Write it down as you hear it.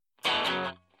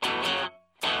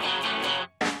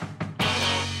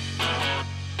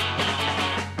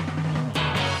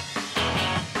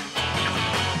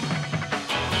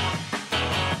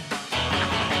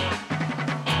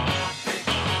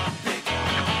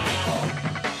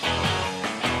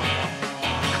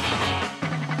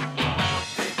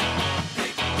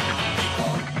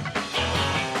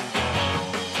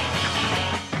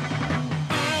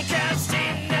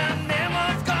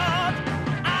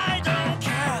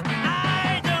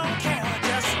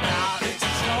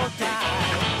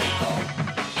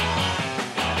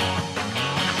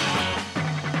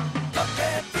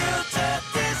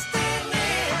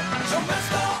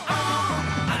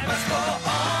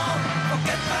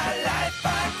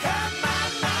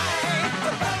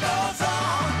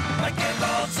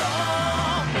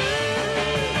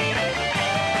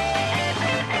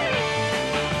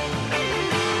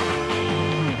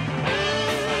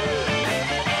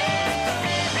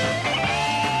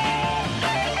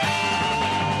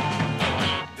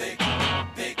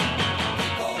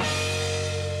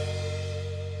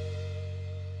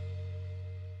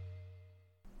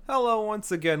Hello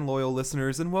once again, loyal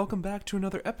listeners, and welcome back to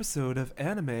another episode of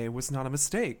Anime Was Not a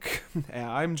Mistake.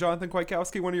 I'm Jonathan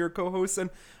Kwiatkowski, one of your co-hosts,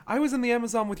 and I was in the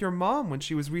Amazon with your mom when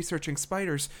she was researching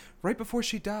spiders right before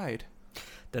she died.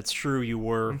 That's true, you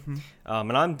were.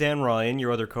 And I'm Dan Ryan,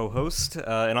 your other co-host,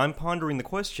 and I'm pondering the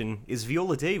question, is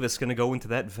Viola Davis going to go into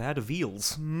that vat of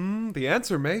eels? The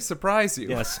answer may surprise you.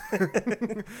 Yes.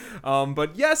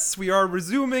 But yes, we are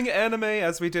resuming anime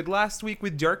as we did last week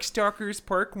with Darkstalkers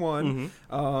Part 1.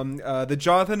 The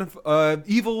Jonathan,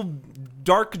 evil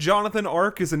Dark Jonathan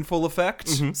arc is in full effect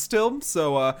still,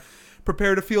 so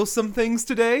prepare to feel some things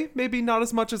today. Maybe not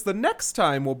as much as the next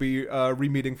time we'll be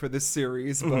re-meeting for this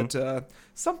series, but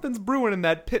something's brewing in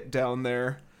that pit down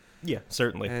there. Yeah,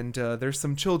 certainly. And there's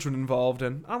some children involved,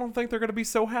 and I don't think they're going to be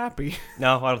so happy.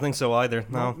 No, I don't think so either.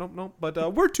 No. Nope.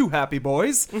 But we're too happy,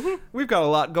 boys. We've got a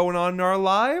lot going on in our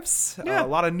lives. Yeah. A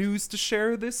lot of news to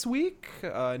share this week.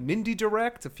 Nindy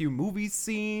Direct, a few movies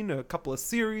seen, a couple of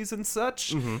series and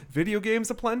such. Video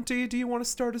games aplenty. Do you want to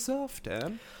start us off,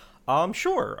 Dan?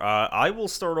 Sure. I will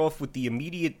start off with the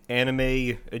immediate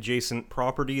anime-adjacent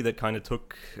property that kind of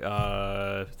took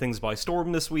things by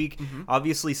storm this week.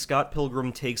 Obviously, Scott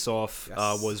Pilgrim Takes Off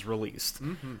was released.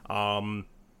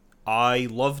 I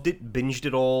loved it, binged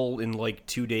it all in like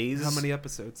 2 days. How many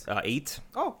episodes? 8.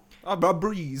 Oh, a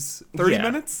breeze. 30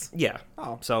 minutes? Yeah.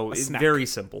 Oh, so it's snack. very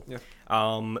simple. Yeah.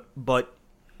 But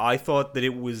I thought that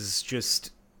it was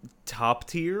just top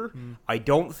tier. I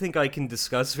don't think I can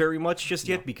discuss very much just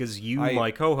yet because you,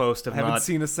 my co-host, I haven't not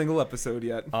seen a single episode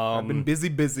yet. I've been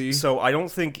busy. So I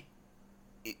don't think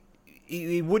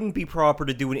it wouldn't be proper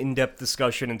to do an in-depth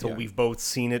discussion until we've both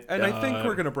seen it. And I think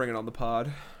we're going to bring it on the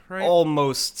pod, right?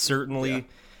 Almost certainly,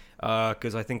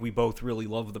 because I think we both really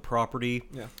love the property.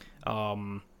 Yeah.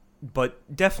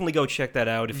 But definitely go check that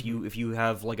out if you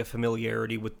have like a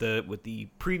familiarity with the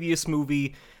previous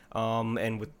movie.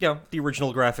 And with the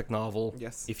original graphic novel,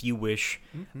 Yes. if you wish.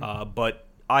 But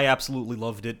I absolutely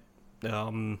loved it.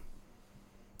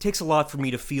 Takes a lot for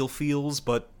me to feel feels,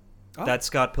 but that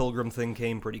Scott Pilgrim thing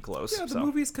came pretty close. Yeah, the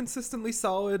movie's consistently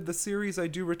solid. The series I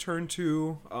do return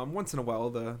to once in a while,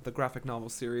 the graphic novel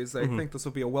series. I think this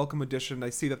will be a welcome addition. I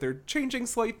see that they're changing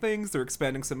slight things. They're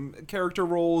expanding some character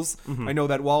roles. I know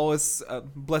that Wallace,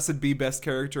 blessed be best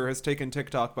character, has taken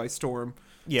TikTok by storm.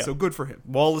 Yeah. So good for him.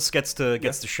 Wallace gets to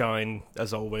shine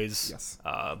as always. Yes.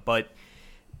 But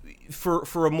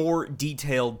for a more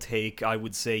detailed take, I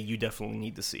would say you definitely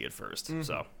need to see it first.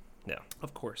 So, yeah.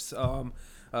 Of course.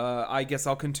 I guess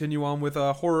I'll continue on with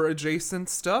horror adjacent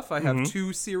stuff. I have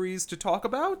 2 series to talk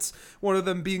about. One of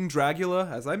them being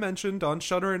Dragula, as I mentioned, on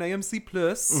Shudder and AMC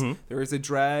Plus. There is a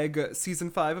drag season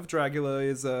 5 of Dragula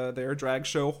is their drag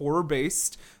show, horror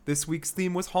based. This week's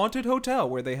theme was Haunted Hotel,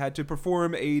 where they had to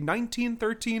perform a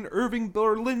 1913 Irving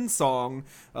Berlin song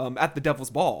at the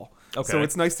Devil's Ball. Okay. So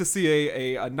it's nice to see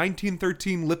a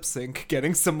 1913 lip sync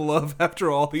getting some love after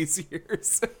all these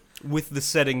years. With the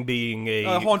setting being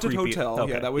a haunted creepy... hotel.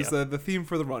 Okay, yeah, that was the theme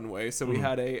for the runway. So we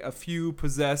had a few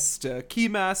possessed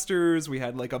keymasters. We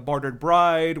had like a bartered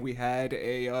bride. We had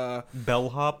a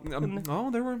bellhop.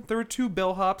 there were 2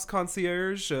 bellhops,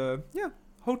 concierge.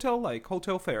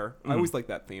 Hotel fare. I always like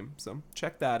that theme, so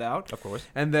check that out. Of course.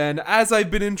 And then, as I've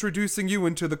been introducing you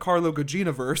into the Carlo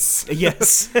Gugino-verse,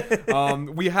 Yes.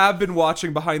 we have been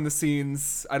watching behind the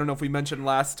scenes. I don't know if we mentioned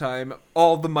last time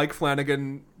all the Mike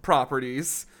Flanagan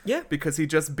properties. Yeah. Because he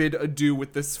just bid adieu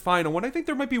with this final one. I think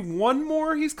there might be one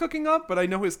more he's cooking up, but I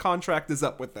know his contract is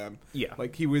up with them. Yeah.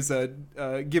 Like, he was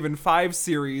given 5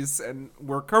 series, and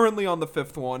we're currently on the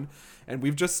 5th one. And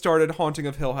we've just started Haunting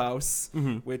of Hill House,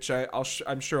 which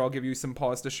I'm sure I'll give you some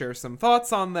pause to share some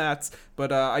thoughts on that.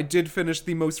 But I did finish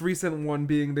the most recent one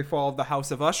being The Fall of the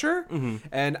House of Usher.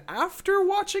 And after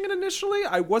watching it initially,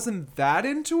 I wasn't that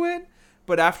into it.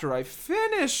 But after I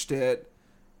finished it,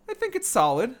 I think it's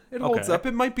solid. It holds up.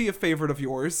 It might be a favorite of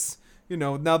yours. You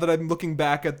know, now that I'm looking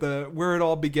back at where it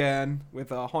all began with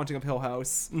Haunting of Hill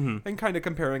House and kind of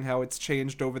comparing how it's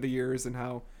changed over the years and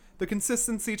how the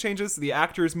consistency changes. The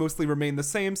actors mostly remain the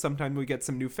same. Sometimes we get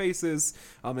some new faces.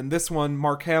 In this one,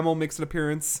 Mark Hamill makes an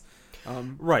appearance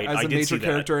Right, as I a did see major that.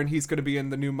 character, and he's going to be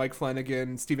in the new Mike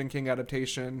Flanagan Stephen King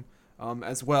adaptation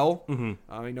as well.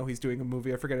 I know he's doing a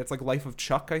movie. I forget. It's like Life of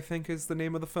Chuck, I think, is the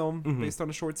name of the film, based on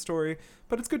a short story.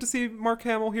 But it's good to see Mark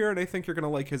Hamill here, and I think you're going to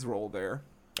like his role there.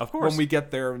 Of course. When we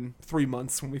get there in 3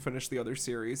 months when we finish the other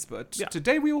series. But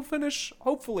today we will finish,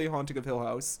 hopefully, Haunting of Hill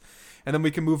House. And then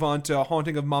we can move on to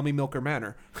Haunting of Mommy Milker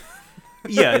Manor.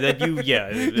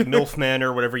 MILF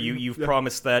Manor, whatever you've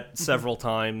promised that several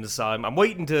times. I'm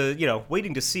waiting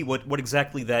to see what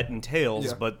exactly that entails.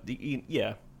 Yeah. But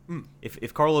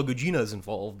if Carlo Gugino is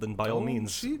involved, then by all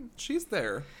means. She's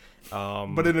there.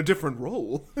 But in a different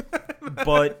role.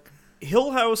 But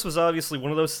Hill House was obviously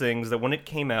one of those things that when it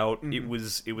came out, it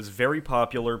was very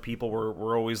popular. People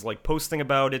were always like posting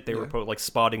about it. They were like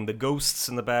spotting the ghosts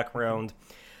in the background.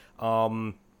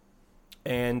 And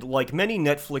like many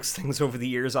Netflix things over the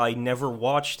years, I never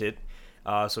watched it.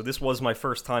 So this was my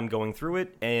first time going through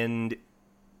it, and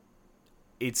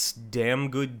it's damn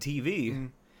good TV.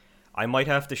 I might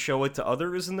have to show it to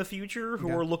others in the future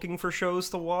who are looking for shows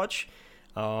to watch.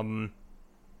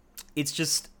 It's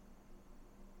just,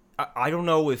 I don't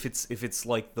know if it's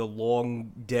like the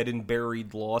long dead and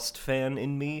buried Lost fan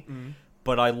in me,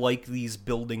 but I like these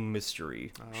building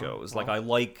mystery shows. Like I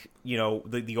like,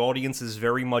 the audience is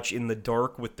very much in the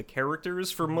dark with the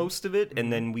characters for most of it,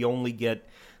 and then we only get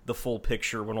the full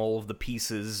picture when all of the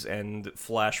pieces and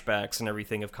flashbacks and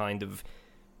everything have kind of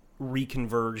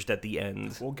reconverged at the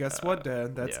end. Well, guess what,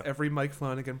 Dan? That's every Mike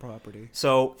Flanagan property.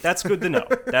 So that's good to know.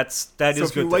 That is so good.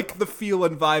 If you like the feel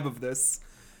and vibe of this,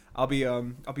 I'll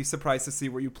be surprised to see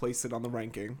where you place it on the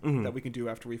ranking that we can do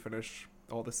after we finish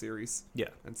all the series.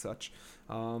 And such.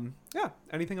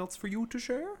 Anything else for you to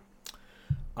share?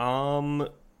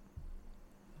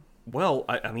 Well,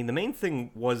 I mean, the main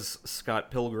thing was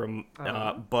Scott Pilgrim,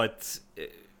 but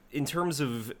in terms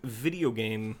of video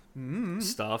game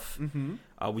stuff,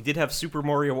 we did have Super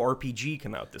Mario RPG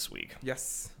come out this week.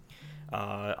 Yes.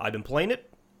 I've been playing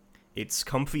it. It's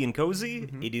comfy and cozy.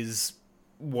 It is,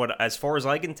 as far as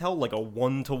I can tell, like a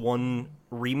 1-to-1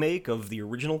 remake of the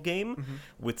original game,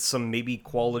 with some maybe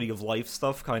quality of life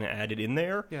stuff kind of added in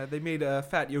there. Yeah, they made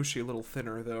Fat Yoshi a little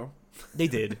thinner, though. They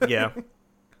did, yeah.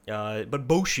 But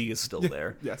Boshi is still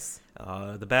there. Yes.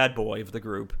 The bad boy of the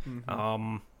group.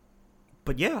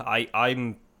 But yeah,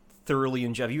 I'm thoroughly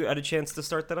enjoying. Have you had a chance to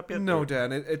start that up yet? No,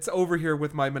 Dan. It's over here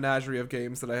with my menagerie of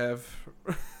games that I have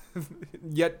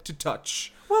yet to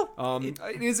touch. Well,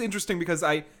 it is interesting because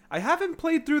I haven't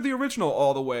played through the original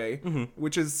all the way,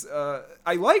 which is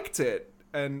I liked it.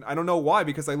 And I don't know why,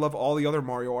 because I love all the other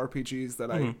Mario RPGs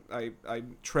that I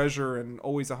treasure and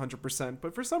always 100%.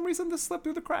 But for some reason, this slipped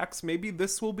through the cracks. Maybe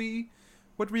this will be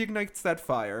what reignites that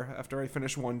fire after I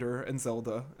finish Wonder and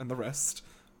Zelda and the rest.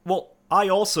 Well, I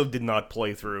also did not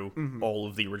play through all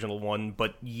of the original one,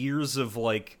 but years of,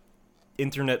 like,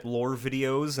 internet lore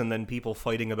videos and then people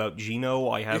fighting about Geno,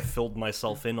 I have filled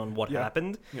myself in on what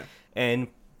happened. Yeah. And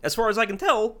as far as I can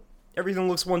tell, everything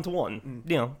looks 1-to-1.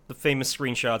 The famous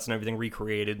screenshots and everything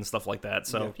recreated and stuff like that.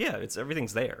 So,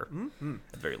 everything's there,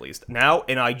 at the very least. Now,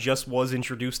 and I just was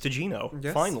introduced to Geno,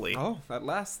 finally. Oh, at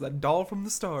last, that doll from the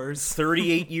stars.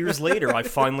 38 years later, I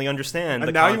finally understand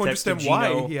and now you understand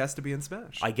why he has to be in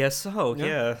Smash. I guess so,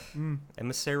 yeah.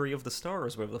 Emissary of the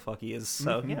Stars, whatever the fuck he is.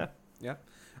 So, Yeah.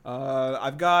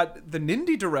 I've got the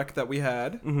Nindy Direct that we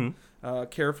had.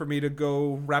 Care for me to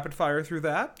go rapid fire through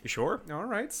that? Sure. All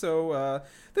right. So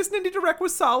this Nindy Direct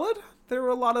was solid. There were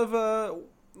a lot of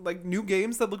new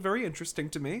games that look very interesting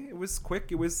to me. It was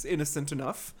quick. It was innocent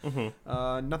enough.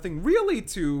 Nothing really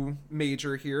too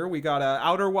major here. We got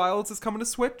Outer Wilds is coming to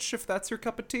Switch, if that's your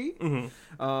cup of tea.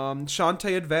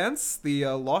 Shantae Advance, the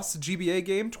lost GBA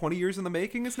game, 20 years in the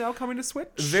making, is now coming to Switch.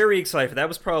 Very excited. That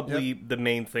was probably the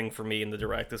main thing for me in the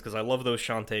Direct, is because I love those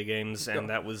Shantae games, and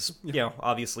that was,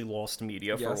 obviously lost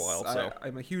media for a while. So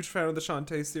I'm a huge fan of the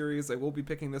Shantae series. I will be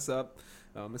picking this up.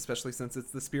 Especially since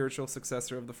it's the spiritual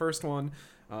successor of the first one.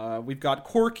 We've got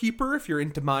Core Keeper, if you're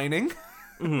into mining.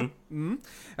 And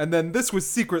then this was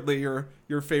secretly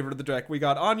your favorite of the deck. We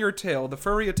got On Your Tail, the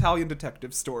furry Italian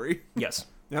detective story. Yes.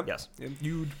 Yep. Yes.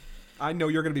 And I know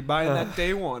you're going to be buying that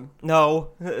day one.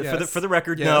 No. Yes. For the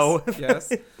record, yes. no.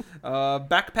 Yes.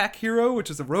 Backpack Hero, which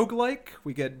is a roguelike.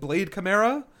 We get Blade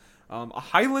Chimera. A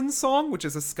Highland Song, which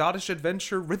is a Scottish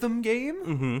adventure rhythm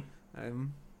game.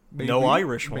 Maybe, no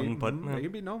Irish one, but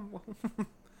maybe no.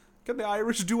 Can the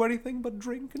Irish do anything but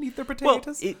drink and eat their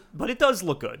potatoes? But it does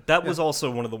look good. That was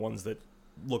also one of the ones that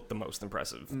looked the most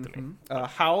impressive to me.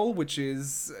 Howl, which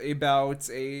is about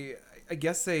a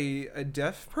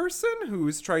deaf person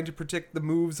who's trying to predict the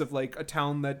moves of like a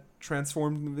town that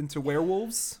transformed them into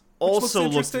werewolves. Also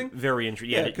looked very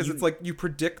interesting. Yeah, because it's like you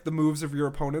predict the moves of your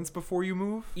opponents before you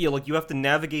move. Yeah, like you have to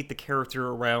navigate the character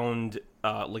around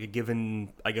like a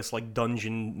given, I guess, like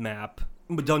dungeon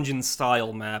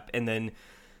style map, and then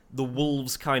the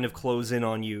wolves kind of close in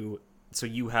on you, so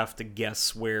you have to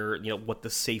guess where, what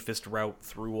the safest route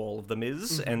through all of them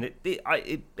is. And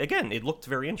it looked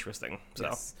very interesting. So.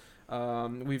 Yes.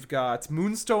 We've got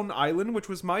Moonstone Island, which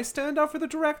was my standout for the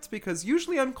Direct, because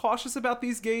usually I'm cautious about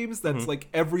these games. That's like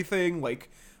everything, like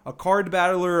a card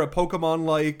battler, a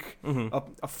Pokemon-like,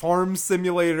 a farm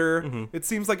simulator. It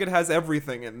seems like it has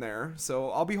everything in there.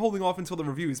 So I'll be holding off until the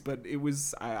reviews, but it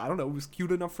was, I don't know, it was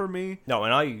cute enough for me. No,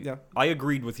 and I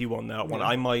agreed with you on that one.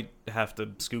 I might have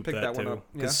to scoop Pick that one too. up.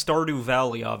 Because Stardew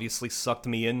Valley obviously sucked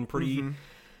me in pretty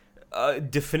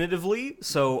definitively,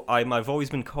 so I've always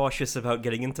been cautious about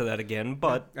getting into that again,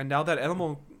 but... And now that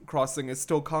Animal Crossing is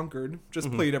still conquered, just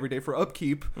play it every day for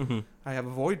upkeep, I have a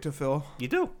void to fill. You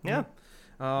do, yeah.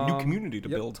 New community to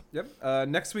build. Yep.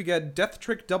 Next we get Death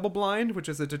Trick Double Blind, which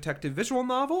is a detective visual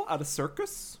novel out of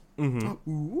Circus.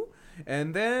 Ooh.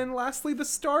 And then lastly, The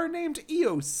Star Named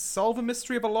Eos. Solve a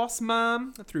mystery of a lost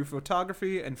mom through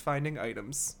photography and finding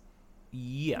items.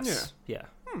 Yes. Yeah.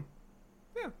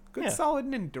 Yeah, good solid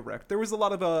and indirect. There was a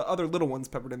lot of other little ones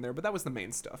peppered in there, but that was the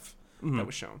main stuff that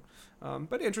was shown.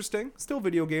 But interesting. Still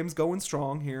video games going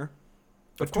strong here.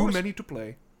 But too many to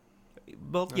play.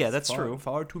 Well, that's true.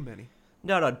 Far too many.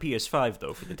 Not on PS5,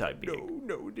 though, for the time being.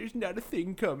 No, there's not a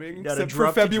thing coming. Not a except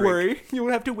drop for to February.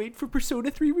 You'll have to wait for Persona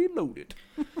 3 Reloaded.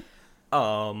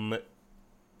 But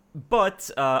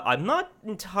I'm not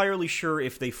entirely sure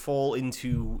if they fall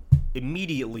into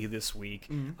immediately this week.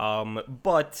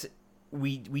 But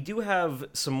we do have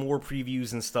some more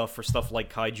previews and stuff for stuff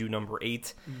like Kaiju number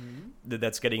 8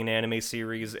 that's getting an anime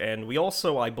series, and we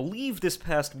also, I believe this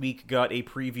past week, got a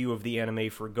preview of the anime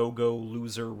for Go-Go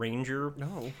Loser Ranger,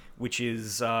 which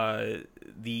is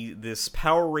this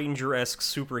Power Ranger-esque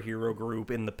superhero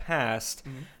group in the past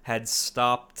had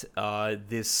stopped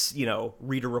this,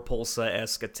 Rita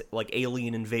Repulsa-esque like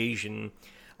alien invasion.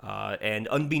 And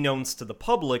unbeknownst to the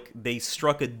public, they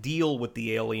struck a deal with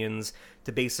the aliens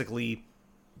to basically,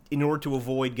 in order to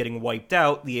avoid getting wiped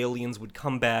out, the aliens would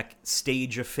come back,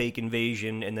 stage a fake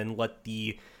invasion, and then let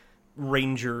the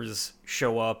Rangers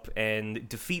show up and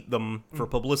defeat them for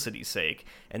publicity's sake.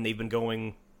 And they've been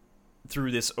going through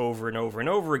this over and over and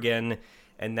over again,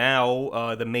 and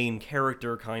now the main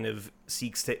character kind of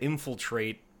seeks to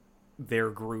infiltrate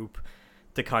their group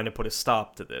to kind of put a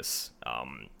stop to this.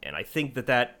 And I think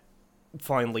that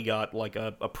finally got like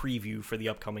a preview for the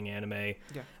upcoming anime.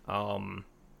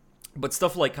 But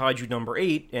stuff like Kaiju number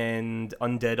 8 and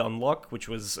Undead Unluck, which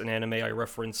was an anime I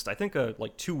referenced, I think,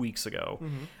 like 2 weeks ago,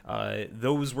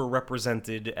 those were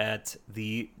represented at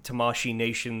the Tamashii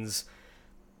Nation's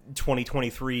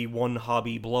 2023 One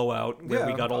Hobby Blowout, where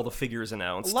we got all the figures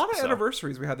announced. A lot of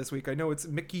anniversaries we had this week. I know it's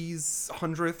Mickey's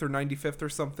 100th or 95th or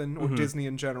something, or Disney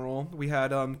in general. We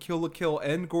had Kill la Kill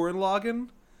and Gurren Lagann.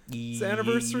 It's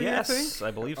anniversary, yes, I think.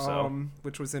 I believe so.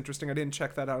 Which was interesting. I didn't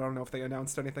check that out. I don't know if they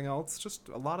announced anything else. Just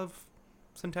a lot of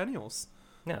centennials.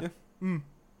 Yeah. I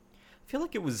feel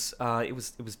like it was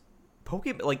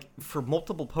Pokemon, like for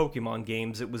multiple Pokemon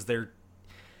games, it was their,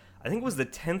 I think it was the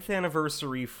 10th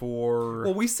anniversary for...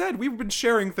 Well, we said we've been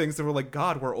sharing things that were like,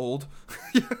 God, we're old.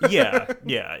 yeah.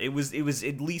 It was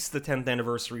at least the 10th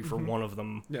anniversary for one of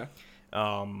them. Yeah.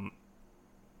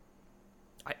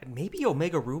 Maybe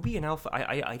Omega Ruby and Alpha.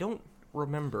 I don't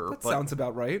remember. That sounds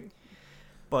about right.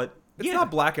 But it's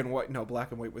not Black and White. No,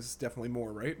 Black and White was definitely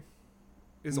more, right?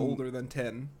 Is older than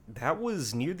 10. That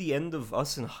was near the end of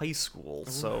us in high school,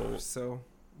 so... So,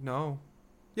 no.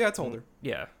 Yeah, it's older.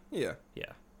 Yeah. Yeah.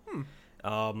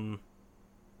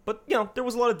 But, there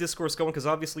was a lot of discourse going, because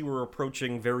obviously we're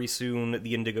approaching very soon,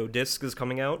 the Indigo Disc is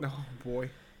coming out. Oh, boy.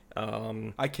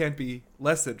 I can't be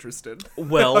less interested.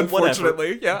 Well,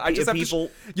 unfortunately, whatever. Yeah. I just people,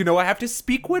 have to, I have to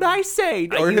speak what I say,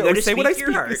 or say what I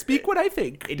speak. Speak what I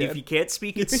think. And if you can't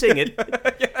speak it, sing it.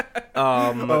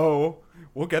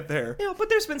 We'll get there. Yeah, but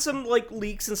there's been some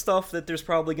leaks and stuff that there's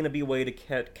probably going to be a way to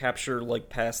capture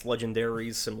past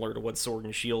legendaries similar to what Sword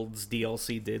and Shield's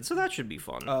DLC did, so that should be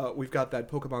fun. We've got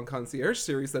that Pokemon Concierge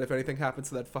series that if anything happens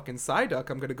to that fucking Psyduck,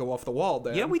 I'm going to go off the wall.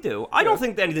 Dan. Yeah, we do. I don't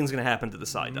think that anything's going to happen to the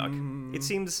Psyduck. It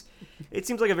seems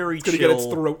like a very chill... It's going to get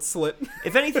its throat slit.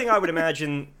 If anything, I would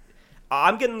imagine...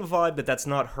 I'm getting the vibe that that's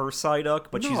not her Psyduck,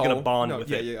 but she's going to bond with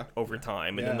it over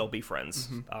time, and then they'll be friends.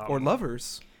 Or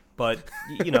lovers. But,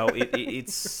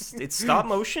 it's stop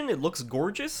motion. It looks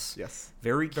gorgeous. Yes.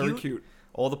 Very cute. Very cute.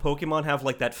 All the Pokemon have,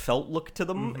 that felt look to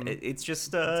them. It's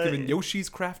just... it's giving Yoshi's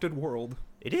Crafted World.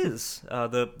 It is.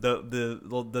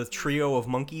 The trio of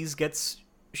monkeys gets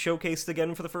showcased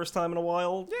again for the first time in a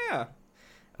while. Yeah.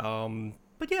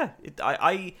 But yeah,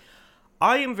 I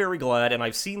am very glad, and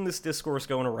I've seen this discourse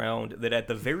going around, that at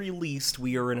the very least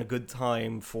we are in a good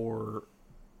time for...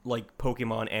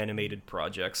 Pokemon animated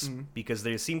projects, because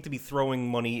they seem to be throwing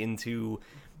money into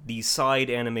these side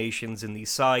animations in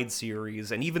these side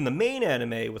series, and even the main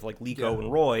anime with Liko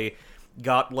and Roy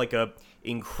got like a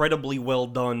incredibly well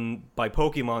done by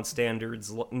Pokemon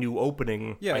standards new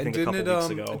opening. Yeah, I think and a couple weeks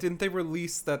ago. didn't they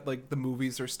release that like the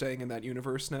movies are staying in that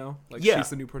universe now? Like Yeah.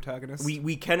 she's the new protagonist.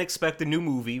 We can expect a new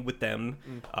movie with them,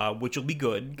 which will be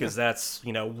good because that's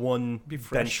one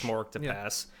fresh. benchmark to Yeah.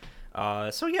 pass.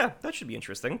 So yeah, that should be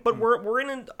interesting. But we're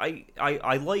in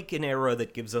I like an era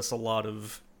that gives us a lot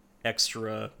of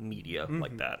extra media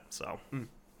like that. So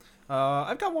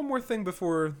I've got one more thing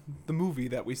before the movie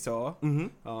that we saw.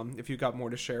 If you got more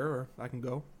to share, or I can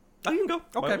go. oh, you can go. By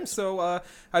all Okay, means. so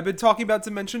I've been talking about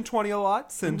Dimension 20 a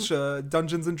lot since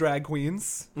Dungeons and Drag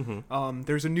Queens.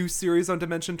 There's a new series on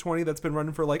Dimension 20 that's been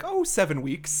running for 7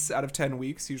 weeks out of 10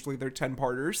 weeks. Usually they're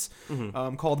 10-parters.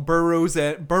 Called Burrow's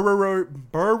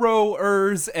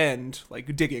Burrower's End,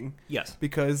 like digging. Yes.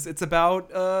 Because it's about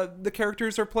the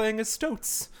characters are playing as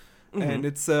stoats. And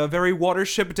it's very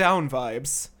Watership Down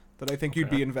vibes that I think you'd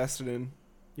be invested in.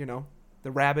 You know, the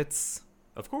rabbits,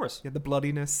 Of course. the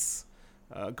bloodiness.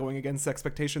 Going against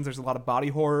expectations. There's a lot of body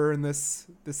horror in this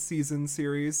season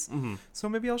series. So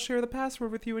maybe I'll share the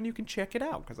password with you and you can check it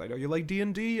out, because I know you like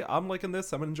D&D. I'm liking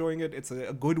this. I'm enjoying it. It's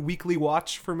a good weekly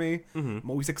watch for me. I'm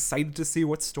always excited to see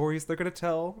what stories they're going to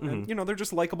tell. And, they're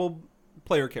just likable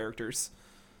player characters.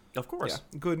 Of course.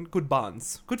 Yeah, good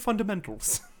bonds. Good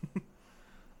fundamentals.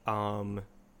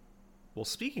 Well,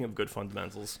 speaking of good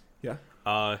fundamentals, Yeah.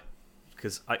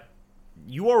 because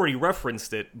you already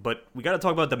referenced it, but we got to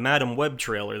talk about the Madam Web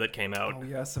trailer that came out. Oh,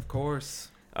 yes, of course.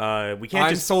 We can't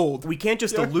I'm just sold. We can't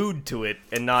just Yeah. allude to it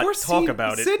and not Poor talk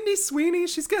about it. Sydney Sweeney,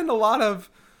 she's getting a lot of...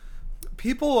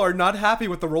 People are not happy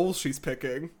with the roles she's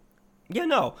picking. Yeah,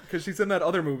 no. Because she's in that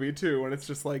other movie, too, and it's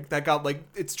just that got,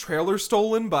 its trailer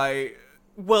stolen by...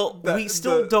 Well, we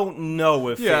still don't know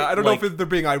if Yeah, I don't know if they're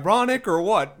being ironic or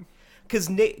what. Because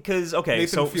okay, Nathan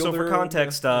so Fielder, for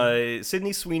context,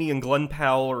 Sydney Sweeney and Glenn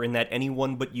Powell are in that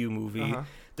Anyone But You movie.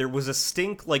 There was a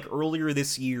stink earlier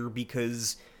this year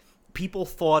because people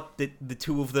thought that the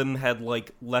two of them had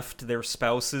left their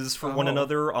spouses for one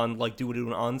another on due to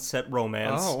an on-set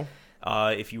romance.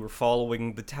 If you were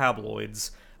following the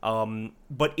tabloids,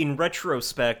 but in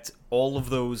retrospect, all of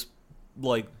those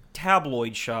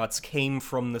tabloid shots came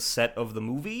from the set of the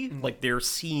movie, their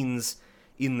scenes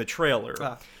in the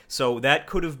trailer. So that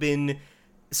could have been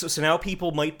so now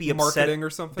people might be upset Marketing or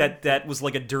something? that was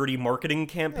a dirty marketing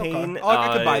campaign. Okay.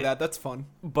 I could buy that. That's fun.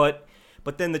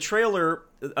 But then the trailer,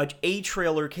 a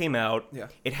trailer came out. Yeah.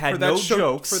 It had For that no show-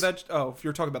 jokes. For that, if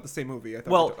you're talking about the same movie, I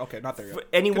thought. Well, okay, not there yet.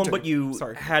 Anyone But Continue. You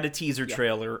Sorry. had a teaser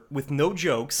trailer with no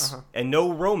jokes and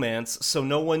no romance, so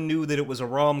no one knew that it was a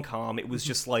rom-com. It was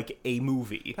just a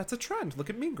movie. That's a trend. Look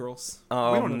at Mean Girls. We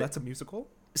don't know that's a musical.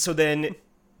 So then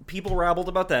people rabbled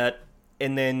about that,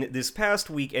 and then this past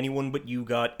week, Anyone But You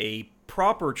got a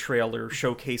proper trailer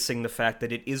showcasing the fact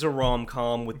that it is a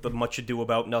rom-com with the Much Ado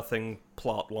About Nothing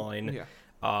plot line.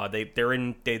 Yeah.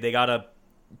 They gotta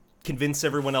convince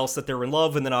everyone else that they're in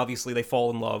love, and then obviously they fall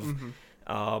in love.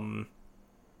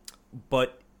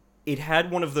 But it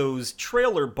had one of those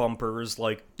trailer bumpers,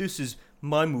 this is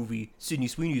my movie, Sydney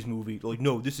Sweeney's movie.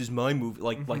 No, this is my movie.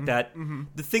 Like that.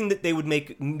 The thing that they would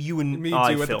make you and Me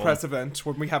I too at film. the press event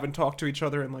when we haven't talked to each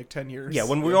other in 10 years. Yeah,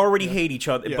 when we already hate each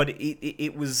other. Yeah. But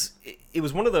it was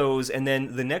one of those, and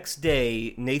then the next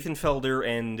day, Nathan Felder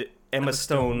and Emma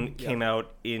Stone came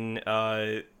out in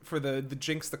for the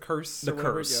Jinx, the Curse. The or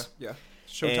whatever. Curse. Yeah.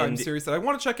 Showtime And- series that I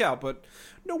want to check out, but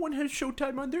no one has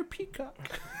Showtime on their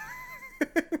Peacock.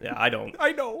 yeah, I don't.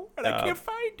 I know, and I can't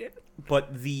find it.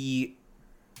 But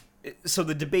so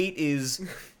the debate is,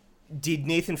 did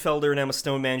Nathan Felder and Emma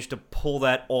Stone manage to pull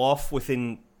that off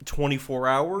within 24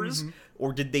 hours,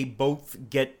 or did they both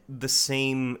get the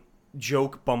same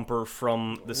joke bumper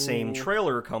from the same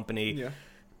trailer company? Yeah.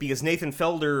 Because Nathan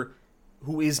Felder,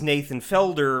 who is Nathan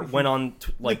Felder, went on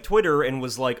Twitter and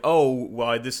was like, "Oh,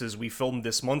 well, we filmed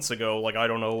this months ago. I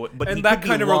don't know." But And he that could be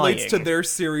kind of relates to lying. their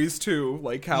series too,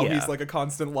 how Yeah. he's a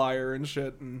constant liar and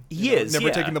shit, and He is, never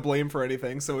yeah. taking the blame for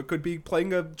anything. So it could be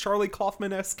playing a Charlie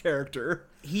Kaufman-esque character.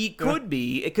 He could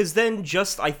be, because then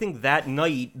I think that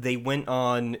night they went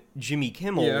on Jimmy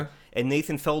Kimmel, Yeah. and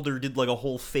Nathan Felder did a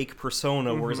whole fake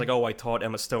persona where he's like, "Oh, I taught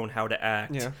Emma Stone how to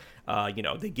act." Yeah.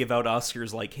 They give out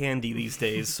Oscars like candy these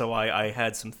days, so I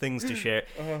had some things to share.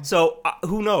 So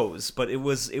who knows? But it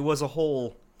was a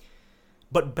whole.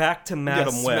 But back to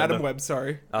Madam Yes, Web. Madam Web.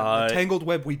 Sorry, the tangled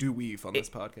web we do weave on this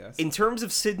podcast. In terms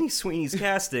of Sydney Sweeney's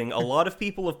casting, a lot of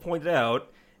people have pointed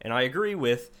out, and I agree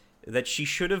with, that she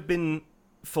should have been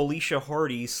Felicia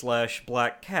Hardy /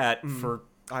 Black Cat for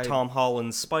Tom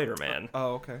Holland's Spider-Man.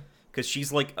 Oh, okay. Because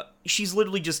she's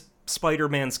literally just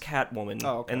Spider-Man's Catwoman.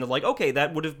 Oh, okay. And they're like, okay,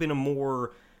 that would have been a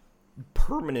more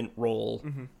permanent role.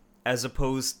 as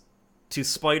opposed to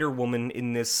Spider-Woman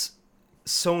in this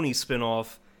Sony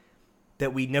spinoff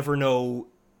that we never know.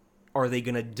 Are they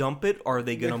going to dump it? Are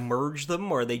they going to merge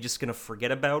them? Or are they just going to forget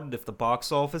about it if the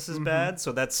box office is bad?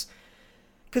 So that's...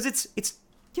 Because it's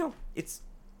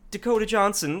Dakota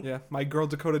Johnson. Yeah, my girl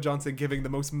Dakota Johnson giving the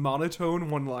most monotone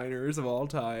one-liners of all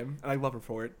time. And I love her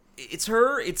for it. It's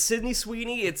her, it's Sydney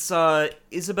Sweeney, it's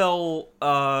Isabel...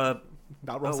 Not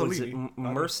Rossellini.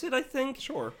 Merced, I think?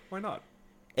 Sure, why not?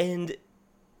 And...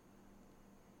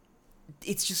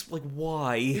 It's just like,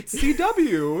 why? It's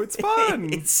CW. It's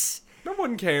fun. It's... No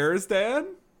one cares, Dan.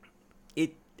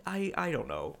 I don't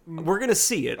know. We're gonna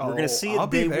see it. We're gonna see I'll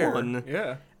it day be there. one.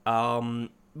 Yeah.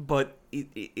 But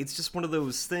it's just one of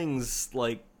those things,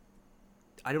 like,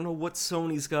 I don't know what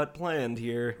Sony's got planned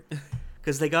here.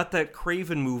 Because they got that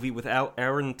Craven movie with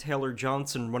Aaron Taylor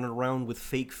Johnson running around with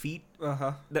fake feet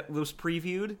that was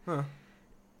previewed. Huh.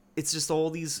 It's just all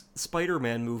these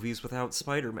Spider-Man movies without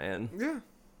Spider-Man. Yeah.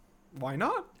 Why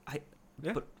not?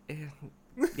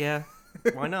 Yeah,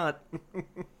 why not?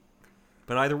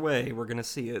 But either way, we're gonna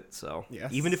see it. So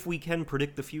even if we can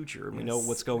predict the future, we know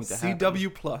what's going to happen.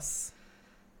 CW Plus.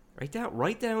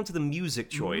 Right down to the music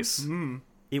choice. Mm-hmm.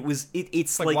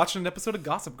 It's like watching an episode of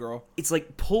Gossip Girl. It's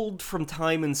like pulled from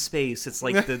time and space. It's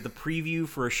like the preview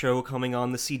for a show coming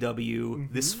on the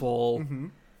CW this fall. Mm-hmm.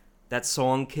 That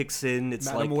song kicks in. It's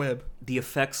Madam like Web. The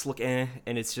effects look and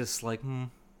it's just like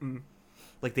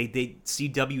like they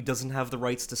CW doesn't have the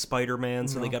rights to Spider-Man,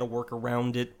 so they got to work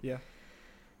around it. Yeah.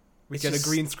 We get a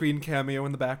green screen cameo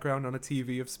in the background on a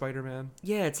TV of Spider-Man.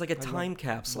 Yeah, it's like a time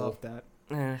capsule. Love that.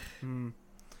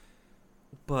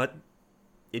 But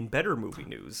in better movie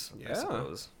news, I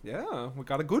suppose. Yeah, we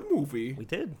got a good movie. We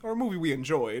did. Or a movie we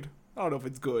enjoyed. I don't know if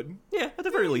it's good. Yeah, at the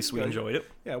very least, we enjoyed it.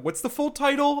 Yeah, what's the full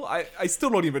title? I still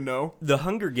don't even know. The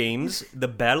Hunger Games, The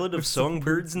Ballad of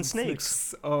Songbirds and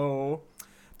Snakes. Oh,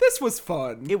 this was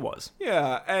fun. It was.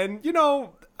 Yeah, and you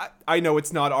know, I know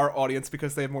it's not our audience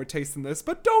because they have more taste in this,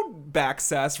 but don't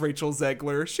backsass Rachel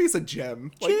Zegler. She's a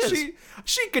gem.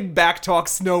 She can backtalk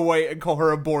Snow White and call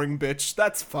her a boring bitch.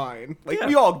 That's fine.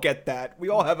 We all get that. We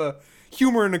all have a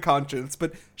humor and a conscience,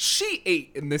 but she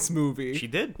ate in this movie. She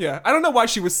did. Yeah, I don't know why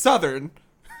she was Southern.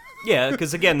 Yeah,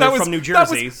 because again, they're from New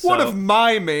Jersey. That was one of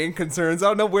my main concerns. I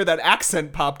don't know where that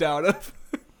accent popped out of.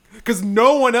 Because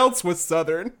no one else was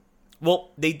Southern.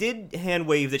 Well, they did hand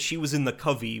wave that she was in the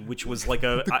Covey, which was like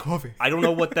a... The Covey. I don't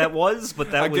know what that was, but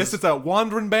that I guess it's a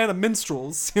wandering band of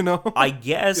minstrels, you know? I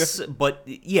guess, but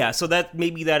yeah, so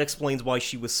maybe that explains why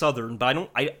she was Southern,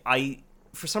 but I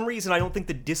for some reason, I don't think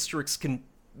the districts can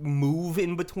move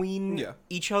in between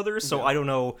each other, so I don't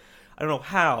know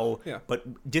how,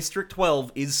 but District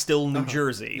 12 is still New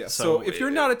Jersey. Yeah. So if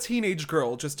you're not a teenage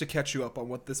girl, just to catch you up on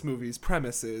what this movie's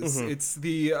premise is, it's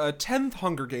the 10th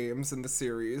Hunger Games in the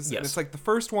series. Yes. And it's like the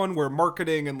first one where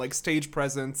marketing and like stage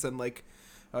presence and like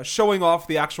showing off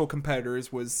the actual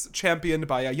competitors was championed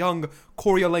by a young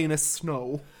Coriolanus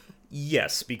Snow.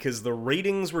 Yes, because the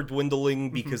ratings were dwindling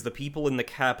because the people in the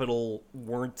Capitol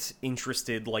weren't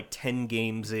interested like 10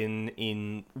 games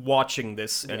in watching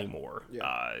this anymore.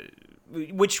 Yeah.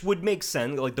 Which would make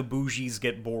sense. Like, the bougies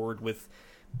get bored with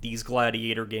these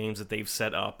gladiator games that they've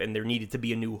set up, and there needed to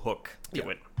be a new hook to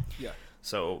it. Yeah.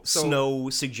 So Snow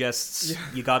suggests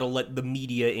you gotta let the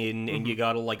media in, and you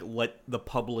gotta, like, let the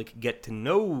public get to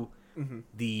know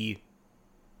the...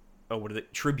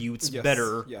 tributes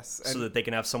better, so that they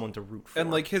can have someone to root for. And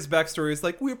like his backstory is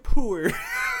like, we're poor,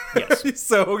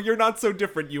 so you're not so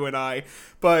different, you and I.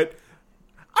 But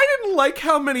I didn't like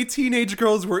how many teenage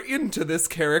girls were into this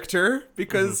character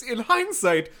because, in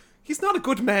hindsight, he's not a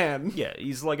good man. Yeah,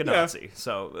 he's like a Nazi.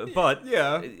 So, but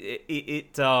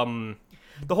the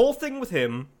whole thing with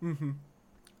him.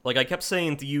 Like I kept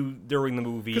saying to you during the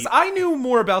movie... Because I knew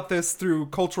more about this through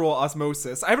cultural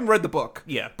osmosis. I haven't read the book.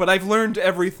 Yeah. But I've learned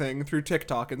everything through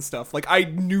TikTok and stuff. Like, I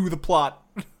knew the plot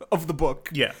of the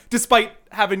book. Yeah. Despite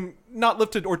having not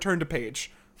lifted or turned a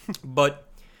page. But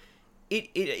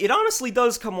it honestly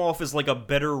does come off as, like, a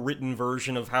better written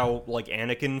version of how, like,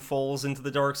 Anakin falls into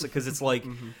the dark side. Because it's like,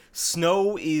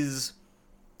 Snow is...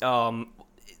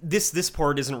 This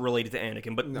part isn't related to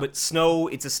Anakin, but Snow,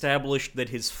 it's established that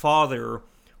his father...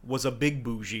 was a big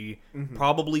bougie,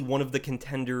 probably one of the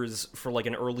contenders for like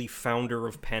an early founder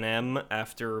of Pan Am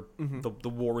after the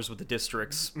wars with the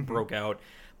districts broke out.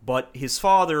 But his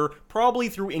father, probably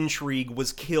through intrigue,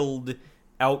 was killed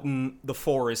out in the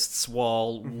forests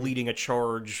while leading a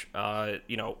charge,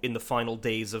 in the final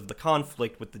days of the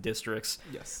conflict with the districts.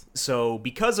 Yes. So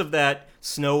because of that,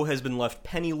 Snow has been left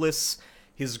penniless.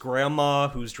 His grandma,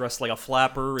 who's dressed like a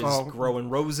flapper, is growing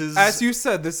roses. As you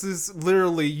said, this is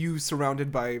literally you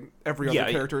surrounded by every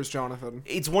other character as Jonathan.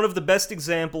 It's one of the best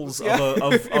examples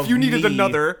of if you needed me,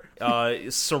 another.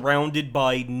 Surrounded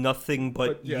by nothing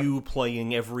but you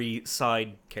playing every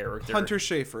side character. Hunter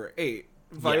Schafer, 8.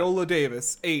 Viola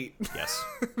Davis, 8. Yes.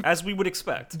 As we would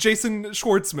expect. Jason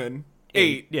Schwartzman,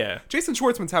 8. Yeah. Jason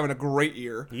Schwartzman's having a great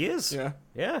year. He is. Yeah.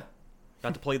 Yeah.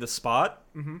 Got to play the Spot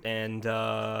and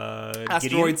Asteroid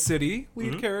Gideon. City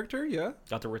lead character, yeah.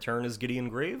 Got to return as Gideon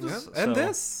Graves. Yeah. And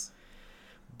this.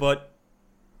 But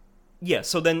yeah,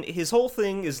 so then his whole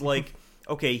thing is like,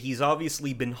 okay, he's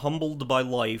obviously been humbled by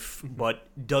life, but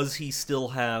does he still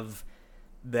have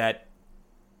that,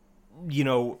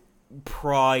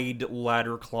 pride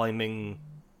ladder climbing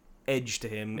edge to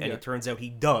him? And it turns out he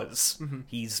does.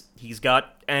 He's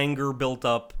got anger built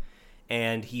up,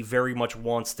 and he very much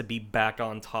wants to be back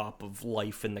on top of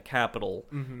life in the capital,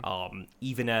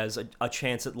 even as a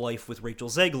chance at life with Rachel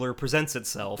Zegler presents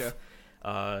itself.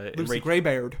 Lucy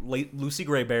Greybeard. Lucy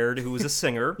Greybeard, who was a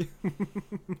singer,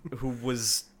 who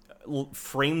was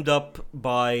framed up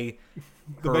by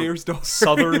the mayor's daughter.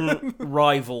 southern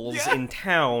rivals in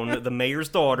town, the mayor's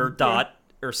daughter, Dot,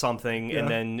 or something, and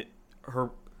then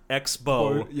her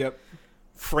ex-beau. Yep.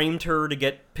 Framed her to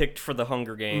get picked for the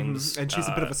Hunger Games. And she's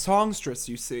a bit of a songstress,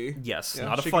 you see. Yes,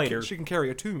 not a fighter. She can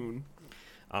carry a tune.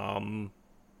 And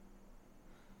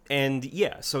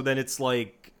yeah, so then it's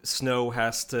like Snow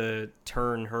has to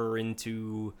turn her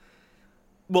into...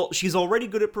 Well, she's already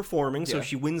good at performing, so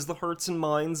she wins the hearts and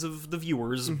minds of the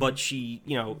viewers, but she,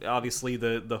 obviously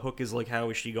the hook is like,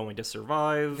 how is she going to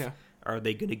survive? Yeah. Are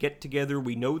they going to get together?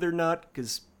 We know they're not,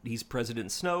 because he's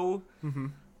President Snow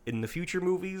in the future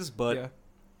movies, but... Yeah.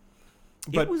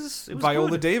 But it was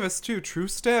Viola good. Davis, too, true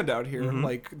standout here.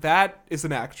 Like, that is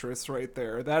an actress right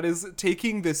there. That is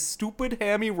taking this stupid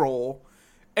hammy role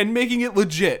and making it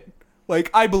legit. Like,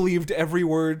 I believed every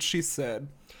word she said.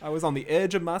 I was on the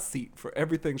edge of my seat for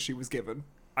everything she was given.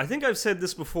 I think I've said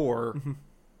this before,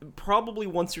 probably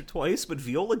once or twice, but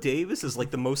Viola Davis is like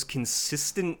the most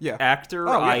consistent actor.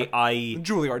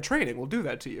 Juilliard training will do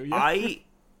that to you. Yeah. I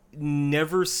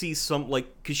never see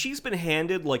because she's been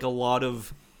handed like a lot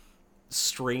of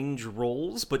strange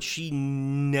roles, but she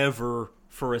never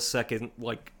for a second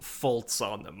like faults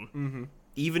on them.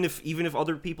 Even if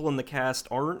other people in the cast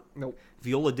aren't,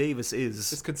 Viola Davis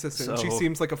is. It's consistent. So, she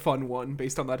seems like a fun one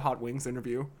based on that Hot Wings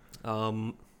interview.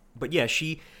 But yeah,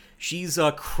 she's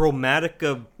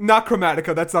Chromatica. Not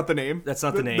Chromatica. That's not the name. That's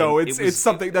not the name. No, it's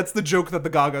something. That's the joke that the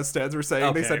Gaga stands were saying.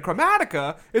 Okay. They said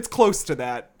Chromatica. It's close to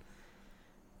that.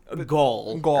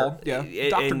 Gall,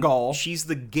 Dr. Gall. She's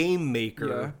the game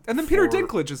maker. And then Peter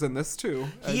Dinklage is in this too.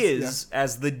 He is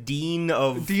as the dean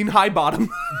of Dean Highbottom.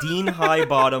 Dean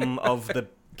Highbottom of the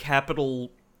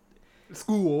Capital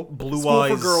School. Blue School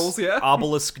Eyes for Girls,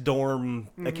 Obelisk Dorm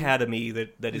Academy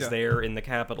that is there in the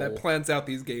capital. That plans out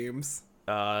these games.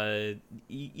 There's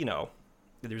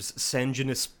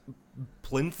Sanguinus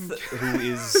Plinth, who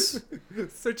is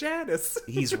Sir Janice.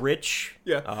 He's rich.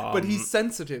 But he's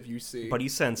sensitive, you see. But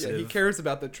he's sensitive. Yeah, he cares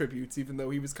about the tributes, even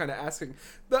though he was kind of asking.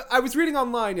 I was reading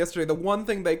online yesterday, the one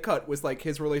thing they cut was like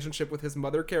his relationship with his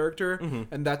mother character,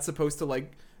 and that's supposed to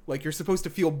like you're supposed to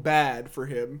feel bad for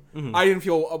him. I didn't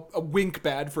feel a wink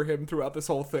bad for him throughout this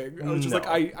whole thing. I was just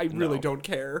I really don't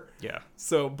care. Yeah.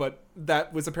 So, but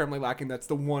that was apparently lacking. That's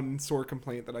the one sore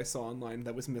complaint that I saw online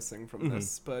that was missing from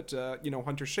this. But,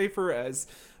 Hunter Schafer as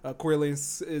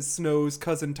Coriolanus is Snow's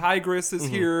cousin Tigress is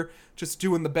here, just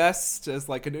doing the best as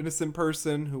like an innocent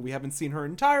person who we haven't seen her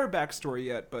entire backstory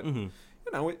yet. But,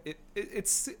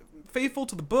 it's faithful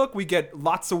to the book. We get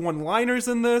lots of one-liners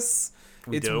in this.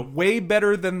 It's way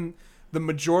better than the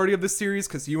majority of the series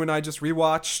because you and I just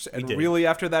rewatched, and really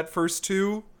after that first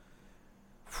two,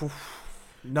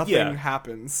 nothing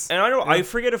happens. And I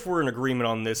forget if we're in agreement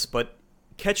on this, but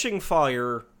Catching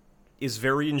Fire is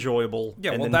very enjoyable.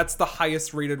 Yeah, well, that's the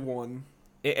highest rated one.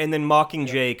 And then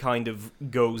Mockingjay kind of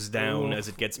goes down as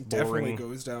it gets boring. Definitely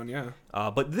goes down, yeah.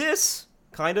 But this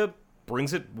kind of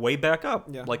brings it way back up.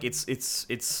 Yeah. Like it's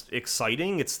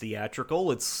exciting, it's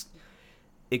theatrical,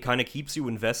 it kind of keeps you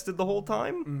invested the whole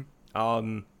time.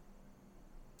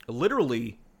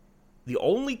 Literally, the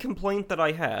only complaint that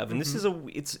I have, and this is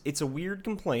it's a weird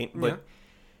complaint, but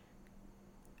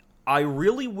I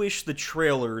really wish the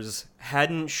trailers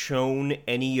hadn't shown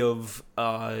any of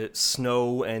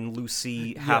Snow and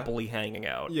Lucy happily hanging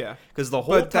out. Yeah, because the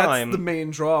whole time that's the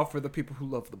main draw for the people who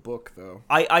love the book, though.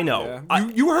 I know. Yeah.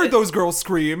 You heard those girls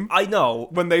scream. I know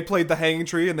when they played the Hanging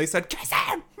Tree and they said "Kiss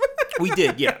him." We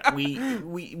did, yeah.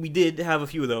 We did have a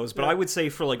few of those, but I would say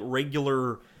for like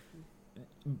regular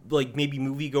like maybe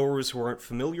moviegoers who aren't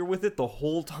familiar with it, the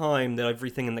whole time that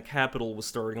everything in the Capitol was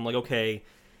starting, I'm like, okay,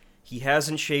 he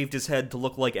hasn't shaved his head to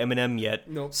look like Eminem yet,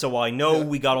 Nope. so I know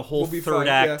we got a whole third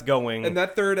act going. And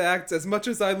that third act, as much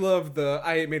as I love the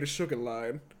 "I ain't made of sugar"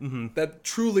 line, that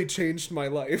truly changed my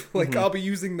life. Like I'll be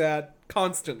using that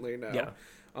constantly now. Yeah.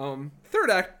 Third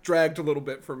act dragged a little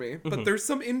bit for me, but there's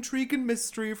some intrigue and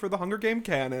mystery for the Hunger Game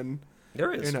canon.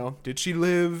 There is. You know, did she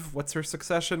live? What's her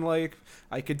succession like?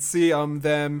 I could see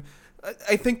them.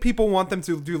 I think people want them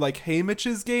to do like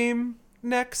Haymitch's game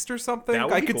next or something. That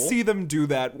would I be could cool. see them do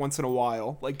that once in a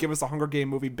while. Like give us a Hunger Game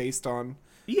movie based on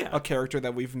a character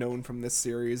that we've known from this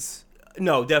series.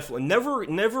 No, definitely.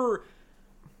 Never.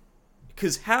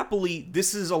 Because happily,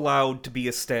 this is allowed to be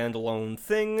a standalone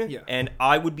thing, and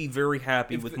I would be very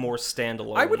happy with more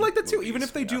standalone. I would like that too, movies. even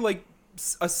if they do like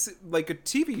a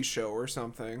TV show or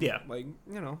something. Yeah. Like,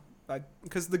 you know,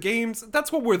 because the games,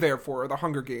 that's what we're there for, the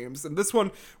Hunger Games. And this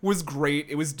one was great.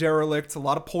 It was derelict, a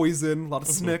lot of poison, a lot of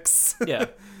snicks. Yeah.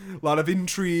 A lot of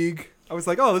intrigue. I was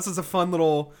like, oh, this is a fun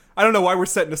little... I don't know why we're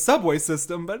set in a subway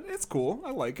system, but it's cool.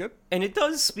 I like it. And it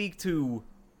does speak to...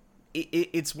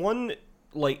 It's one...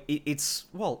 Like, it's...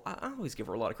 Well, I always give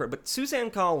her a lot of credit, but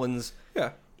Suzanne Collins,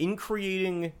 in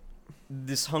creating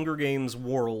this Hunger Games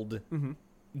world,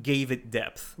 gave it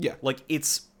depth. Yeah. Like,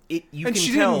 it's... You and can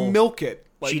she tell... didn't milk it.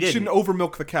 Like, She didn't. She didn't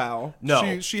over-milk the cow.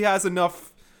 No. She has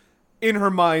enough in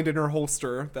her mind, in her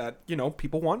holster, that, you know,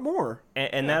 people want more.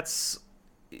 And that's...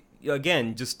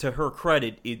 Again, just to her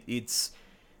credit, it's...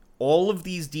 All of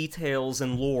these details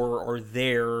and lore are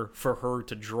there for her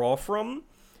to draw from,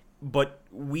 but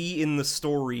we in the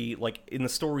story, like, in the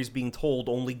stories being told,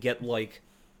 only get, like,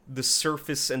 the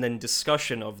surface and then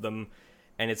discussion of them,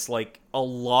 and it's like, a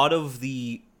lot of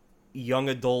the young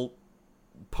adult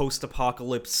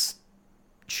post-apocalypse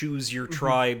choose your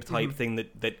tribe type thing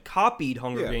that copied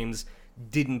Hunger Games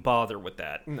didn't bother with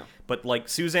that. No. But, like,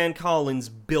 Suzanne Collins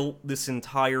built this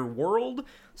entire world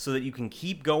so that you can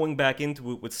keep going back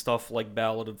into it with stuff like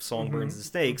Ballad of Songbirds and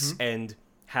Snakes and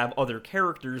have other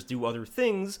characters do other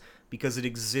things because it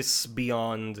exists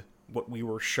beyond what we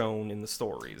were shown in the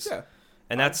stories. Yeah.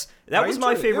 And that was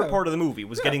my enjoyed it, favorite part of the movie,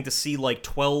 was getting to see, like,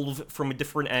 12 from a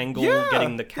different angle,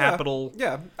 getting the Capitol.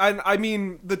 Yeah. And I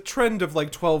mean, the trend of,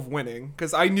 like, 12 winning,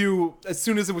 because I knew as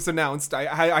soon as it was announced, I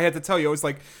had to tell you, I was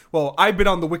like, well, I've been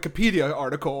on the Wikipedia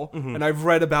article, and I've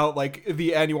read about, like,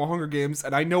 the annual Hunger Games,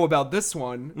 and I know about this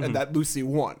one, and that Lucy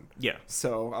won. Yeah.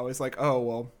 So I was like, oh,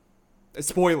 well, a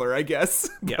spoiler, I guess.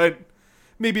 Yeah. But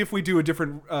maybe if we do a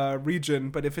different region,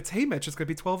 but if it's Haymitch, it's going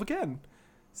to be 12 again.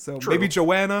 So True. maybe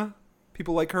Joanna...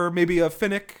 People like her, maybe a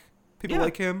Finnick. People Yeah.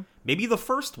 like him. Maybe the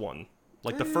first one.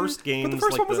 Like, the first game. But the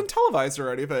first one wasn't televised or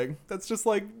anything. That's just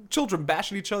like children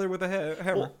bashing each other with a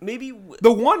hammer. Well, maybe...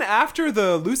 The one after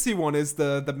the Lucy one is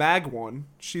the Mag one.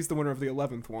 She's the winner of the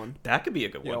 11th one. That could be a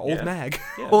good one. Old Mag.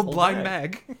 Yeah, old old blind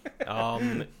Mag.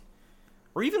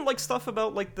 Or even, like, stuff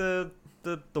about, like, the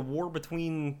war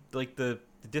between, like, the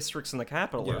districts and the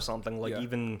capital or something. Like,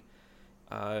 even...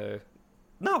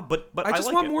 No, but I just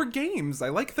like want it. more games. I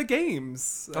like the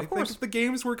games. I course. think if the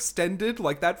games were extended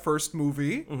like that first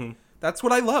movie, that's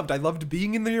what I loved. I loved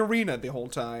being in the arena the whole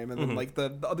time, and then like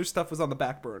the other stuff was on the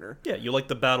back burner. Yeah, you like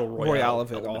the battle royale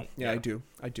of it all. element. Yeah, I do.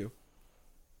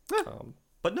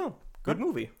 But no, good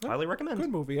movie. Highly recommend.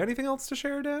 Good movie. Anything else to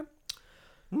share, Dan?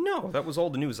 No, that was all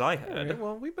the news I had. All right,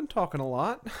 well, we've been talking a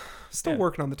lot. Still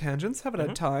working on the tangents. Haven't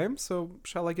had time. So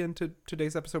shall I get into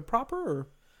today's episode proper? Or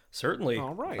Certainly.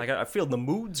 All right. I feel the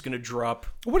mood's gonna drop.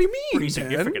 what do you mean? Pretty Dan?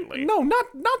 significantly. No, not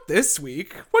this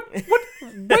week. What?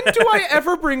 When do I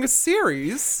ever bring a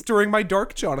series during my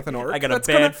Dark Jonathan arc? I got a that's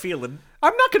bad feeling.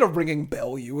 I'm not gonna ringing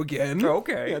bell you again.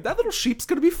 Okay. Yeah, that little sheep's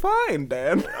gonna be fine,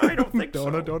 Dan. I don't think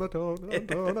so.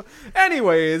 Donna.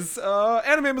 Anyways,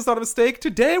 Anime was not a mistake.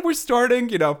 Today we're starting,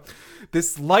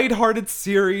 this lighthearted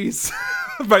series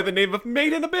by the name of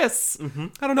Made in Abyss.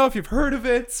 I don't know if you've heard of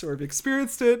it or have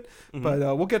experienced it, but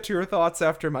we'll get to your thoughts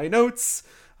after my notes.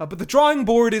 But the drawing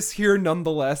board is here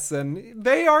nonetheless, and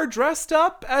they are dressed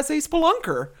up as a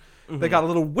spelunker. They got a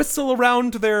little whistle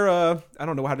around their, I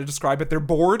don't know how to describe it, their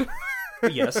board.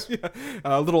 Yes.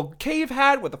 A little cave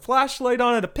hat with a flashlight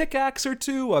on it, a pickaxe or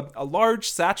two, a large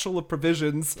satchel of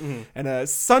provisions, and a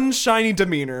sunshiny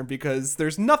demeanor, because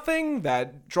there's nothing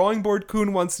that Drawing Board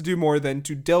Kun wants to do more than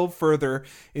to delve further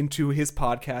into his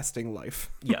podcasting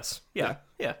life. Yes. Yeah.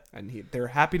 And they're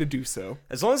happy to do so.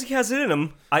 As long as he has it in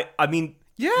him, I mean,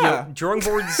 Yeah. drawing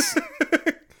boards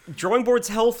Drawing board's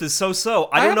health is so-so.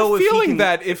 I don't have know a if he feeling can...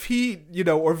 that if he,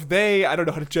 or if they, I don't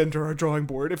know how to gender our drawing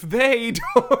board, if they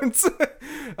don't,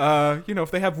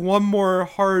 if they have one more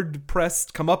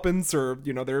hard-pressed comeuppance or,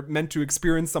 they're meant to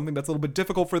experience something that's a little bit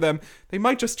difficult for them, they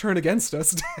might just turn against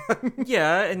us.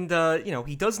 Yeah, and,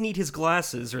 he does need his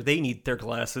glasses, or they need their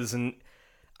glasses, and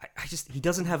he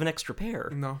doesn't have an extra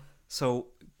pair. No. So,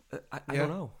 I don't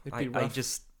know. It'd be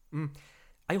rough.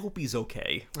 I hope he's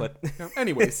okay, but...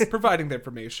 Anyways, providing the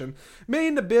information. Made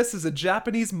in Abyss is a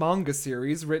Japanese manga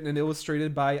series written and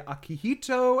illustrated by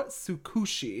Akihito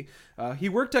Tsukushi. He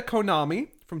worked at Konami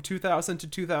from 2000 to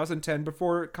 2010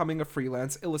 before becoming a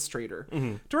freelance illustrator.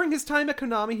 During his time at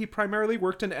Konami, he primarily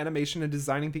worked in animation and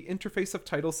designing the interface of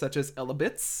titles such as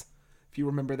Elebits, if you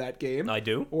remember that game. I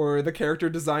do. Or the character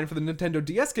design for the Nintendo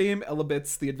DS game,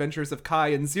 Elebits, The Adventures of Kai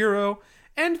and Zero,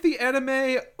 and the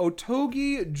anime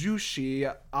Otogi Jushi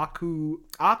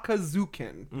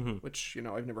Akazuken, which,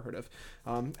 I've never heard of.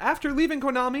 After leaving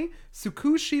Konami,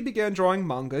 Tsukushi began drawing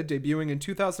manga, debuting in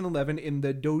 2011 in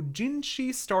the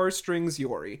Dojinshi Star Strings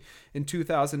Yori. In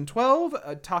 2012,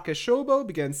 Takeshobo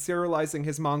began serializing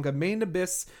his manga Main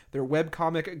Abyss, their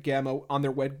webcomic Gamma, on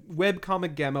their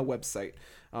webcomic Gamma website.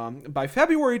 By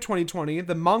February 2020,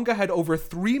 the manga had over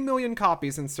 3 million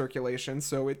copies in circulation,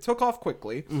 so it took off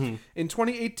quickly. In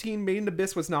 2018, Made in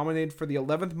Abyss was nominated for the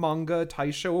 11th Manga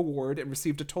Taisho Award and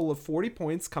received a total of 40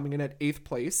 points, coming in at 8th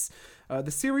place. The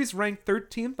series ranked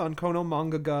 13th on Kono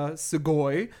Mangaga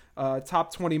Sugoi,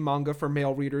 top 20 manga for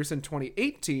male readers in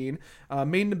 2018.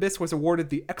 Made in Abyss was awarded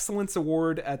the Excellence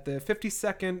Award at the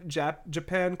 52nd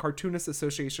Japan Cartoonist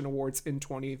Association Awards in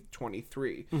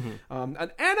 2023.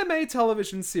 An anime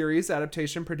television series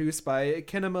adaptation produced by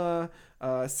Kinema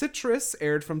Citrus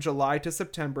aired from July to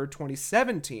September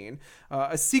 2017.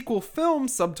 A sequel film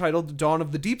subtitled Dawn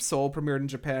of the Deep Soul premiered in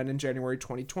Japan in January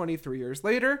 2020, 3 years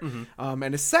later.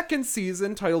 And a second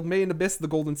season titled Made in Abyss, The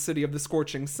Golden City of the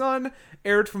Scorching Sun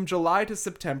aired from July to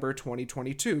September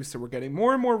 2022. So we're getting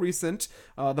more and more recent.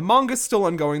 The manga's still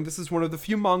ongoing. This is one of the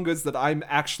few mangas that I'm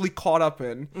actually caught up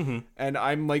in. And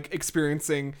I'm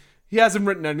experiencing... He hasn't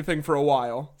written anything for a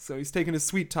while, so he's taking his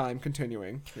sweet time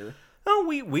continuing here.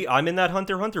 Oh, I'm in that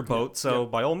Hunter x Hunter boat, so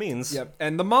by all means. Yep.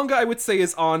 And the manga, I would say,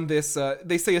 is on this.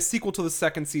 They say a sequel to the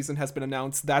second season has been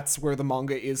announced. That's where the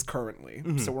manga is currently.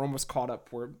 So we're almost caught up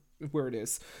where it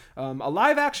is. A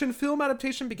live-action film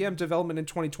adaptation began development in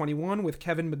 2021 with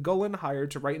Kevin McGullen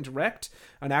hired to write and direct.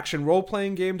 An action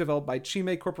role-playing game developed by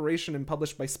Chime Corporation and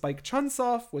published by Spike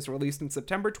Chunsoft was released in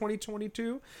September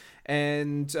 2022.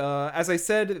 And as I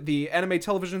said, the anime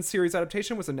television series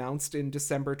adaptation was announced in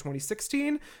December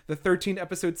 2016. The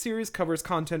 13-episode series covers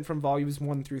content from volumes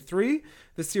 1 through 3.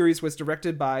 The series was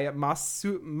directed by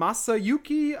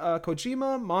Masayuki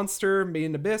Kojima, Monster, Made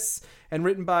in Abyss, and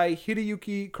written by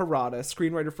Hideyuki Kurata,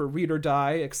 screenwriter for Read or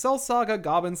Die, Excel Saga,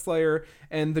 Goblin Slayer,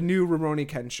 and the new Rurouni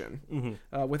Kenshin.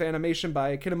 With animation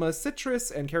by Kinema Citrus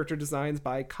and character designs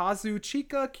by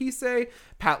Kazuchika Kise,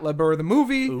 Pat LaBeouf the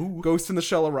movie, Ghost in the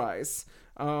Shell Arise.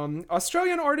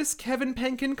 Australian artist Kevin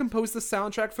Penkin composed the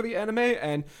soundtrack for the anime,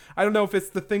 and I don't know if it's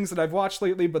the things that I've watched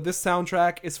lately, but this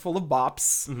soundtrack is full of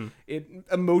bops. It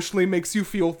emotionally makes you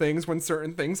feel things when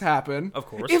certain things happen. Of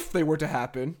course. If they were to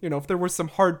happen. If there were some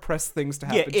hard-pressed things to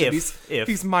happen to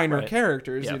these minor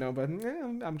characters, but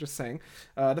I'm just saying.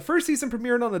 The first season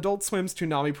premiered on Adult Swim's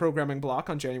Toonami programming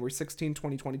block on January 16,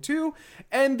 2022,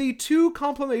 and the 2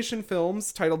 compilation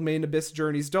films titled Made in Abyss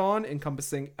Journey's Dawn,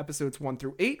 encompassing episodes 1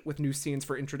 through 8 with new scenes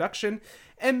for introduction,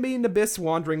 and Made in Abyss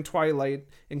Wandering Twilight,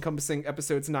 encompassing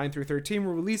episodes 9 through 13,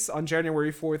 were released on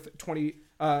January 4th,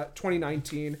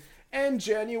 2019, and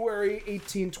January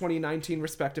 18, 2019,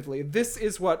 respectively. This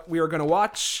is what we are going to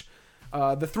watch.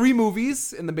 The 3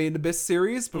 movies in the Made in Abyss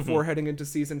series before heading into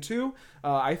season 2.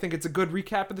 I think it's a good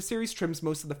recap of the series, trims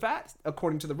most of the fat.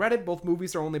 According to the Reddit, both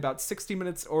movies are only about 60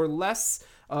 minutes or less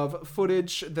of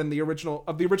footage than the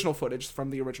original footage from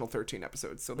the original 13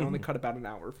 episodes. So they only cut about an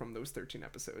hour from those 13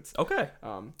 episodes. Okay.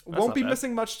 Won't be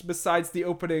missing much besides the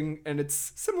opening, and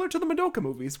it's similar to the Madoka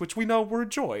movies, which we know were a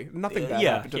joy. Nothing bad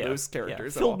happened to those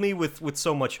characters. Filled me with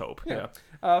so much hope. Yeah.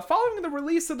 Following the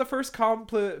release of the first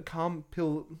compilation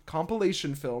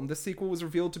film, the sequel was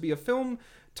revealed to be a film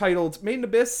titled Made in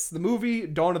Abyss, the movie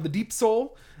Dawn of the Deep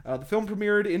Soul. The film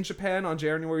premiered in Japan on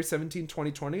January 17,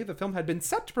 2020. The film had been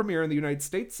set to premiere in the United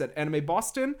States at Anime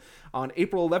Boston on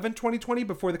April 11, 2020,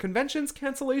 before the convention's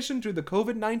cancellation due to the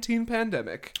COVID-19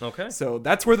 pandemic. Okay. So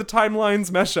that's where the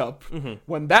timelines mesh up.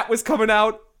 When that was coming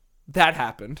out, that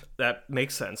happened. That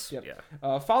makes sense. Yep.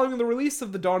 Yeah. Following the release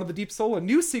of The Dawn of the Deep Soul, a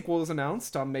new sequel was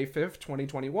announced on May 5th,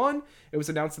 2021. It was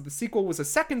announced that the sequel was a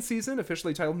second season,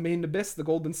 officially titled Made in Abyss, The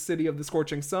Golden City of the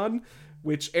Scorching Sun,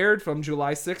 which aired from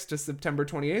July 6th to September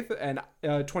 28th and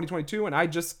 2022, and I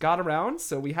just got around,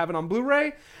 so we have it on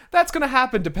Blu-ray. That's gonna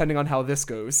happen depending on how this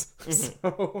goes.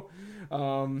 So,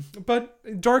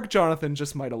 but Dark Jonathan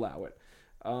just might allow it.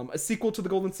 A sequel to The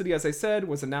Golden City, as I said,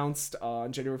 was announced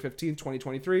on January 15th,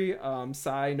 2023.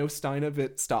 No sign of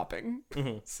it stopping.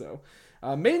 So,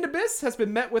 Made in Abyss has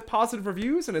been met with positive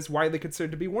reviews and is widely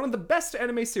considered to be one of the best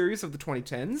anime series of the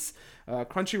 2010s.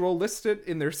 Crunchyroll listed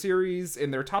in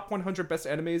their top 100 best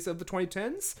animes of the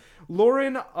 2010s.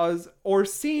 Lauren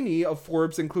Orsini of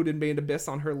Forbes included Made in Abyss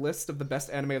on her list of the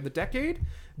best anime of the decade.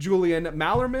 Julian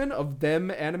Mallerman of Them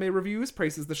Anime Reviews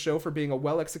praises the show for being a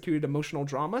well-executed emotional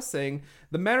drama, saying,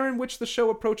 "The manner in which the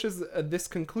show approaches this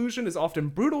conclusion is often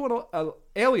brutal and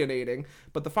alienating,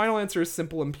 but the final answer is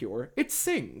simple and pure. It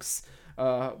sings."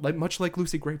 Much like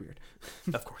Lucy Greybeard.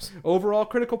 Of course. Overall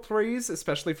critical praise,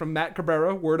 especially from Matt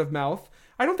Cabrera, word of mouth.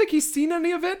 I don't think he's seen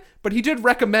any of it, but he did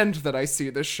recommend that I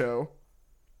see this show.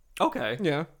 Okay.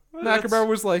 Yeah. Well, Matt Cabrera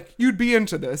was like, "You'd be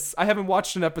into this. I haven't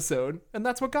watched an episode." And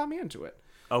that's what got me into it.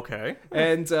 Okay.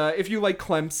 And if you like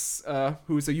Clemps,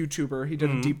 who's a YouTuber, he did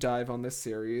a deep dive on this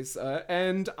series.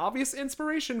 And obvious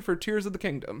inspiration for Tears of the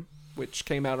Kingdom, which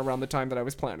came out around the time that I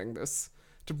was planning this,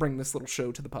 to bring this little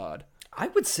show to the pod. I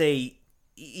would say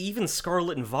even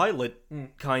Scarlet and Violet,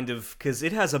 kind of, because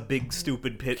it has a big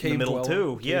stupid pit in the middle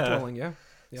too. Cave dwelling, yeah.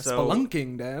 So,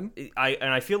 spelunking, Dan.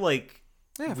 I feel like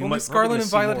if only Scarlet and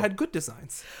Violet had good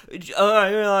designs.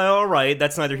 All right,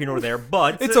 that's neither here nor there,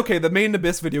 but it's okay. The Made in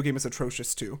Abyss video game is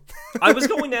atrocious too. I was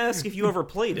going to ask if you ever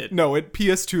played it. No, at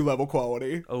PS2 level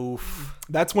quality. Oof.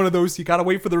 That's one of those you gotta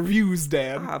wait for the reviews,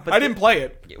 Dan. I didn't play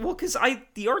it. Well, because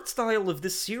the art style of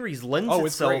this series lends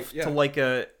itself to like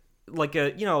a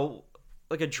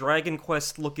Dragon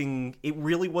Quest looking. It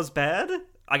really was bad.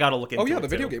 I gotta look into it. Oh yeah, the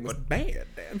video game was bad,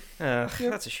 Dan.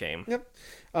 That's a shame.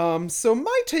 Yep. So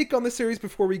my take on the series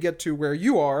before we get to where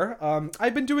you are,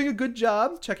 I've been doing a good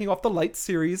job checking off the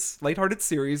lighthearted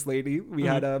series lately. We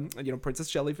had Princess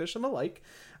Jellyfish and the like.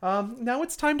 Now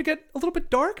it's time to get a little bit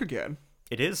dark again.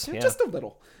 It is, yeah. Just a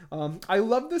little. I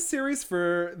love this series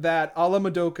for that a la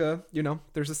Madoka,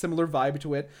 there's a similar vibe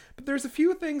to it, but there's a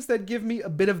few things that give me a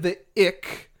bit of the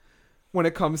ick when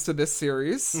it comes to this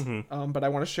series, but I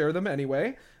want to share them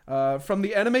anyway. From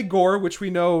the anime gore, which we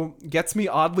know gets me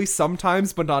oddly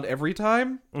sometimes, but not every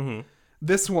time,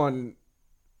 this one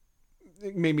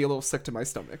made me a little sick to my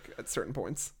stomach at certain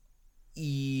points.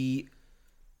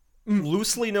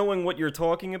 Loosely knowing what you're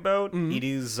talking about, it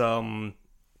is,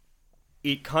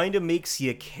 it kind of makes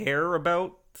you care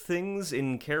about things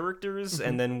in characters,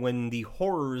 and then when the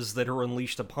horrors that are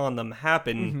unleashed upon them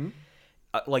happen...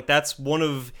 that's one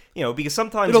of, because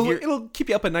sometimes it'll keep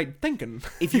you up at night thinking.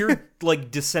 If you're like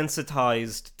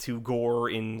desensitized to gore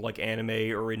in like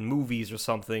anime or in movies or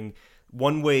something,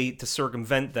 one way to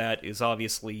circumvent that is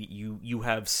obviously you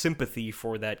have sympathy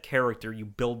for that character, you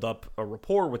build up a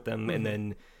rapport with them, and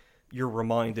then you're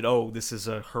reminded, oh, this is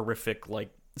a horrific like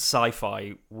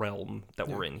sci-fi realm that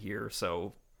we're in here,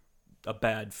 so a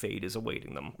bad fate is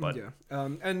awaiting them. But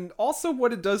and also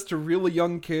what it does to really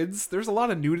young kids. There's a lot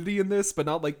of nudity in this, but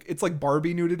not like it's like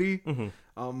Barbie nudity.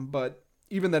 But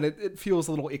even then, it feels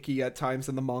a little icky at times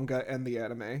in the manga and the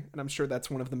anime, and I'm sure that's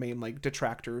one of the main like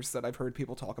detractors that I've heard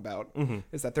people talk about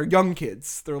is that they're young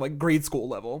kids. They're like grade school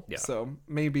level. So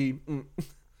maybe.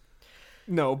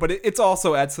 No, but it's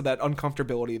also adds to that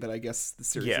uncomfortability that I guess the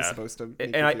series is supposed to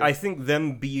make. And I think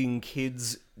them being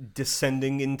kids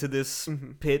descending into this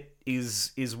pit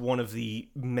is one of the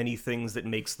many things that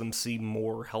makes them seem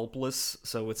more helpless.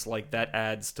 So it's like that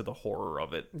adds to the horror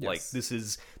of it. Yes. Like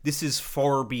this is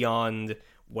far beyond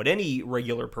what any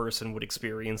regular person would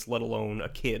experience, let alone a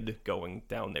kid going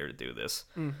down there to do this.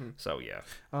 So yeah.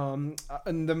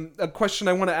 And a question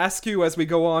I want to ask you as we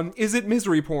go on, is it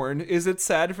misery porn? Is it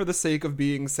sad for the sake of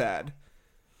being sad?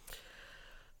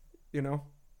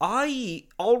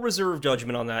 I'll reserve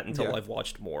judgment on that until I've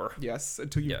watched more. Yes,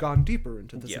 until you've gone deeper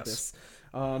into this abyss.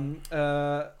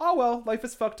 Oh well, life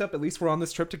is fucked up. At least we're on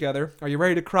this trip together. Are you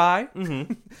ready to cry?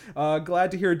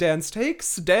 Glad to hear Dan's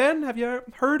takes. Dan, have you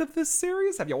heard of this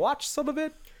series? Have you watched some of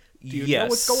it? Do you know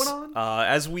what's going on?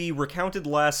 As we recounted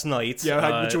last night,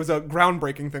 which was a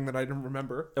groundbreaking thing that I didn't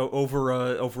remember.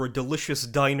 Over a delicious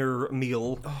diner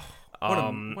meal.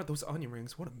 Oh, what those onion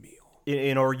rings? What a meal.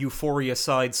 In our Euphoria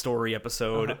side story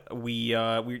episode,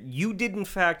 you did in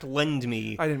fact lend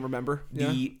me. I didn't remember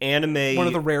the anime. One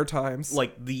of the rare times,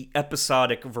 like the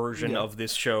episodic version of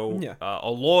this show, a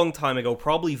long time ago,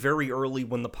 probably very early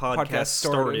when the podcast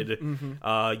started.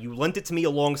 You lent it to me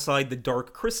alongside the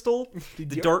Dark Crystal. The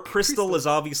Dark Crystal is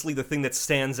obviously the thing that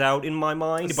stands out in my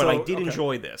mind, but I did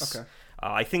enjoy this.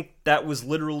 I think that was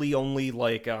literally only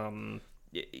like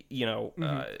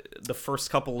the first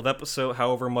couple of episodes,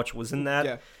 however much was in that.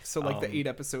 Yeah, so like the 8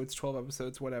 episodes, 12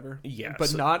 episodes, whatever. Yeah, but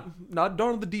so, not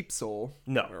Dawn of the Deep Soul.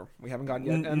 No, we haven't gotten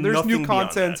yet. And there's new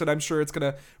content, and I'm sure it's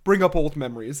gonna bring up old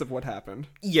memories of what happened.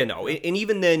 Yeah, no, and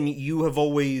even then, you have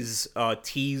always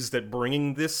teased at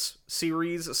bringing this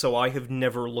series, so I have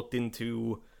never looked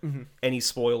into any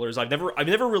spoilers. I've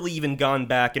never really even gone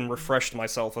back and refreshed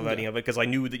myself of any of it because I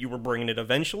knew that you were bringing it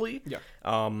eventually. Yeah.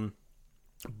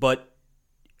 But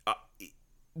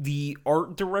the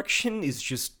art direction is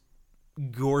just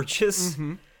gorgeous.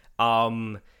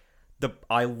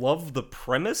 I love the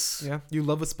premise. Yeah, you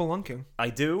love a spelunking. I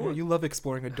do. Yeah, you love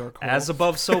exploring a dark hole. As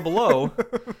above, so below.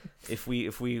 if we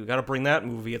got to bring that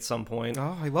movie at some point.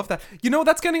 Oh, I love that. You know,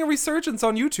 that's getting a resurgence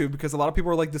on YouTube because a lot of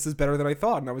people are like, "This is better than I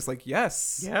thought," and I was like,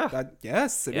 "Yes, yeah,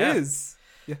 yes, it is."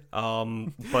 Yeah.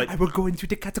 But I will go into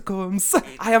the catacombs.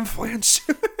 I am French.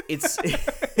 It's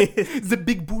the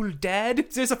big bull, Dad.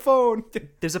 There's a phone.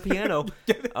 There's a piano.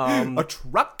 A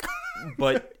truck.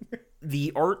 But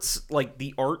the art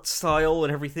style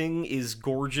and everything is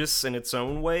gorgeous in its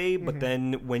own way. But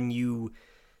then when you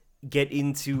get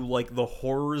into like the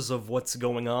horrors of what's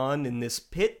going on in this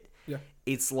pit,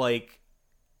 it's like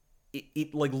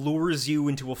it like lures you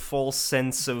into a false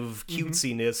sense of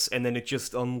cutesiness, and then it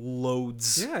just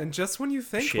unloads. Yeah, and just when you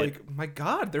think, shit. like, my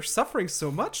God, they're suffering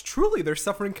so much. Truly, their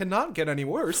suffering cannot get any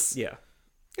worse. Yeah.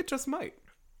 It just might.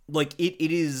 Like,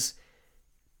 it is...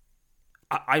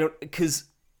 I don't... Because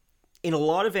in a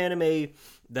lot of anime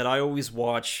that I always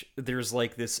watch, there's,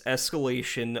 like, this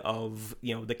escalation of,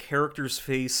 the characters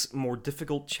face more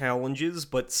difficult challenges,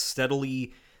 but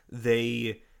steadily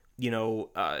they,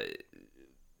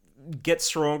 get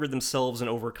stronger themselves and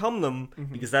overcome them,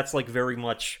 because that's like very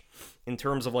much in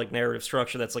terms of like narrative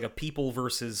structure, that's like a people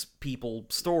versus people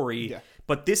story.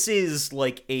 But this is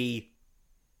like a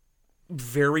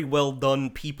very well done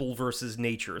people versus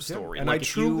nature story. And like I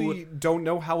truly don't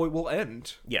know how it will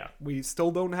end. We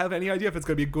still don't have any idea if it's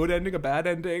going to be a good ending, a bad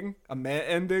ending, a meh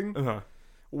ending,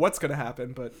 what's going to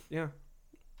happen. But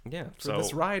for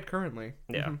this ride currently.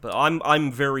 But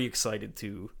I'm very excited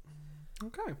to.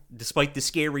 Okay. Despite the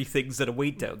scary things that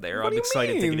await down there, I'm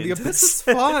excited to get into this. The Abyss is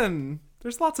fun.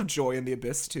 There's lots of joy in the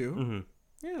Abyss too.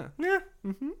 Yeah.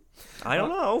 I don't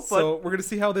know. But... So we're gonna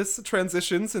see how this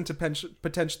transitions into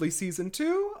potentially season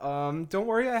 2. Don't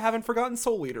worry, I haven't forgotten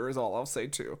Soul Eater. Is all I'll say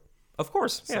too. Of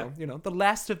course. So the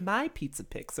last of my pizza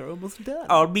picks are almost done.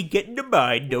 I'll be getting to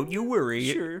mine. Don't you worry.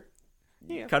 Sure.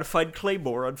 Yeah. Gotta find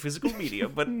Claymore on physical media,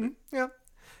 but yeah.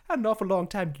 Had an awful long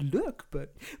time to look,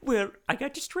 but... Well, I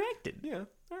got distracted. Yeah,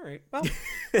 alright. Well...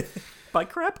 By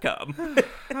Crapcom.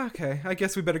 Okay, I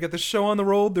guess we better get this show on the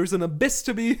road. There's an abyss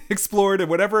to be explored,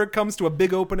 and whenever it comes to a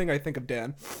big opening, I think of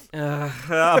Dan.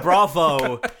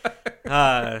 Bravo.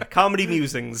 Comedy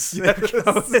musings.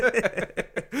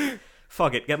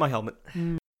 Fuck it, get my helmet.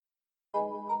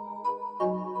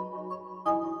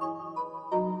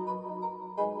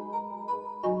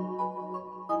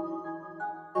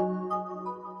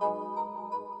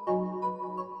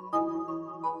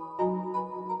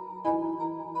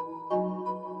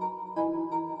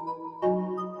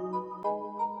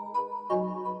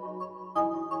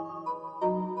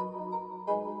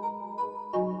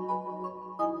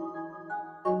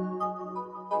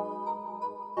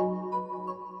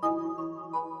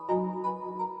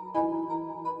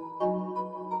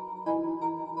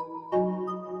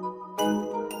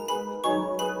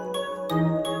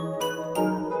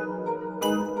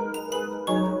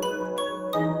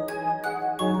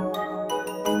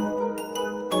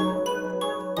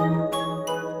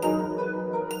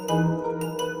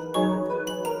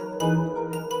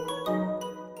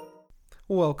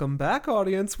 Welcome back,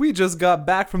 audience. We just got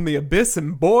back from the Abyss,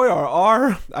 and boy,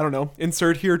 I don't know,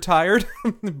 insert here tired.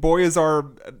 Boy, is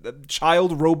our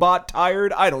child robot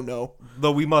tired. I don't know.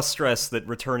 Though we must stress that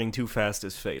returning too fast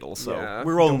is fatal, so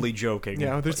we're only joking.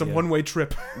 Yeah, there's a one-way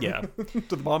trip. Yeah. To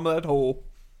the bottom of that hole.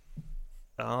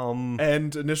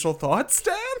 And initial thoughts,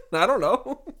 Dan? I don't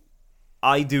know.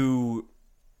 I do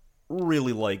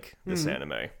really like this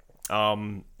anime.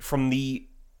 From the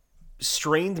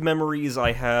strained memories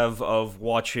I have of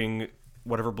watching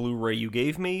whatever Blu-ray you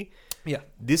gave me,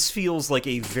 this feels like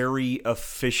a very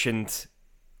efficient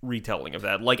retelling of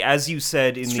that. Like, as you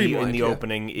said in the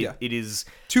opening, it is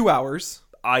 2 hours.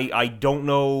 I don't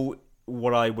know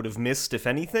what I would have missed, if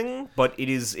anything, but it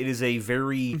is a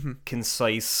very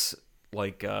concise,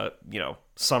 like,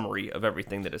 summary of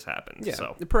everything that has happened. Yeah,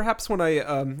 So perhaps when I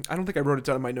don't think I wrote it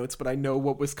down in my notes, but I know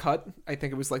what was cut. I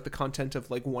think it was like the content of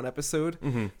like one episode.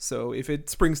 So if it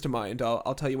springs to mind,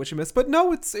 I'll tell you what you missed. But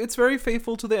no, it's very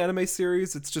faithful to the anime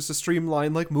series. It's just a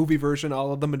streamlined like movie version,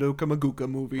 all of the Madoka Maguka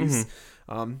movies.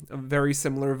 A very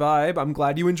similar vibe. I'm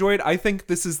glad you enjoyed. I think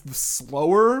this is the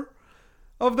slower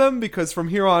of them because from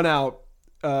here on out,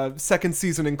 second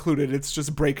season included, it's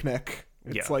just breakneck.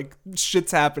 It's like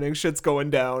shit's happening, shit's going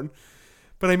down.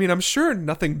 But I mean, I'm sure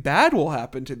nothing bad will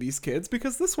happen to these kids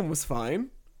because this one was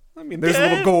fine. I mean, there's a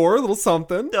little gore, a little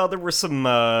something. No, there was some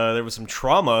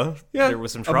trauma. Yeah, there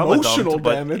was some trauma emotional dumped,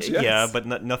 damage. Yes. Yeah,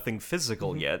 but nothing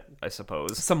physical yet, I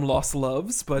suppose. Some lost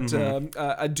loves, but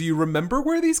do you remember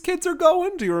where these kids are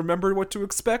going? Do you remember what to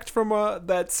expect from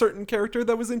that certain character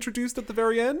that was introduced at the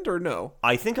very end, or no?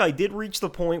 I think I did reach the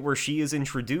point where she is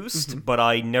introduced, but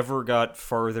I never got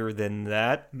farther than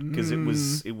that because it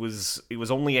was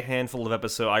only a handful of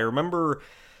episodes. I remember.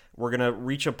 We're gonna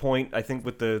reach a point, I think,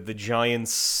 with the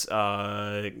giants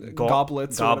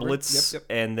goblets, yep.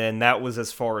 And then that was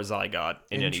as far as I got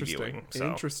in any viewing. So.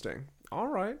 Interesting. All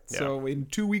right. Yeah. So in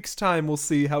 2 weeks' time, we'll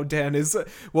see how Dan is.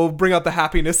 We'll bring out the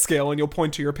happiness scale, and you'll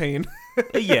point to your pain.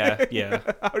 Yeah.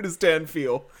 How does Dan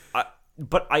feel?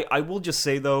 But I will just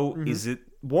say though, is it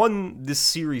one? This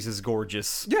series is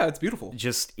gorgeous. Yeah, it's beautiful.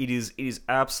 Just it is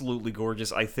absolutely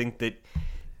gorgeous. I think that.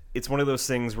 It's one of those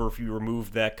things where if you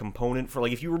removed that component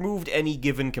if you removed any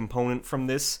given component from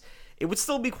this, it would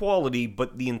still be quality,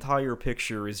 but the entire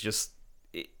picture is just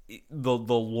the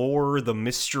lore, the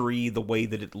mystery, the way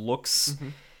that it looks,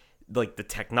 like the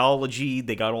technology,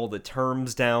 they got all the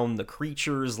terms down, the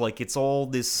creatures, like it's all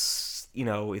this,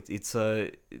 it's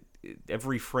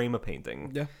every frame a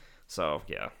painting. Yeah. So,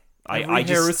 yeah. Every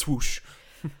hair is swoosh.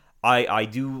 I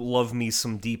do love me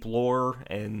some deep lore,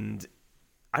 and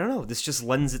I don't know, this just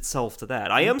lends itself to that.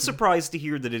 I am surprised to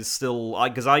hear that it is still,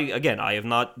 because I have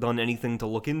not done anything to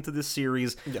look into this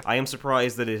series. Yeah. I am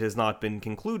surprised that it has not been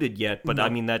concluded yet, but I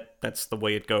mean, that's the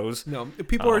way it goes. No,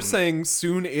 people are saying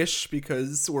soon-ish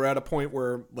because we're at a point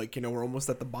where, we're almost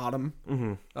at the bottom.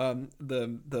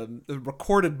 The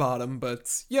recorded bottom,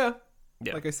 but yeah.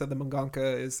 Like I said, the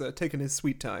mangaka is taking his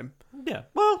sweet time. Yeah,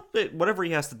 well, whatever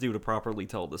he has to do to properly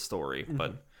tell the story,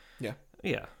 but... Yeah.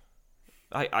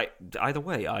 I either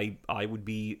way, I would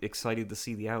be excited to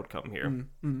see the outcome here.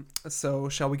 So,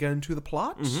 shall we get into the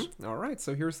plot? All right,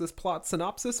 so here's this plot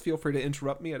synopsis. Feel free to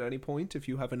interrupt me at any point if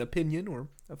you have an opinion or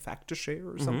a fact to share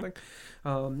or something.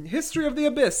 History of the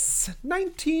Abyss.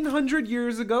 1900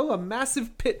 years ago, a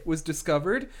massive pit was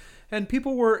discovered, and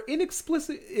people were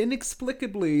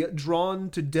inexplicably drawn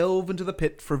to delve into the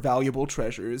pit for valuable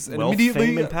treasures. And Wealth,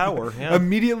 fame, and power. Yeah.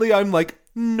 Immediately, I'm like,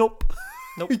 nope.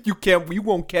 You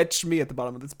won't catch me at the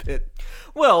bottom of this pit.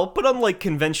 Well, but unlike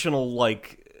conventional, what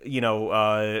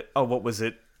was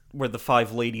it? Where the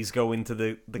 5 ladies go into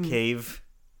the cave?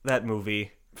 That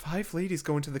movie. 5 ladies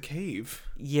go into the cave.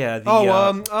 Yeah.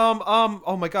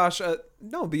 Oh my gosh.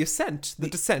 No, the Ascent. The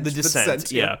Descent. The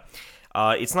Descent, yeah.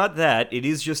 It's not that. It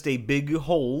is just a big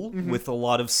hole with a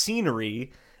lot of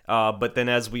scenery. But then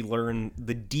as we learn,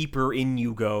 the deeper in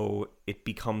you go, it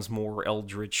becomes more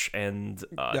eldritch and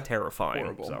terrifying.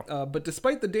 Horrible. So. But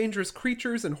despite the dangerous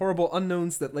creatures and horrible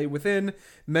unknowns that lay within,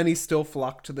 many still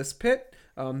flock to this pit.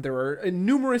 There are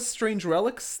numerous strange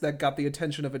relics that got the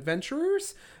attention of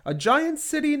adventurers. A giant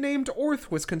city named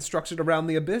Orth was constructed around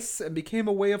the abyss and became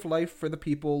a way of life for the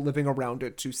people living around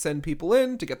it, to send people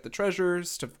in, to get the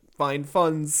treasures, to find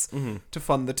funds, to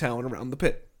fund the town around the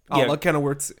pit. Yeah. Like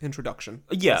Kenilworth's introduction.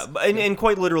 Yeah, and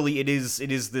quite literally, it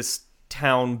is this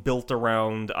town built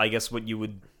around, I guess, what you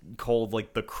would call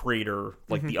like the crater,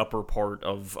 like the upper part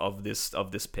of this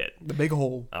pit, the big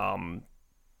hole.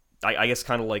 I guess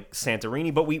kind of like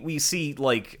Santorini, but we see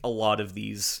like a lot of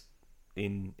these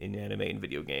in anime and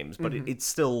video games, but it's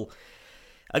still.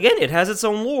 Again, it has its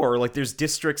own lore. Like, there's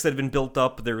districts that have been built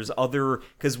up. There's other,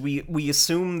 because we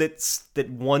assume that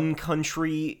one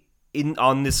country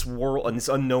on this world, on this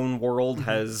unknown world,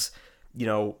 has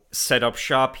set up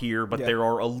shop here, but there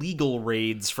are illegal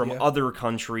raids from other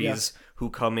countries who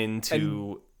come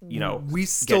into we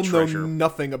still know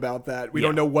nothing about that. We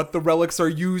don't know what the relics are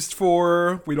used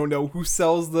for. We don't know who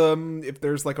sells them. If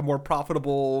there's like a more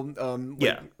profitable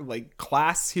like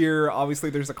class here,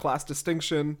 obviously there's a class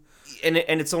distinction. And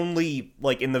it's only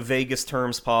like in the vaguest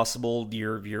terms possible.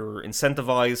 You're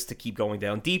incentivized to keep going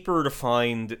down deeper to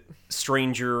find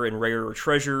stranger and rarer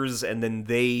treasures, and then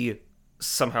they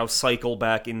somehow cycle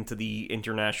back into the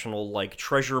international like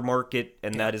treasure market,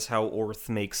 and that is how Orth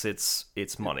makes its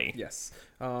money. Yes.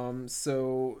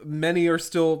 So many are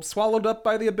still swallowed up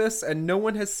by the abyss, and no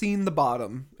one has seen the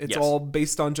bottom. It's all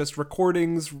based on just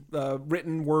recordings,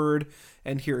 written word,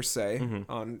 and hearsay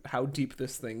on how deep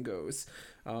this thing goes.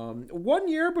 1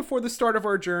 year before the start of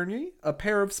our journey, a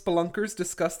pair of spelunkers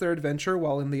discuss their adventure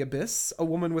while in the abyss. A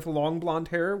woman with long blonde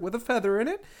hair with a feather in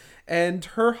it, and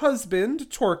her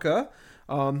husband, Torka,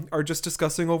 are just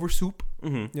discussing over soup.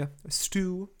 Yeah, a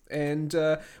stew. And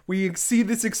we see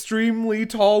this extremely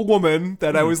tall woman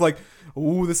that I was like,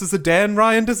 "Ooh, this is a Dan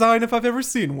Ryan design if I've ever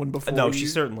seen one before." No, she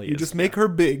certainly is. You just make her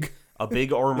big. A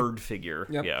big armored figure.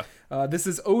 Yep. Yeah. This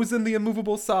is Ozin, the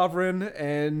immovable sovereign,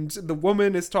 and the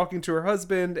woman is talking to her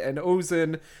husband, and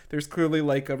Ozin, there's clearly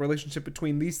like a relationship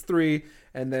between these three,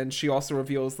 and then she also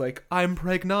reveals like, "I'm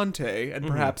pregnante, and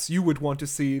perhaps you would want to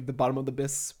see the bottom of the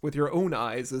abyss with your own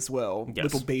eyes as well,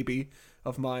 little baby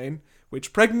of mine."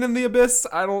 Which, pregnant in the abyss,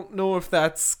 I don't know if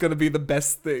that's gonna be the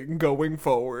best thing going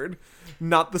forward.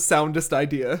 Not the soundest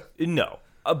idea. No.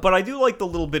 But I do like the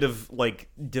little bit of, like,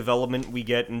 development we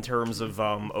get in terms of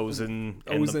Ozin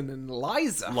and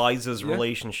Liza. Liza's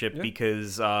relationship,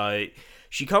 because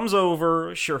she comes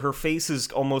over, sure, her face is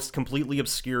almost completely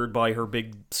obscured by her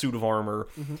big suit of armor,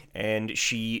 and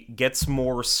she gets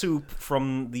more soup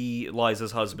from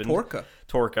Liza's husband.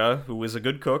 Torka, who is a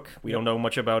good cook. We don't know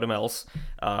much about him else.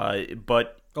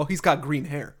 But... Oh, he's got green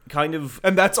hair. Kind of.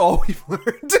 And that's all we've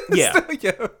learned. Yeah.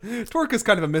 Torka's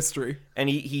kind of a mystery. And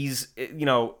he's,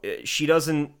 she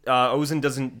doesn't, Ozin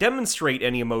doesn't demonstrate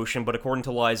any emotion, but according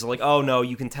to Liza, like, oh no,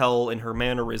 you can tell in her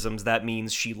mannerisms that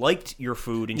means she liked your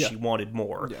food and she wanted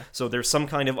more. Yeah. So there's some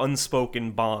kind of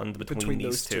unspoken bond between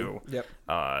these two. Yep.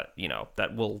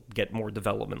 That will get more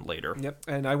development later. Yep.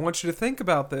 And I want you to think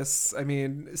about this. I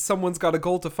mean, someone's got a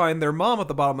goal to find their mom at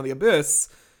the bottom of the abyss.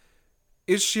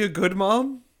 Is she a good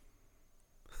mom?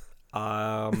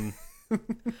 I've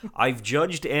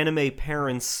judged anime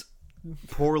parents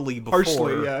poorly before.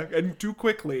 Harshly, yeah, and too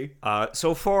quickly.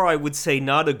 So far, I would say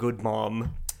not a good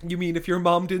mom. You mean if your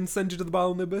mom didn't send you to the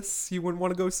bottom of the abyss, you wouldn't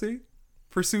want to go see?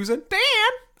 For Susan? Dan!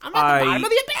 I'm at the bottom of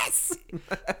the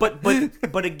abyss!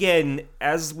 But again,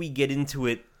 as we get into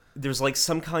it, there's like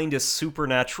some kind of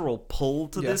supernatural pull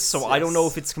to this, so I don't know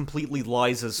if it's completely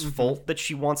Liza's fault that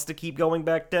she wants to keep going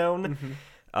back down.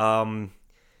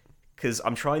 Because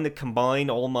I'm trying to combine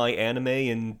all my anime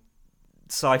and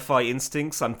sci-fi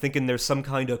instincts. I'm thinking there's some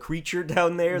kind of creature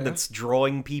down there that's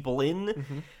drawing people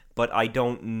in, but I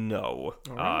don't know.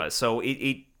 Right. So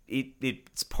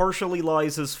it's partially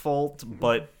Liza's fault,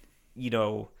 but,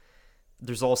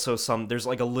 there's also there's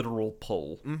like a literal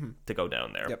pull to go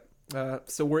down there. Yep.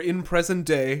 So we're in present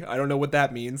day. I don't know what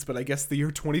that means, but I guess the year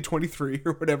 2023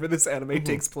 or whatever this anime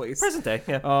takes place. Present day,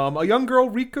 yeah. A young girl,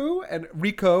 Rico,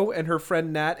 and her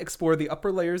friend Nat explore the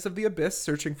upper layers of the abyss,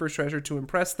 searching for treasure to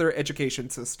impress their education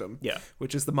system. Yeah.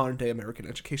 Which is the modern day American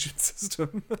education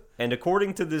system. And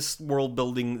according to this world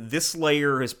building, this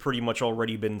layer has pretty much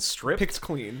already been stripped. Picked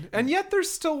clean. And yet there's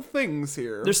still things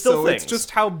here. There's still things. It's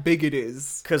just how big it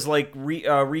is. Because, like,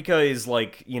 Rika is,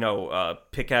 like,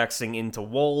 pickaxing into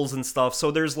walls and stuff, so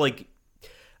there's like,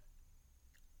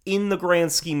 in the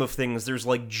grand scheme of things, there's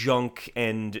like junk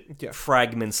and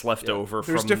fragments left over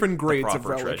from there's different grades the of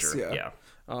relics, treasure.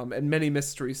 And many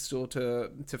mysteries still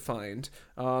to find.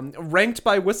 Ranked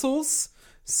by whistles.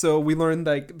 So we learned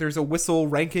like there's a whistle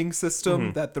ranking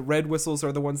system that the red whistles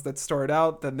are the ones that start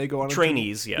out, then they go on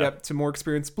trainees, to more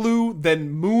experienced blue,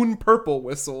 then moon purple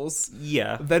whistles,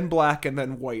 then black, and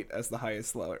then white as the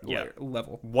highest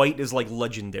level. White is like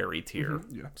legendary tier.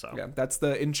 That's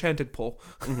the enchanted pull.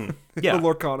 The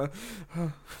Lorcana.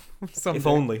 Someday. If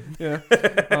only. Yeah.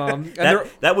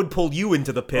 That would pull you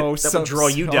into the pit. That would draw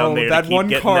you down there. That one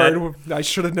card, I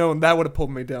should have known that would have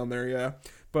pulled me down there. Yeah.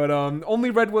 But only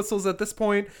red whistles at this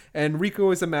point, and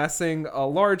Rico is amassing a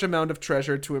large amount of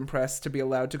treasure to impress to be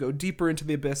allowed to go deeper into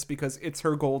the abyss because it's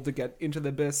her goal to get into the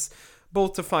abyss,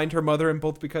 both to find her mother and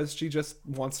both because she just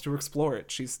wants to explore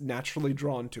it. She's naturally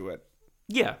drawn to it.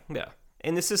 Yeah.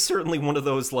 And this is certainly one of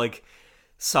those, like,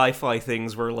 sci-fi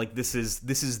things where, like, this is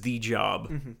the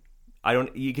job.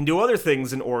 You can do other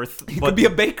things in Orth. You could be a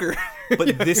baker.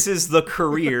 But this is the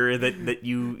career that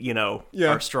you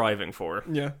are striving for.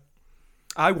 Yeah.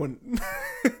 I wouldn't.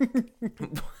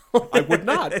 I would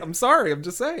not. I'm sorry. I'm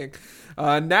just saying.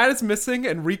 Nat is missing,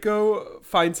 and Rico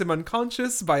finds him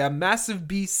unconscious by a massive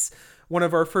beast, one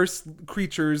of our first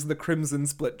creatures, the Crimson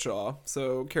Splitjaw.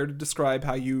 So, care to describe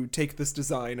how you take this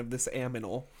design of this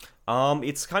aminal?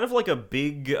 It's kind of like a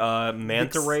big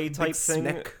manta ray type thing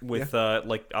snack. with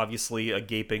like obviously a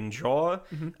gaping jaw.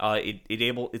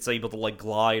 It's able to like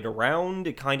glide around.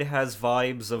 It kind of has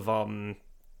vibes of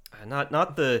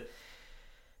not the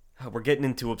we're getting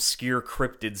into obscure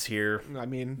cryptids here. I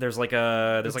mean, There's like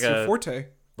it's your forte.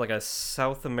 like a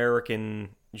South American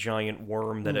giant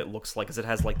worm that it looks like, because it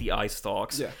has like the eye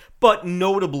stalks. Yeah. But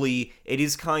notably, it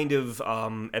is kind of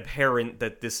apparent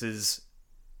that this is.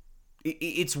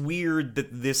 It's weird that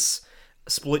this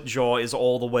split jaw is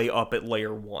all the way up at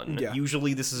layer 1. Yeah.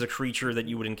 Usually this is a creature that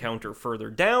you would encounter further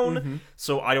down,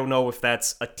 so I don't know if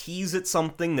that's a tease at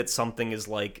something, that something is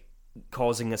like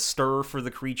causing a stir for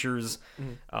the creatures.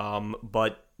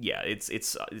 But yeah,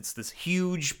 it's this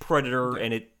huge predator,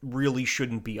 and it really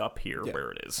shouldn't be up here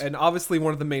where it is. And obviously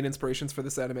one of the main inspirations for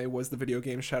this anime was the video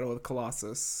game Shadow of the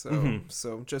Colossus.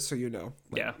 So just so you know,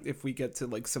 like, if we get to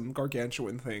like some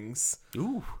gargantuan things,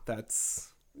 Ooh, that's,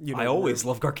 you know, I always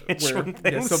love gargantuan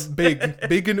things. Yeah, so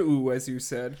big and ooh, as you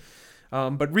said.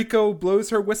 But Riko blows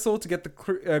her whistle to get the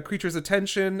creature's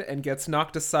attention and gets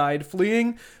knocked aside,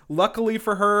 fleeing. Luckily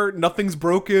for her, nothing's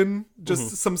broken.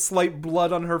 Just some slight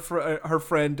blood on her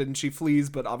friend, and she flees.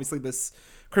 But obviously this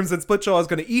Crimson Splitjaw is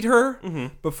going to eat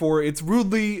her before it's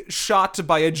rudely shot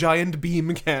by a giant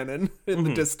beam cannon in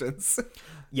the distance.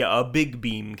 Yeah, a big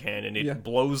beam cannon. It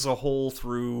blows a hole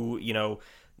through,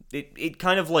 it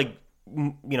kind of like,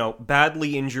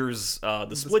 badly injures the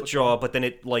Splitjaw, but then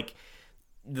it like...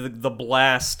 The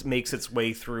blast makes its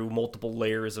way through multiple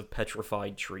layers of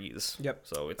petrified trees. Yep.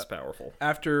 So it's powerful.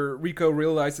 After Riko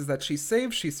realizes that she's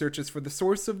safe, she searches for the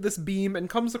source of this beam and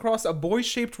comes across a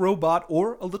boy-shaped robot,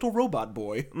 or a little robot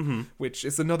boy, which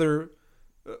is another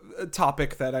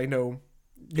topic that I know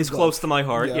is close to my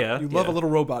heart. Yeah, you love a little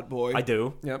robot boy. I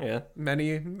do. Yep. Yeah.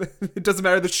 Many. It doesn't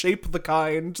matter the shape, the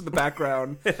kind, the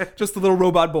background. Just the little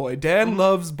robot boy. Dan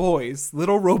loves boys.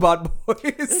 Little robot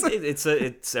boys.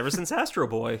 It's ever since Astro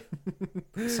Boy.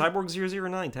 Cyborg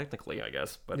 009, technically, I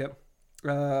guess. But yep.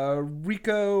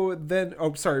 Rika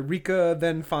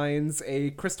then finds a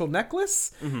crystal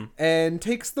necklace and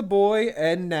takes the boy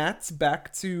and Nat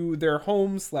back to their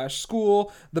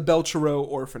home/school, the Belchero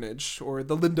Orphanage, or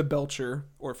the Linda Belcher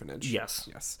Orphanage.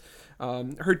 Yes.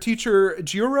 Her teacher,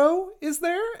 Jiro, is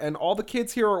there, and all the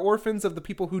kids here are orphans of the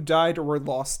people who died or were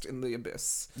lost in the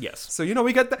abyss. Yes. So,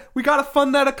 we gotta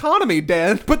fund that economy,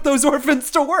 Dan. Put those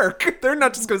orphans to work. They're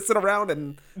not just gonna sit around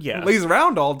and laze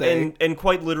around all day. And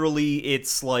quite literally,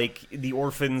 it's like the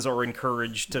orphans are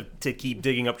encouraged to keep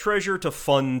digging up treasure to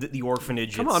fund the orphanage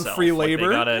itself. Come on, free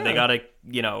labor. Like they gotta,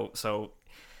 so...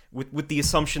 With the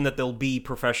assumption that there'll be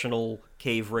professional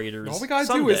cave raiders. All we gotta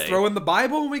someday. do is throw in the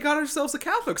Bible, and we got ourselves a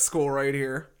Catholic school right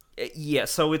here. Yeah,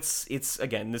 so it's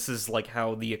again, this is like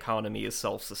how the economy is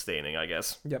self-sustaining, I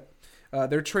guess. Yep.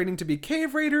 They're training to be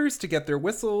cave raiders to get their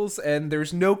whistles, and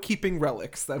there's no keeping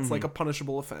relics. That's like a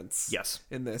punishable offense. Yes.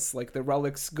 In this, like, the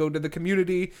relics go to the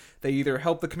community. They either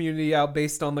help the community out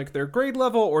based on like their grade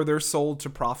level, or they're sold to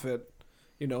profit,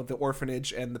 the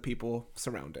orphanage and the people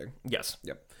surrounding. Yes.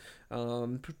 Yep.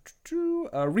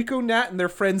 Riko, Nat, and their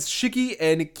friends Shiggy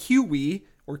and Kiwi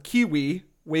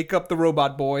wake up the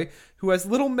robot boy, who has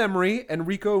little memory, and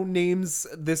Riko names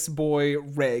this boy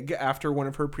Reg after one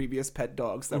of her previous pet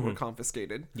dogs that were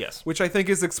confiscated. Yes. Which I think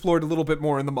is explored a little bit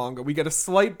more in the manga. We get a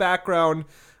slight background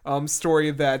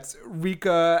story that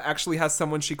Rika actually has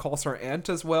someone she calls her aunt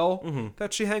as well,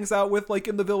 that she hangs out with, like,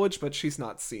 in the village, but she's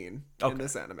not seen in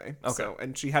this anime. Okay. So,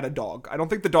 and she had a dog. I don't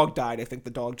think the dog died. I think the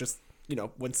dog just...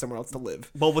 went somewhere else to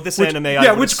live. Well, with this anime,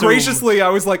 graciously, I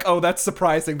was like, oh, that's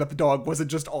surprising that the dog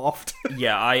wasn't just offed.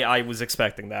 Yeah, I was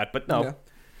expecting that, but no.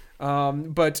 Yeah.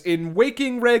 But in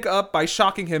waking Reg up by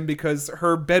shocking him because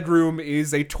her bedroom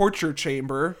is a torture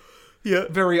chamber. Yeah.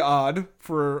 Very odd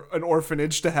for an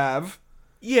orphanage to have.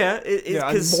 Yeah,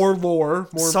 and more lore.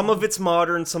 Some of it's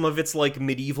modern, some of it's like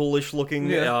medieval-ish looking.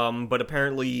 Yeah. But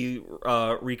apparently,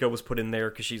 Rika was put in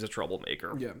there because she's a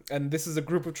troublemaker. Yeah, and this is a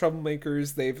group of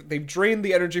troublemakers. They've drained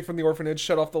the energy from the orphanage,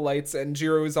 shut off the lights, and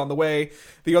Jiro is on the way.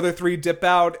 The other three dip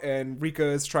out, and Rika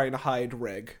is trying to hide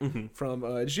Reg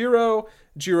from Jiro.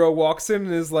 Jiro walks in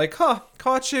and is like, "Huh,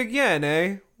 caught you again,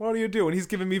 eh? What are you doing?" He's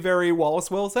giving me very Wallace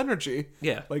Wells energy.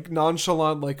 Yeah, like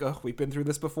nonchalant, like, "Oh, we've been through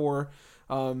this before."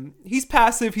 He's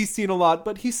passive, he's seen a lot,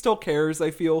 but he still cares,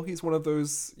 I feel. He's one of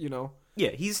those,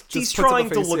 Yeah, he's trying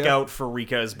to look out for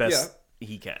Rika as best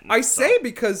he can. I say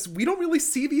because we don't really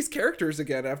see these characters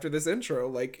again after this intro.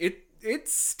 Like, it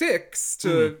sticks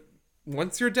to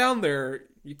once you're down there,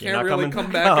 you can't really come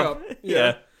back up.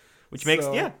 Yeah. Which makes,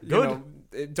 good.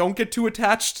 Don't get too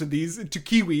attached to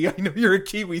Kiwi. I know you're a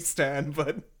Kiwi stan,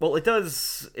 but... Well, it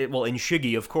does... in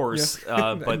Shiggy, of course.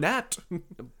 Yeah. But Nat.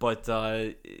 but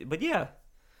yeah.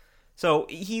 So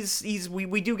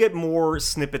we do get more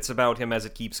snippets about him as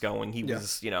it keeps going. He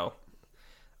was,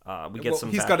 We get some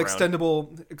He's background.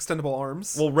 got extendable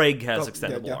arms. Well, Reg has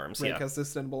extendable arms. Reg has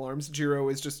extendable arms. Jiro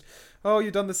is just, oh,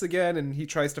 you've done this again, and he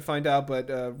tries to find out, but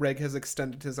Reg has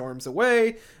extended his arms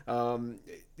away.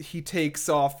 He takes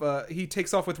off with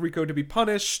Riko to be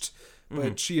punished,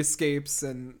 but she escapes,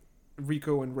 and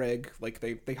Riko and Reg, like,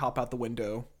 they hop out the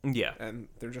window. Yeah. And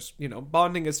they're just,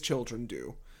 bonding as children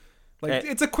do. Like,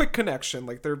 it's a quick connection.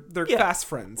 Like, they're fast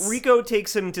friends. Riko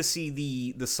takes him to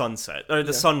see the sunset, or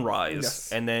the sunrise.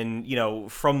 Yes. And then,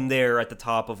 from there at the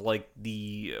top of, like,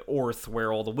 the Orth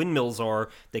where all the windmills are,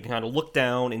 they can kind of look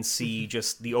down and see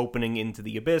just the opening into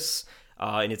the abyss.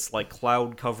 And it's, like,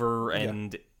 cloud cover,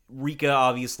 and Rika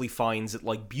obviously finds it,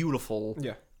 like, beautiful.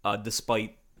 Yeah.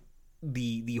 Despite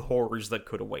the horrors that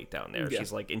could await down there. Yeah.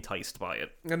 She's, like, enticed by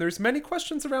it. And there's many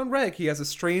questions around Reg. He has a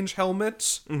strange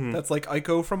helmet that's like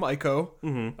Ico from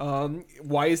Ico.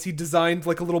 Why is he designed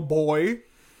like a little boy?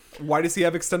 Why does he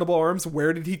have extendable arms?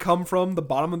 Where did he come from? The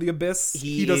bottom of the abyss?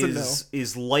 He doesn't know.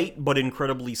 Is light but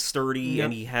incredibly sturdy,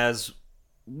 and he has,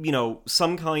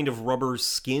 some kind of rubber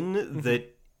skin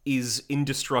that is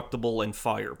indestructible and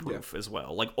fireproof as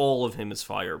well. Like, all of him is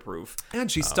fireproof.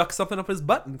 And she stuck something up his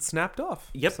butt and snapped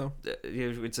off. Yep. So.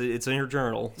 It's in her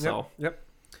journal. So. Yep.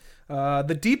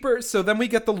 So then we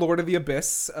get the Lord of the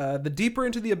Abyss. The deeper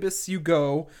into the abyss you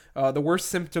go, the worse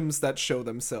symptoms that show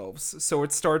themselves. So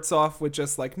it starts off with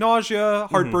just like nausea,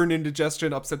 heartburn,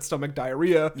 indigestion, upset stomach,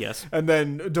 diarrhea. Yes. And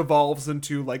then devolves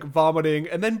into like vomiting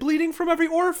and then bleeding from every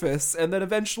orifice and then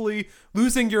eventually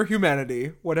losing your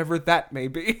humanity, whatever that may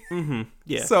be.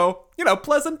 Yeah. So,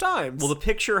 pleasant times. Well, the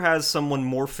picture has someone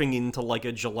morphing into like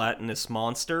a gelatinous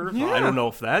monster. Yeah. I don't know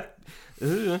if that...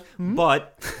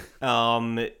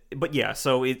 But yeah,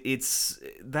 so it's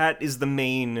that is the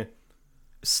main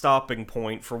stopping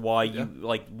point for why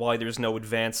why there's no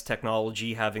advanced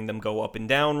technology having them go up and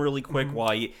down really quick,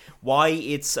 why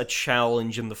it's a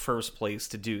challenge in the first place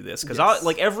to do this, because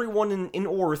like everyone in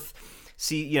Orth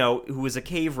who is a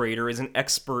cave raider is an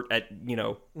expert at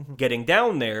getting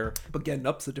down there, but getting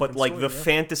up's a different like story, the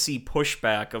fantasy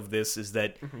pushback of this is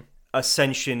that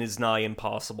ascension is nigh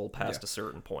impossible past a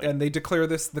certain point. And they declare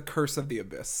this the curse of the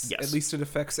abyss. Yes. At least it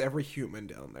affects every human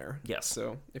down there. Yes.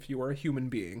 So if you are a human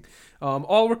being.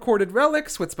 All recorded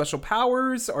relics with special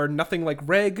powers are nothing like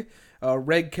Reg.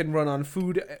 Reg can run on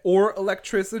food or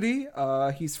electricity.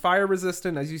 He's fire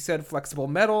resistant, as you said, flexible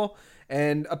metal.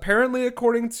 And apparently,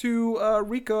 according to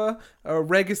Rika,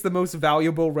 Reg is the most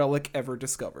valuable relic ever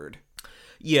discovered.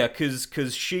 Yeah, because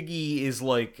Shiggy is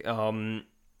like...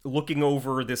 looking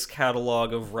over this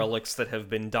catalog of relics that have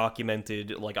been documented,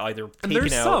 like either taken and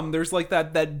there's out... there's like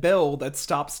that bell that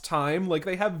stops time. Like,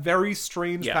 they have very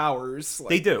strange powers. Like,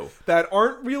 they do. That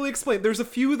aren't really explained. There's a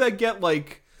few that get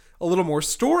like a little more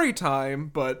story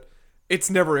time, but it's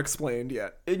never explained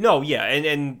yet. No, yeah,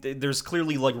 and there's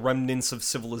clearly like remnants of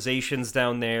civilizations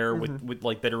down there with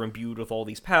like that are imbued with all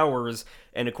these powers.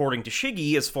 And according to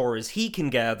Shiggy, as far as he can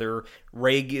gather,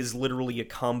 Reg is literally a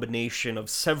combination of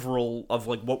several of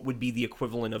like what would be the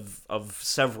equivalent of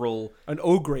several an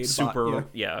O-grade super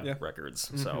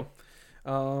records. So.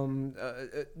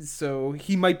 So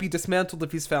he might be dismantled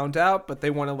if he's found out, but they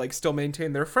want to like still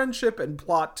maintain their friendship and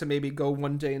plot to maybe go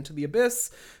one day into the abyss.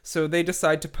 So they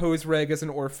decide to pose Reg as an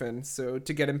orphan. So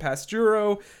to get him past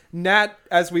Juro, Nat,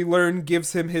 as we learn,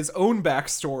 gives him his own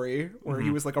backstory where he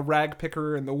was like a rag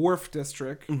picker in the Wharf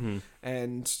district,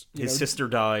 and his sister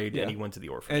died, and he went to the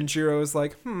orphanage. And Jiro's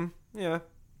like, yeah,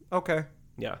 okay,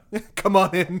 yeah, come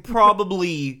on in.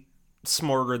 Probably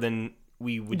smarter than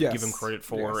we would give him credit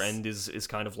for, and is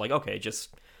kind of like, okay,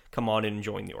 just come on in and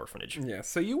join the orphanage. Yeah,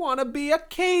 so you want to be a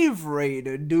cave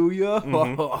raider, do you?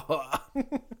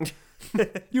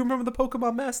 You remember the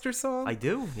Pokemon Master song? I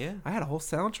do, yeah. I had a whole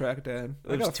soundtrack, Dad.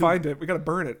 I gotta find it. We gotta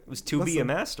burn it. It was To Be a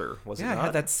Master, was it not? Yeah, I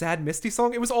had that sad Misty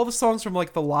song. It was all the songs from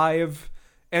like the live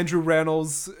Andrew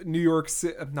Rannells New York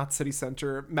not City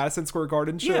Center, Madison Square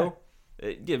Garden show.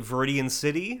 Yeah, Viridian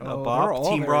City, They're Bop,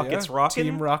 all Team there, Rocket's Rocket.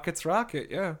 Team Rocket's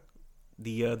Rocket, yeah.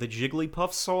 The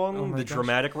Jigglypuff song, the gosh.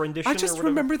 dramatic rendition. I just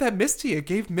remember that Misty. It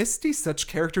gave Misty such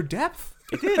character depth.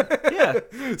 It did,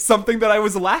 yeah. Something that I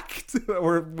was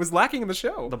lacking in the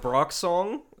show. The Brock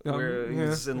song, where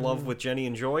he's in love with Jenny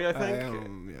and Joy, I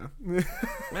think.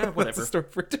 Whatever. That's a story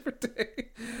for a different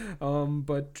day.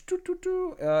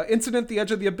 Incident: The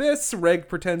Edge of the Abyss. Reg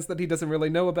pretends that he doesn't really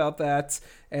know about that,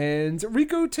 and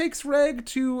Riko takes Reg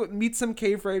to meet some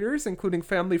cave raiders, including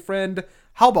family friend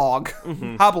Halbog.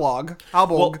 Halbog.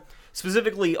 Well,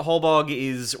 specifically, Halbog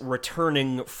is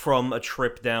returning from a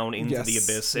trip down into the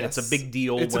abyss, and it's a big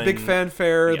deal. It's a big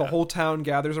fanfare. The whole town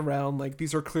gathers around. Like,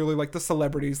 these are clearly like the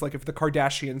celebrities. Like if the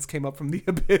Kardashians came up from the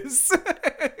abyss.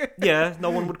 Yeah, no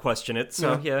one would question it.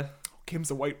 So yeah.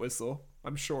 Kim's a white whistle,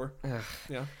 I'm sure.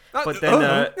 Yeah. But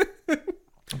then,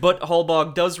 but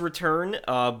Hallbog does return,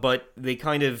 but they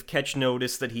kind of catch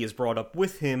notice that he has brought up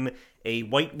with him a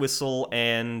white whistle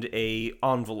and a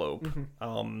envelope.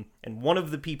 And one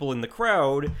of the people in the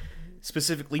crowd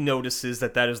specifically notices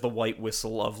that that is the white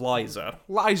whistle of Liza.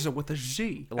 Liza with a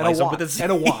Z. Liza with a Z.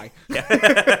 And a Y.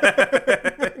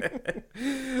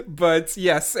 But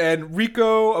yes, and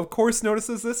Rico, of course,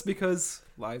 notices this because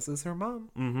Liza's her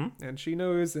mom. And she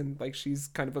knows, and like she's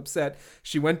kind of upset.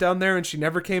 She went down there and she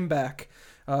never came back.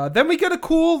 Then we get a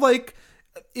cool, like,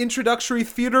 introductory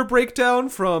theater breakdown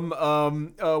from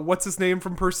what's his name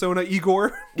from Persona,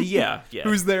 Igor. Yeah.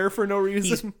 Who's there for no reason.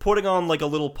 He's putting on like a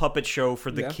little puppet show for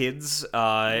the kids,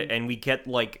 and we get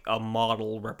like a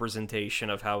model representation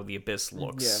of how the Abyss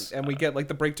looks. Yeah, and we get like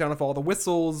the breakdown of all the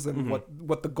whistles and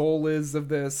what the goal is of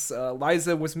this.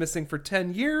 Liza was missing for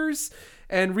 10 years,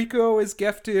 and Rico is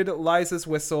gifted Liza's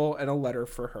whistle and a letter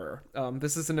for her.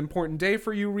 This is an important day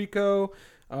for you, Rico.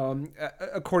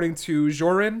 According to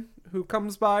Jorin, who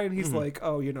comes by, and he's like,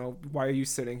 oh, you know, why are you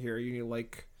sitting here? You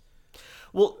like...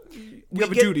 Well, you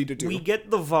have a duty to do. We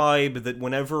get the vibe that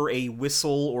whenever a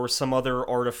whistle or some other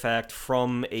artifact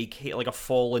from a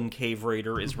fallen cave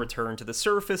raider is returned to the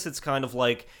surface, it's kind of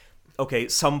like, okay,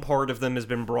 some part of them has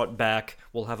been brought back.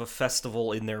 We'll have a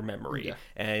festival in their memory. Yeah.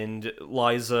 And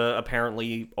Liza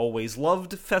apparently always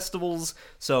loved festivals,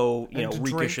 so, you know,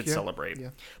 Rika should celebrate. Yeah.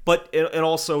 But, and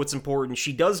also it's important,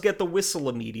 she does get the whistle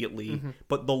immediately,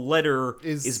 but the letter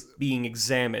is being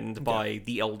examined by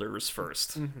the elders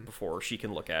first, before she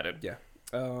can look at it. Yeah.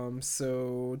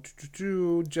 So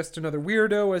just another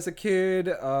weirdo as a kid.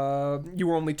 You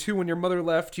were only 2 when your mother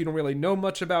left. You don't really know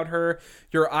much about her.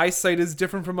 Your eyesight is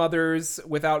different from others.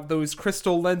 Without those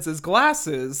crystal lenses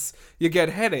glasses, you get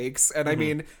headaches. And I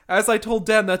mean, as I told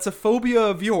Dan, that's a phobia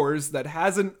of yours that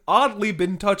hasn't oddly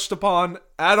been touched upon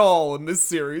at all in this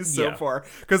series so far.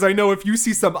 Because I know if you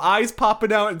see some eyes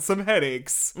popping out and some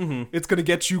headaches, it's gonna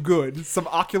get you good. Some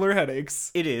ocular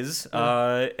headaches. It is.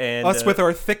 And us with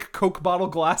our thick Coke bottle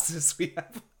glasses we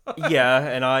have. Yeah,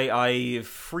 and I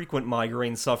frequent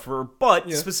migraine sufferer,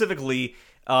 but specifically,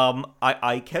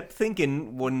 I kept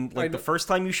thinking when, like, the first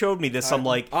time you showed me this, I'm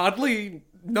like, oddly,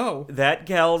 no. That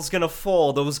gal's gonna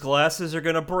fall, those glasses are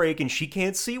gonna break, and she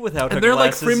can't see without her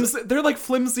glasses. They're like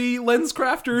flimsy lens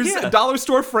crafters, dollar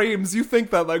store frames. You think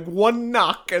that, like, one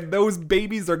knock and those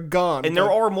babies are gone. And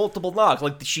there are multiple knocks.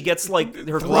 Like, she gets, like,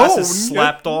 her glasses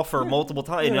slapped off her multiple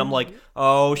times, and I'm like,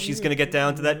 oh, she's gonna get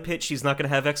down to that pit, she's not gonna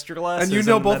have extra glasses. And you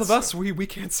know, both of us, we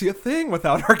can't see a thing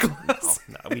without our glasses.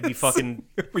 No, we'd be fucking...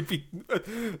 we'd be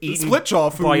eaten split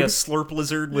jaw food by a slurp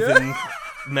lizard within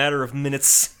a matter of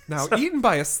minutes. Now, eaten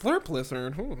by a slurp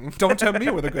lizard. Don't tempt me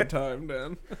with a good time,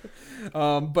 Dan.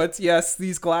 But yes,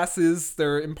 these glasses,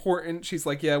 they're important. She's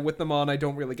like, yeah, with them on, I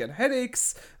don't really get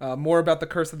headaches. More about the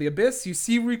Curse of the Abyss. You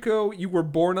see, Rico, you were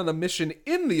born on a mission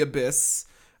in the Abyss.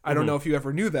 I don't know if you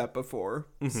ever knew that before.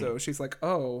 So she's like,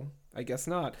 oh, I guess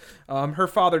not. Her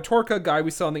father, Torka, guy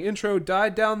we saw in the intro,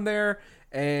 died down there.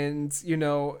 And, you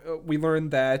know, we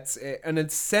learned that an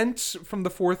ascent from the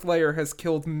 4th layer has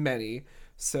killed many.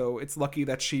 So it's lucky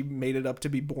that she made it up to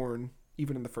be born,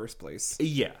 even in the first place.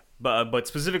 Yeah, but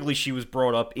specifically she was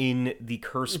brought up in the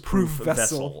curse-proof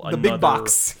vessel. The big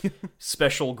box.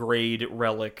 special grade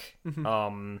relic.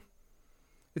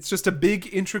 It's just a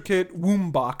big, intricate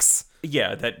womb box.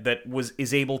 Yeah, that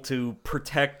is able to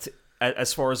protect,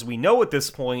 as far as we know at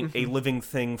this point, a living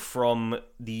thing from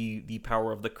the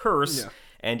power of the curse. Yeah.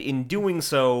 And in doing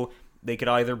so, they could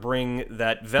either bring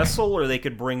that vessel or they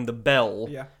could bring the bell.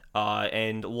 Yeah.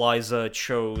 And Liza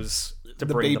chose to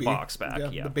bring the box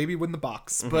back. Yeah, the baby win the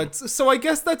box. But so I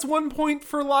guess that's 1 point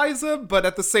for Liza, but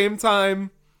at the same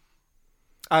time,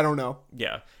 I don't know.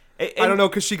 Yeah. I don't know,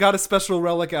 because she got a special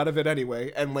relic out of it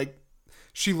anyway, and, like,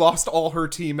 she lost all her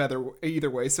team either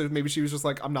way, so maybe she was just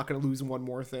like, I'm not going to lose one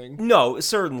more thing. No,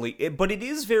 certainly. But it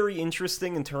is very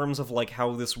interesting in terms of, like,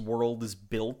 how this world is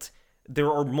built.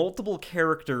 There are multiple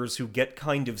characters who get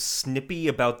kind of snippy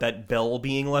about that bell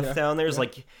being left down there. It's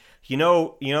like, you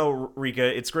know,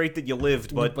 Rika, it's great that you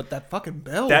lived, but that fucking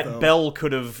bell, bell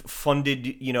could have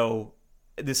funded, you know,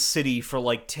 this city for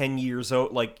like 10 years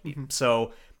out. Like,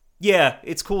 so yeah,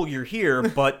 it's cool you're here,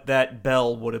 but that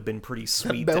bell would have been pretty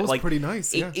sweet. That bell's like, pretty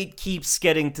nice. Yeah. It keeps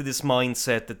getting to this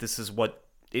mindset that this is what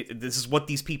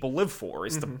these people live for,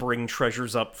 is to bring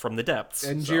treasures up from the depths.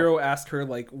 And Jiro asked her,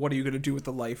 like, what are you going to do with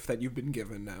the life that you've been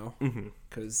given now?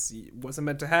 Because he wasn't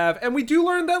meant to have. And we do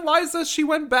learn that Liza, she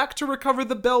went back to recover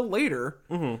the bell later.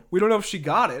 We don't know if she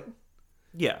got it.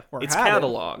 Yeah, Or it's had it.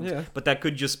 cataloged, Yeah. but that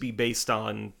could just be based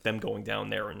on them going down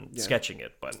there and sketching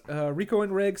it. But Rico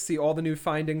and Reg see all the new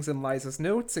findings in Liza's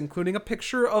notes, including a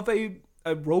picture of a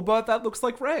robot that looks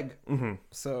like Reg. Mm-hmm.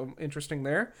 So interesting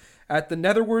there. At the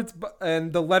Netherworld's,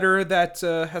 and the letter that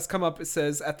has come up, it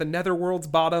says, "At the Netherworld's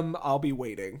bottom, I'll be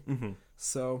waiting." Mm-hmm.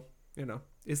 So,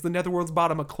 is the Netherworld's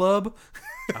bottom a club?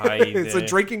 It's a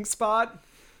drinking spot?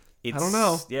 I don't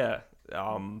know. Yeah.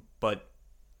 But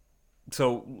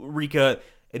so Rika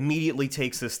immediately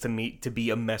takes this to be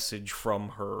a message from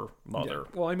her mother.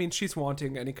 Yeah. Well, I mean, she's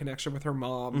wanting any connection with her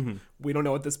mom. Mm-hmm. We don't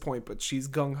know at this point, but she's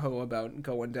gung-ho about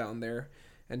going down there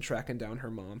and tracking down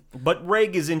her mom. But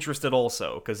Reg is interested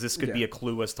also, because this could be a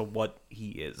clue as to what he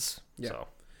is. Yeah.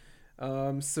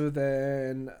 So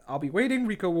then I'll be waiting.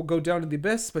 Rico will go down to the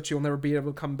abyss, but she'll never be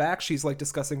able to come back. She's like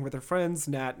discussing with her friends,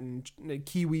 Nat and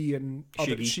Kiwi and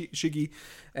Shiggy.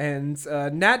 And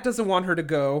Nat doesn't want her to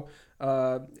go,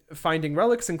 finding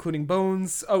relics, including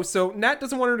bones. Oh, so Nat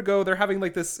doesn't want her to go. They're having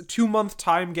like this 2-month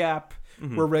time gap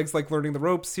where Reg's like learning the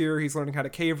ropes here. He's learning how to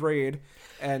cave raid.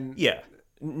 And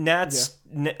Nat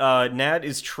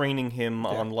is training him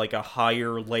on like a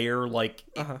higher layer, like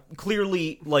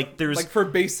clearly, like there's like for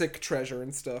basic treasure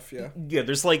and stuff.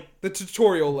 There's like the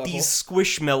tutorial level, these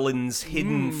squishmelons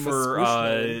hidden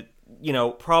for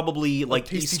probably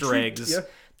like Easter treat. eggs.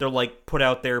 They're like put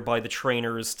out there by the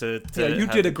trainers to you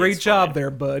did a great job there,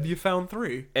 bud. You found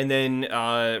 3. And then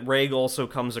Reg also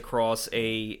comes across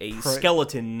a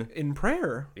skeleton in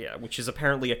prayer. Yeah, which is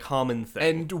apparently a common thing.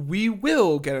 And we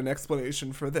will get an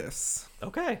explanation for this.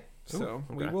 Okay. So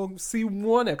we will see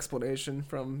one explanation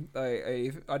from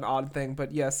an odd thing,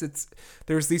 but yes,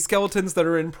 there's these skeletons that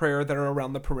are in prayer that are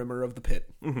around the perimeter of the pit.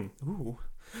 Mm-hmm. Ooh,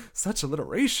 such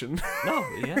alliteration. No,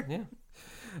 yeah.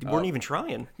 You weren't even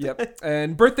trying. Yep.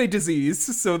 And birthday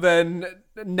disease. So then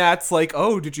Nat's like,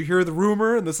 "Oh, did you hear the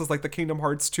rumor?" And this is like the Kingdom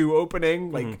Hearts 2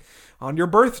 opening. Like, on your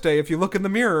birthday, if you look in the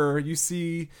mirror, you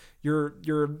see your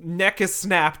neck is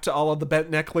snapped, a la the bent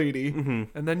neck lady,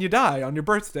 and then you die on your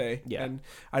birthday. Yeah. And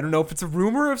I don't know if it's a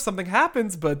rumor, if something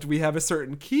happens, but we have a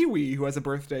certain Kiwi who has a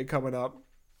birthday coming up.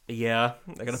 Yeah,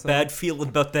 I got a bad feeling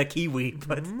about that Kiwi,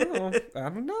 but I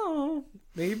don't know.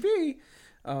 Maybe.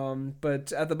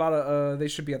 But at the bottom, they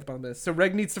should be at the bottom of this. So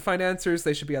Reg needs to find answers.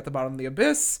 They should be at the bottom of the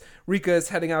abyss. Rika is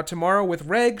heading out tomorrow with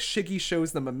Reg. Shiggy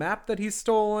shows them a map that he's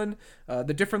stolen.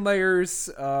 The different layers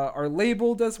are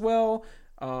labeled as well.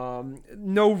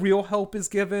 No real help is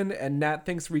given, and Nat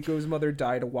thinks Rico's mother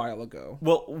died a while ago.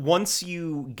 Well, once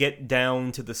you get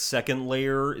down to the second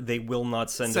layer, they will not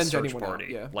send a search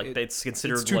party. It's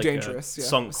considered too like dangerous. a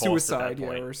sunk cost suicide, at that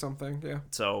point. Or something. Yeah.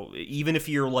 So even if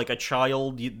you're like a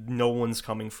child, no one's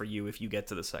coming for you if you get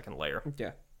to the second layer.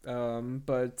 Yeah.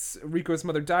 But Rico's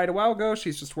mother died a while ago.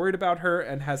 She's just worried about her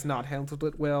and has not handled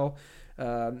it well.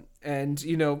 And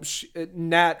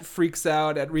Nat freaks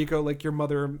out at Rico, like, your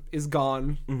mother is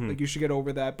gone. Like, you should get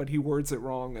over that. But he words it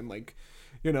wrong, and like,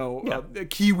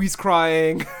 Kiwi's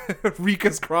crying,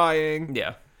 Rika's crying.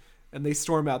 Yeah. And they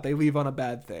storm out. They leave on a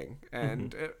bad thing.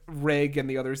 And Reg and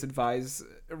the others advise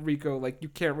Rico, like, you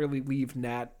can't really leave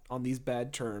Nat on these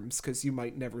bad terms because you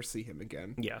might never see him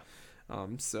again. Yeah.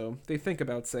 So they think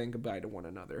about saying goodbye to one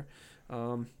another.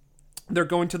 They're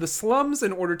going to the slums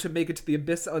in order to make it to the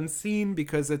abyss unseen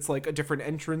because it's like a different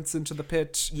entrance into the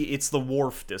pit. It's the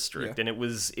Wharf District, and it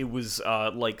was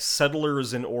like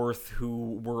settlers in Orth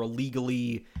who were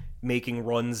illegally making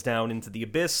runs down into the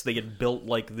abyss. They had built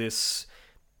like this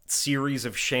series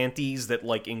of shanties that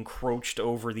like encroached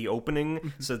over the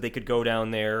opening so they could go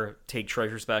down there, take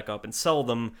treasures back up, and sell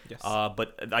them. Yes.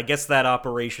 But I guess that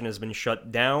operation has been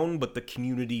shut down, but the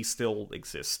community still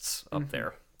exists up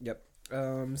there. Yep.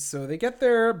 So they get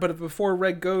there, but before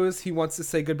Reg goes, he wants to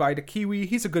say goodbye to Kiwi.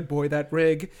 He's a good boy, that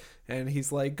Reg. And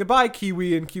he's like, "Goodbye,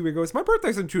 Kiwi." And Kiwi goes, "My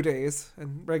birthday's in 2 days."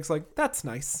 And Reg's like, "That's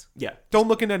nice. Yeah. Don't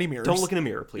look in any mirrors. Don't look in a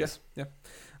mirror, please." Yeah.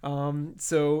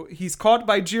 So he's caught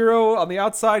by Jiro on the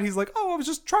outside. He's like, "Oh, I was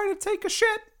just trying to take a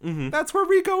shit." That's where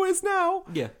Rico is now.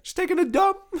 Yeah. She's taking a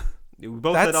dump. We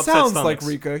both That had upset sounds stomachs. like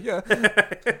Rika, yeah.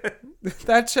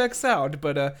 That checks out,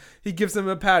 but he gives him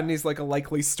a pat and he's like, a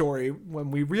likely story, when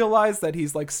we realize that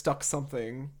he's like stuck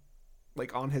something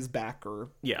like on his back or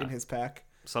in his pack.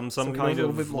 Some So we know kind a little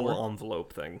of bit more. little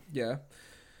envelope thing. Yeah.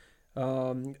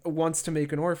 Wants to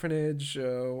make an orphanage.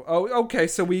 Okay,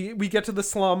 so we get to the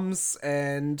slums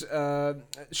and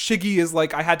Shiggy is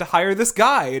like, "I had to hire this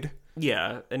guide."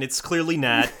 Yeah, and it's clearly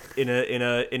Nat in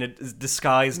a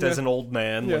disguised as an old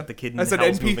man, like the kid in as an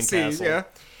Howl's Moving NPC, Castle. yeah.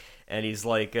 And he's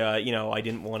like, I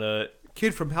didn't want to.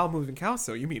 Kid from Hal Moving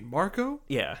Castle, you mean Marco?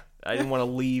 Yeah, I didn't want to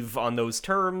leave on those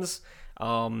terms.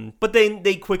 But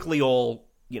they quickly all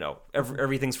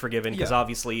everything's forgiven because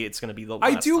obviously it's going to be the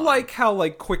last I do time. like how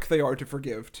like quick they are to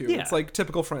forgive too. Yeah. It's like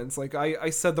typical Friends. Like I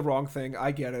said the wrong thing.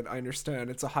 I get it. I understand.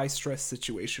 It's a high stress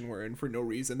situation we're in for no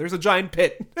reason. There's a giant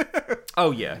pit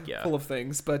Oh yeah. full of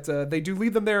things, but they do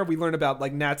leave them there. We learn about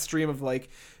like Nat's dream of like,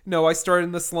 no, I started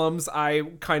in the slums. I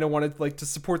kind of wanted like to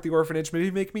support the orphanage. Maybe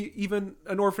make me even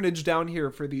an orphanage down here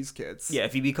for these kids. Yeah,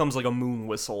 if he becomes like a moon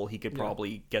whistle, he could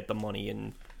probably get the money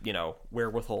and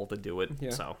wherewithal to do it. Yeah.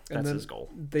 So And that's then his goal.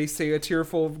 They say a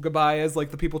tearful goodbye as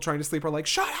like the people trying to sleep are like,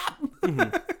 shut up,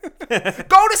 Mm-hmm.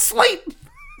 go to sleep.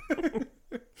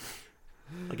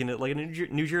 Like in a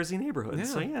New Jersey neighborhood.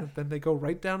 So yeah. Then they go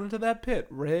right down into that pit.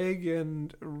 Reg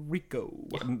and Rico.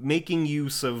 Making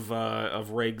use of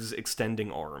Reg's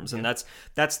extending arms, and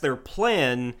that's their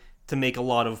plan to make a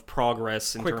lot of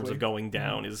progress in terms Quickly. of going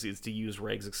down. Is to use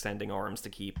Reg's extending arms to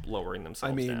keep lowering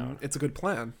themselves down. It's a good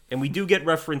plan. And we do get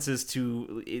references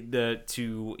to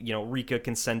Rika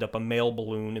can send up a mail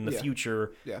balloon in the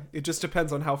future. Yeah, it just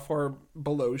depends on how far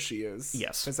below she is.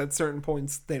 Yes. Because at certain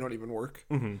points, they don't even work.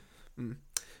 Mm-hmm.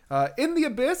 In the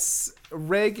Abyss,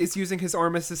 Reg is using his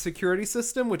arm as a security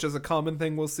system, which is a common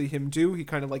thing we'll see him do. He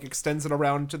kind of like extends it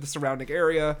around to the surrounding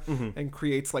area and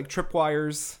creates like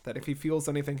tripwires that if he feels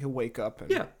anything, he'll wake up.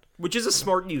 And, Yeah, which is a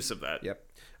smart use of that. Yep.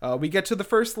 We get to the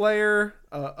first layer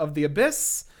of the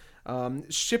Abyss.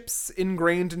 Ships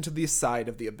ingrained into the side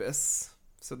of the Abyss.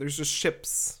 So there's just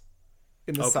ships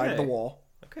in the side of the Okay. wall.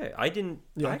 Okay, I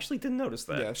actually didn't notice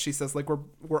that. Yeah, she says like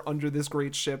we're under this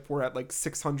great ship. We're at like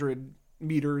 600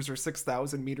 meters or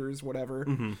 6,000 meters, whatever.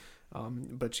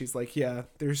 But she's like, yeah,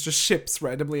 there's just ships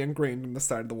randomly ingrained in the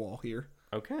side of the wall here.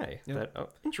 Okay,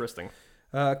 interesting.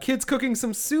 Kids cooking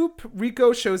some soup.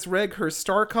 Rico shows Reg her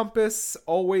star compass,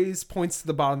 always points to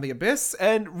the bottom of the abyss,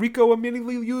 and Rico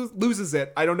immediately loses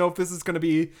it. I don't know if this is going to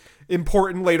be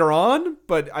important later on,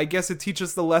 but I guess it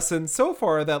teaches the lesson so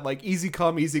far that like easy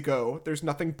come, easy go. There's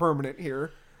nothing permanent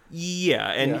here. Yeah,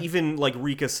 and even like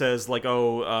Rika says, like,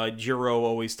 Jiro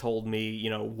always told me,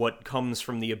 what comes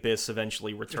from the abyss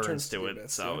eventually returns to it.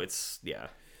 Abyss, so yeah. it's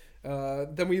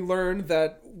Then we learned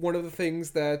that one of the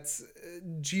things that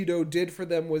Jito did for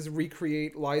them was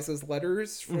recreate Liza's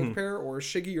letters for the pair, or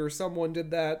Shiggy or someone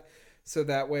did that, so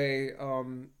that way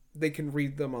they can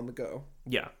read them on the go.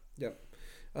 Yeah. Yep.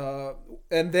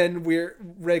 And then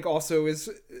Reg also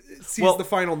sees the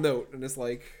final note and is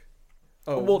like,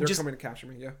 they're coming to capture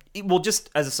me. Yeah. Well,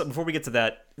 just before we get to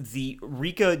that, the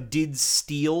Rika did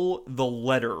steal the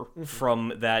letter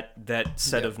from that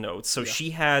set of notes. So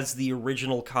she has the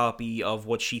original copy of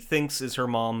what she thinks is her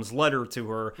mom's letter to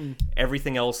her.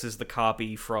 Everything else is the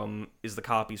copies from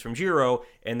Jiro,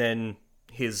 and then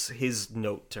his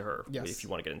note to her. Yes. If you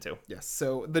want to get into. Yes.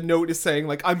 So the note is saying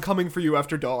like, I'm coming for you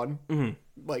after dawn.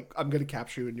 Like I'm gonna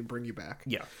capture you and bring you back.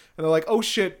 Yeah. And they're like, oh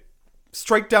shit.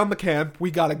 Strike down the camp.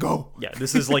 We gotta go. Yeah,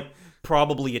 this is like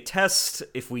probably a test.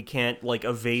 If we can't like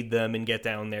evade them and get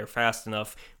down there fast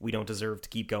enough, we don't deserve to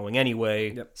keep going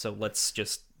anyway. Yep. So let's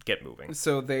just get moving.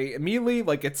 So they immediately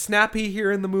like it's snappy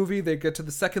here in the movie. They get to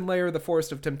the second layer, the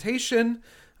Forest of Temptation,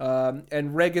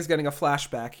 and Reg is getting a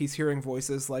flashback. He's hearing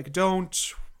voices like,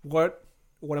 "Don't what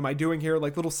am I doing here?"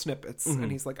 Like little snippets,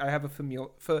 and he's like, "I have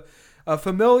a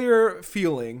familiar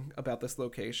feeling about this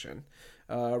location."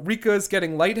 Rika's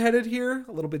getting lightheaded here,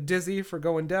 a little bit dizzy for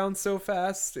going down so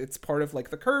fast. It's part of like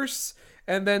the curse.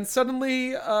 And then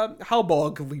suddenly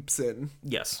Halbog leaps in.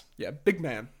 Yes. Yeah, big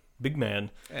man. Big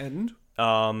man. And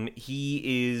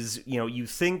he is, you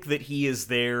think that he is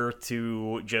there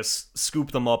to just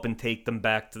scoop them up and take them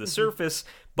back to the surface,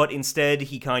 but instead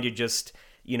he kind of just,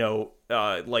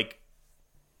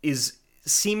 is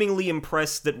seemingly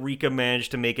impressed that Rika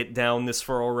managed to make it down this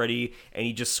far already, and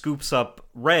he just scoops up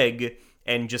Reg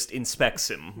and just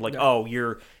inspects him. Like,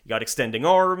 you got extending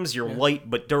arms, you're light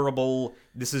but durable.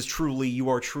 You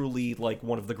are truly like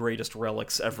one of the greatest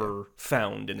relics ever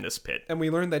found in this pit. And we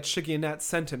learned that Shiggy and Nat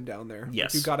sent him down there.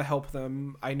 Yes. Like, you gotta help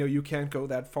them. I know you can't go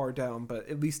that far down, but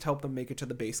at least help them make it to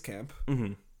the base camp.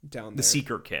 Down there. The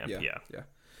secret camp, Yeah.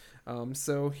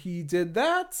 So he did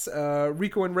that.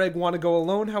 Rico and Reg want to go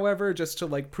alone, however, just to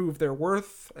like prove their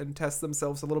worth and test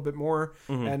themselves a little bit more.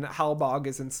 And Halbog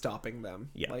isn't stopping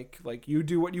them. Yeah. Like you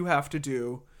do what you have to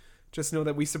do. Just know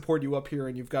that we support you up here,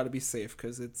 and you've got to be safe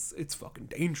because it's fucking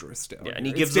dangerous down here. And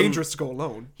he it's gives them- dangerous to go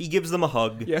alone. He gives them a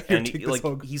hug. Yeah, here, and take this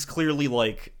hug. he's clearly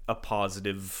like a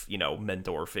positive,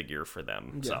 mentor figure for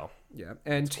them. So Yeah,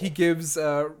 and he gives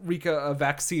Rika a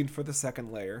vaccine for the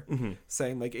second layer,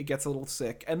 saying like it gets a little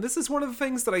sick. And this is one of the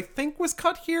things that I think was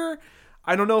cut here.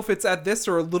 I don't know if it's at this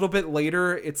or a little bit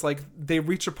later. It's like they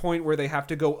reach a point where they have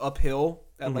to go uphill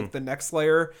at like the next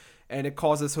layer, and it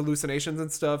causes hallucinations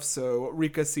and stuff. So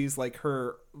Rika sees like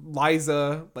her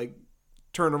Liza like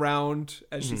turn around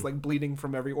as she's like bleeding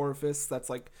from every orifice. That's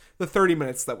like the 30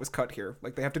 minutes that was cut here.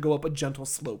 Like they have to go up a gentle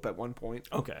slope at one point.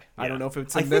 Okay. I don't know if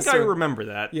it's I in this think I or, remember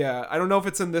that. yeah, I don't know if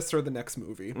it's in this or the next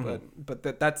movie,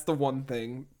 but that's the one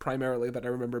thing primarily that I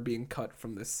remember being cut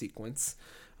from this sequence.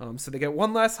 So they get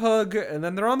one last hug, and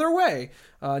then they're on their way.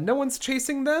 No one's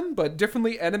chasing them, but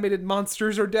differently animated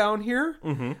monsters are down here.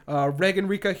 Reg and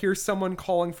Rika hear someone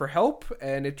calling for help,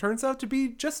 and it turns out to be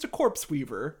just a corpse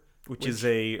weaver. Which is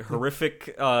a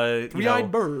horrific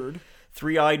Three-eyed bird.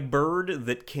 Three-eyed bird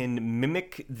that can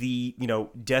mimic the,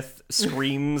 death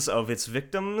screams of its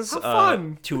victims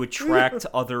to attract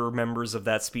other members of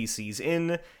that species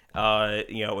in. And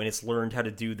it's learned how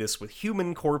to do this with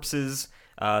human corpses.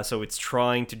 So it's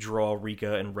trying to draw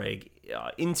Rika and Reg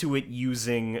into it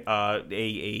using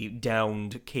a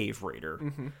downed cave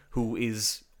raider who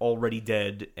is already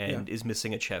dead and is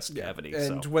missing a chest cavity.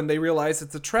 And when they realize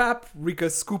it's a trap,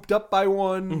 Rika's scooped up by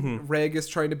one. Reg is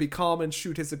trying to be calm and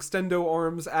shoot his extendo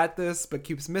arms at this, but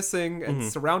keeps missing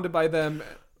and surrounded by them.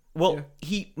 Well,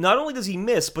 he not only does he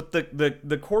miss, but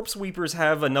the corpse weepers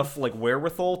have enough like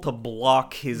wherewithal to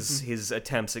block his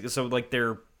attempts. So like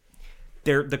the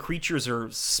creatures are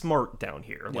smart down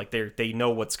here. Like they know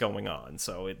what's going on.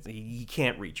 So he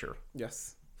can't reach her.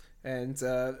 Yes. And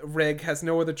Reg has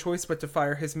no other choice but to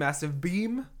fire his massive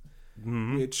beam,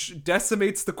 which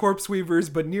decimates the corpse weavers,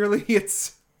 but nearly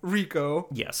hits Riko.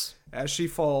 Yes. As she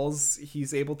falls,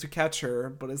 he's able to catch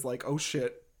her, but is like, oh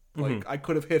shit. Like, I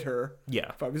could have hit her. Yeah.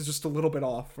 If I was just a little bit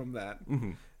off from that.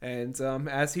 And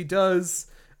as he does,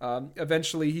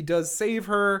 eventually he does save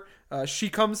her. She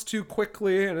comes to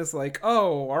quickly and is like,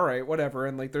 oh, all right, whatever.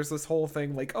 And like, there's this whole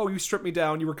thing like, oh, you stripped me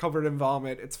down. You were covered in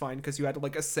vomit. It's fine because you had to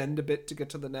like ascend a bit to get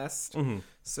to the nest.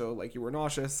 So like you were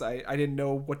nauseous. I didn't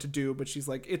know what to do, but she's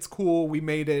like, it's cool. We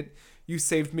made it. You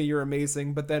saved me. You're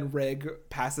amazing. But then Reg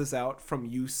passes out from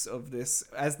use of this,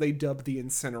 as they dub the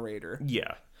incinerator.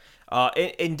 Yeah.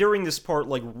 And during this part,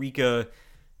 like Rika,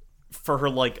 for her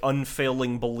like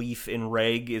unfailing belief in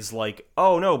Reg, is like,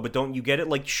 oh no, but don't you get it?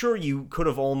 Like, sure, you could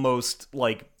have almost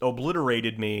like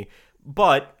obliterated me,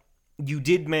 but you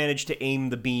did manage to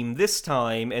aim the beam this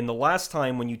time, and the last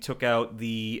time when you took out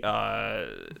the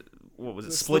what was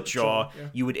it, split jaw,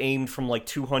 you had aimed from like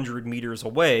 200 meters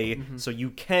away, so you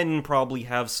can probably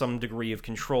have some degree of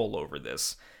control over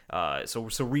this. So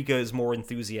Rika is more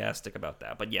enthusiastic about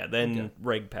that. But yeah, then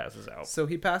Reg passes out. So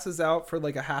he passes out for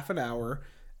like a half an hour,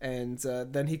 and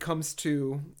then he comes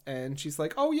to, and she's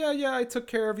like, oh yeah, I took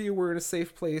care of you. We're in a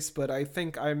safe place, but I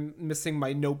think I'm missing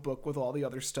my notebook with all the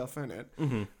other stuff in it.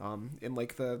 In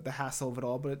like the hassle of it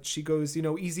all. But she goes,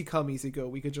 easy come, easy go.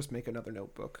 We could just make another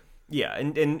notebook. Yeah,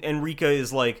 and Rika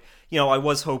is like, I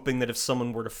was hoping that if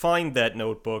someone were to find that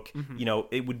notebook,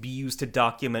 it would be used to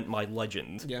document my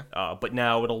legend. Yeah. But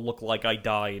now it'll look like I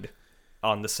died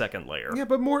on the second layer. Yeah,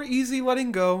 but more easy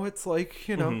letting go. It's like,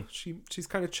 she's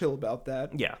kind of chill about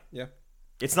that. Yeah. Yeah.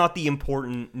 It's not the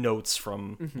important notes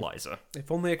from Liza.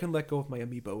 If only I can let go of my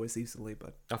amiibo as easily,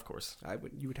 but of course,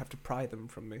 you would have to pry them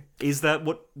from me. Is that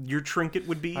what your trinket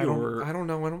would be? I don't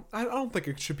know. I don't think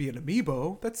it should be an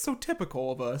amiibo. That's so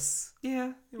typical of us.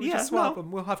 Yeah. We just swap them.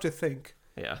 We'll have to think.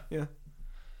 Yeah. Yeah.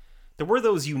 There were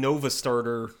those Unova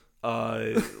starter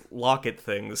locket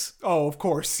things. Oh, of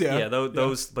course. Yeah. Yeah.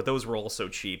 Those were also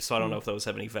cheap, so I don't know if those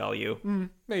have any value.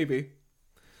 Maybe.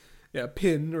 Yeah,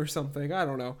 pin or something. I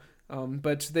don't know.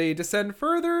 But they descend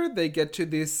further. They get to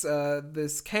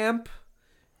this camp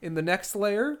in the next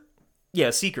layer. Yeah,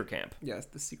 Seeker Camp. Yes,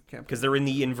 the Seeker Camp. Because they're in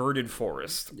the inverted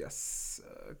forest. Yes.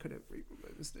 Could have read my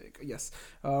mistake. Yes.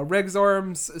 Reg's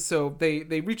arms. So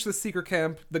they reach the Seeker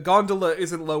Camp. The gondola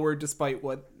isn't lowered despite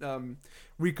what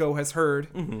Riko has heard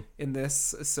in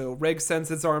this. So Reg sends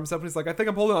his arms up and he's like, I think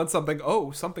I'm holding on to something.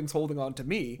 Oh, something's holding on to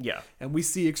me. Yeah. And we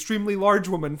see extremely large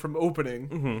woman from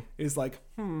opening is like,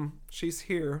 she's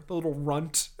here. The little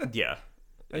runt. Yeah.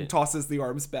 And tosses the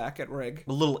arms back at Reg.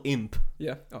 A little imp.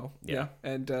 Yeah. Oh, yeah.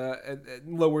 And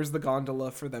lowers the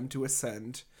gondola for them to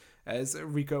ascend. As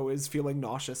Riko is feeling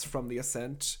nauseous from the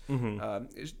ascent.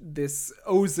 This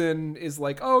Ozen is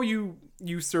like, oh,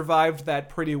 you survived that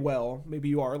pretty well. Maybe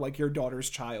you are like your daughter's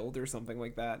child or something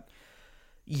like that.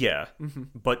 Yeah,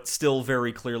 but still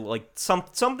very clearly, like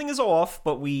something is off.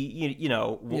 But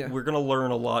we're gonna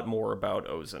learn a lot more about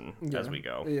Ozen as we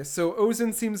go. Yeah. So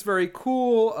Ozen seems very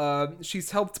cool. She's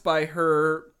helped by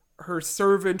her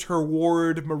servant, her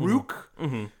ward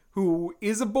Maruk. who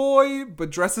is a boy but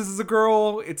dresses as a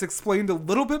girl. It's explained a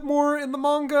little bit more in the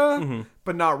manga,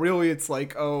 but not really. It's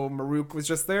like, oh, Maruk was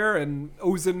just there and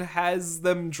Ozen has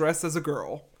them dress as a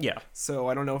girl. Yeah. So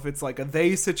I don't know if it's like a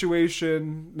they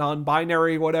situation,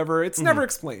 non-binary, whatever. It's never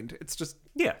explained. It's just,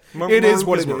 Yeah. it is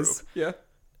what it Maruk. is. Yeah.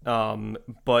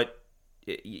 But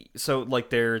so like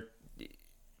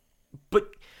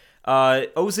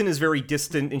Ozen is very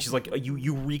distant, and she's like,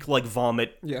 "You reek like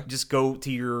vomit. Yeah. Just go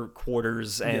to your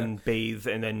quarters and bathe,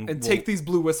 and then Take these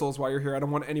blue whistles while you're here. I don't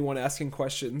want anyone asking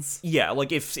questions." Yeah,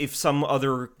 like if some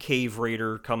other cave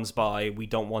raider comes by, we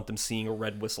don't want them seeing a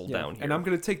red whistle down here. And I'm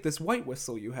gonna take this white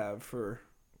whistle you have for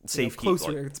Safekeep,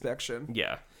 closer inspection.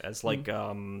 Yeah, as like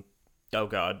oh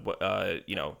god,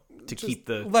 to Just keep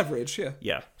the leverage. Yeah.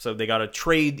 Yeah, so they gotta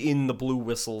trade in the blue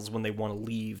whistles when they want to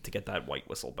leave to get that white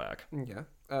whistle back. Yeah.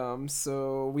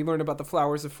 So we learn about the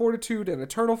flowers of fortitude and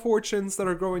eternal fortunes that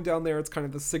are growing down there. It's kind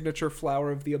of the signature flower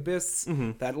of the abyss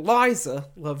that Liza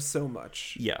loves so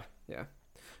much. Yeah. Yeah.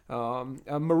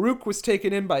 Maruk was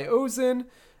taken in by Ozen,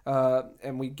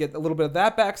 and we get a little bit of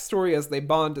that backstory as they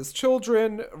bond as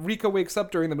children. Rika wakes up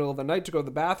during the middle of the night to go to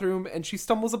the bathroom, and she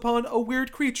stumbles upon a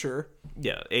weird creature.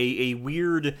 Yeah, a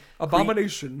weird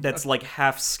abomination that's like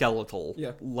half skeletal,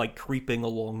 Yeah. like creeping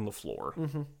along the floor.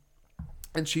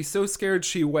 And she's so scared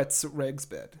she wets Reg's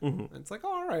bed. And it's like,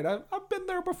 oh, all right, I've been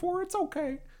there before. It's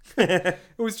okay. It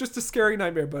was just a scary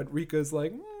nightmare, but Rika's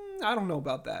like, I don't know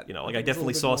about that. I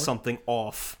definitely saw something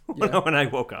off when I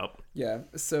woke up. Yeah,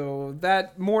 so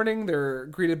that morning they're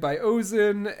greeted by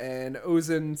Ozen, and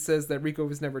Ozen says that Rika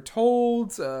was never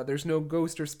told. There's no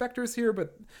ghost or specters here,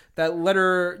 but that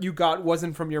letter you got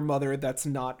wasn't from your mother. That's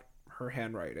not her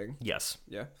handwriting. Yes.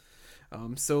 Yeah.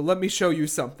 So let me show you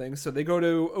something. So they go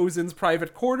to Ozen's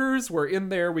private quarters, where in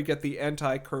there we get the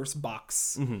anti-curse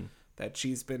box that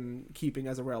she's been keeping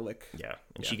as a relic. Yeah,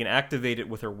 and she can activate it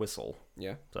with her whistle.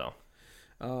 Yeah. So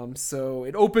So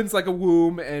it opens like a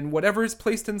womb, and whatever is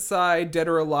placed inside, dead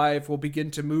or alive, will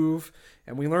begin to move.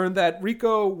 And we learned that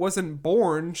Riko wasn't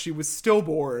born, she was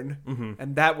stillborn,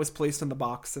 and that was placed in the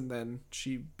box, and then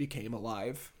she became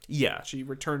alive. Yeah. She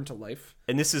returned to life.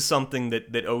 And this is something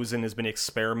that Ozen has been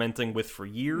experimenting with for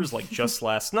years, like just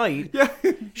last night. Yeah.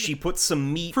 She put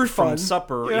some meat For from fun.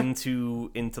 supper Yeah. into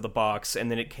the box,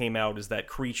 and then it came out as that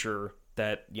creature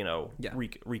that, Yeah.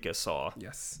 Rika saw.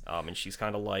 Yes. And she's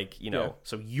kind of like, Yeah.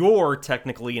 so you're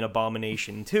technically an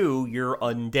abomination too. You're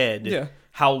undead. Yeah.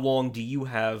 How long do you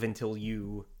have until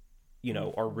you,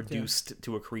 are reduced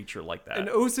to a creature like that? And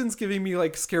Ozen's giving me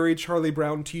like scary Charlie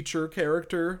Brown teacher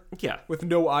character. Yeah. With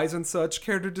no eyes and such.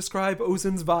 Care to describe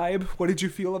Ozen's vibe? What did you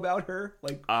feel about her?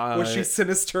 Like, was she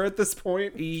sinister at this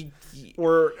point?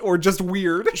 Or just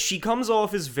weird? She comes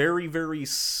off as very, very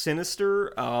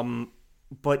sinister,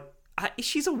 but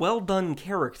she's a well done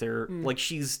character. Like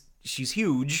she's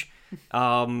huge.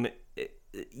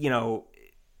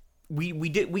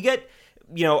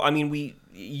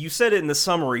 You said it in the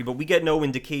summary, but we get no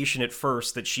indication at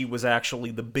first that she was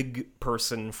actually the big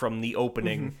person from the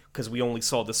opening because we only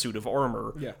saw the suit of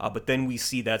armor. Yeah. But then we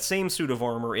see that same suit of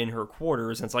armor in her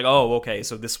quarters, and it's like, oh, okay,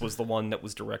 so this was the one that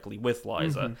was directly with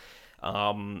Liza.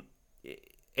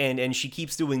 And she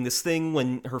keeps doing this thing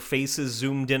when her face is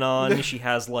zoomed in on. She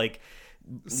has like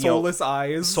Soulless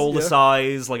eyes.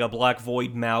 eyes, like a black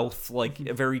void mouth, like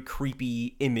a very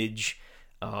creepy image.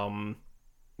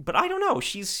 But I don't know.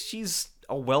 She's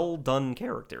a well done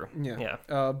character. Yeah.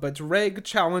 But Reg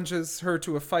challenges her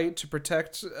to a fight to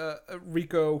protect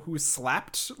Riko, who's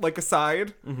slapped like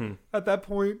aside at that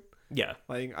point. Yeah.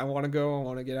 Like, I want to go. I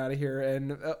want to get out of here.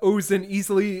 And Ozen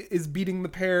easily is beating the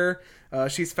pair.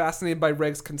 She's fascinated by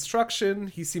Reg's construction.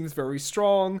 He seems very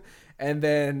strong. And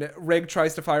then Reg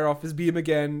tries to fire off his beam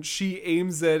again. She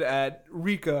aims it at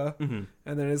Rika. And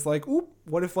then is like, oop,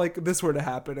 what if like this were to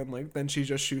happen? And like then she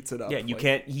just shoots it up. Yeah,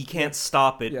 he can't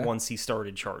stop it once he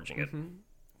started charging it.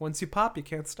 Once you pop, you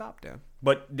can't stop, Dan.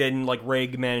 But then like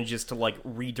Reg manages to like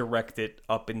redirect it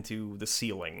up into the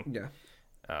ceiling. Yeah.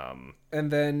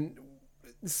 And then,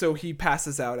 so he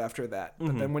passes out after that.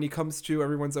 But then when he comes to,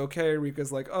 everyone's okay.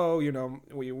 Rika's like, oh,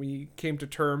 we came to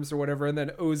terms or whatever. And then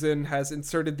Ozen has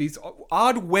inserted these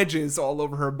odd wedges all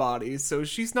over her body. So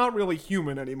she's not really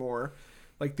human anymore.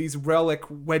 Like these relic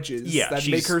wedges that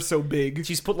make her so big.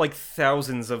 She's put like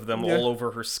thousands of them all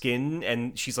over her skin.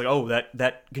 And she's like, oh,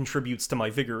 that contributes to my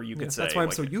vigor, you could say. That's why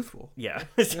I'm so youthful. Yeah.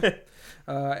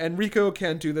 And Riko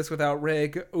can't do this without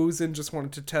Reg. Ozen just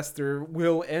wanted to test their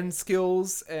will and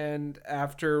skills, and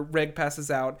after Reg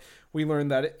passes out, we learn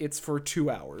that it's for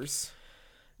 2 hours.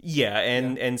 Yeah,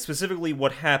 and specifically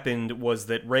what happened was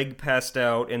that Reg passed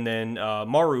out, and then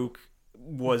Maruk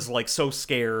was like so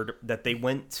scared that they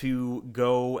went to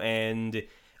go and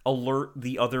alert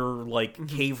the other like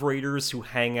cave raiders who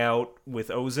hang out with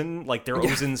Ozen, like they're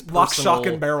Ozen's personal... Lock, Shock,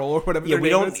 and Barrel, or whatever their name is. We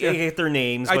don't get their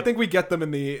names. I think we get them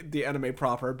in the anime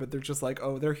proper, but they're just like,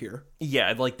 oh, they're here.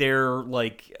 Yeah, like they're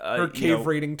like... Her cave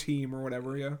raiding team or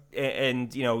whatever, yeah.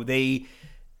 And, they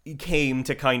came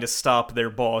to kind of stop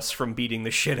their boss from beating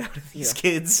the shit out of these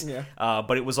kids. Yeah.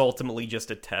 But it was ultimately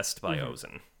just a test by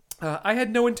Ozen. I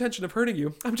had no intention of hurting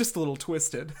you. I'm just a little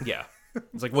twisted. Yeah.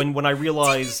 It's like when I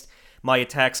realized... my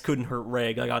attacks couldn't hurt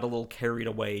Reg, I got a little carried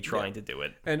away trying to do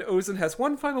it. And Ozen has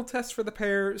one final test for the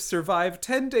pair: survive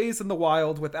 10 days in the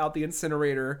wild without the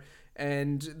incinerator,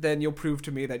 and then you'll prove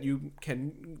to me that you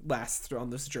can last on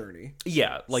this journey.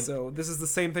 Yeah, so this is the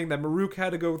same thing that Maruk had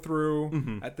to go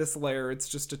through at this lair. It's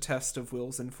just a test of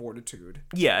wills and fortitude.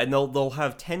 Yeah, and they'll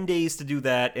have 10 days to do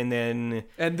that, and then...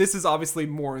 And this is obviously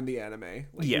more in the anime.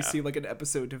 We see like an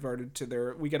episode devoted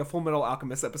to we get a Full Metal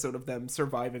Alchemist episode of them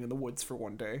surviving in the woods for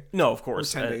one day. No, of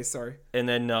course. Or 10 days, sorry. And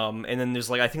then there's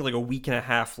like, I think like a week and a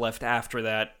half left after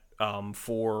that,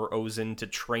 for Ozen to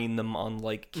train them on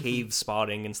like cave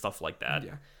spotting and stuff like that.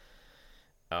 Yeah.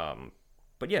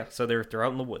 But yeah, so they're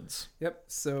out in the woods. Yep.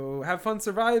 So have fun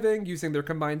surviving, using their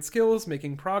combined skills,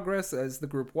 making progress as the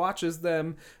group watches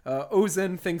them.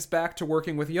 Ozen thinks back to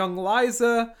working with young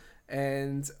Liza,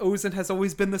 and Ozen has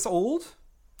always been this old.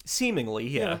 Seemingly,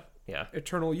 yeah.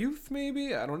 Eternal youth,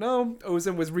 maybe. I don't know.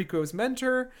 Ozen was Rico's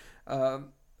mentor,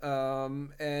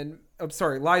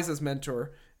 Liza's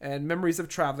mentor. And memories of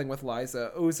traveling with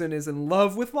Liza. Ozen is in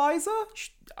love with Liza?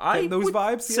 I those would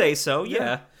vibes? Say so,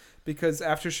 yeah. Because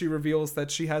after she reveals that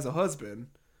she has a husband,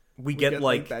 we get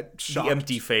like that shocked, the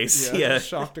empty face. Yeah.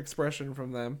 Shocked expression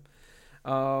from them.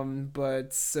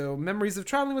 But so memories of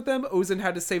traveling with them. Ozen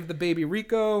had to save the baby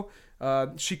Rico.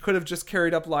 She could have just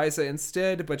carried up Liza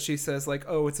instead, but she says like,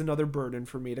 oh, it's another burden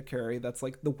for me to carry. That's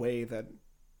like the way that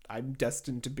I'm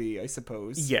destined to be, I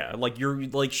suppose. Yeah, like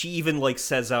she even like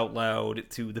says out loud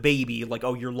to the baby, like,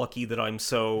 oh, you're lucky that I'm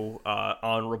so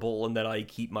honorable and that I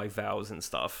keep my vows and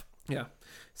stuff. Yeah.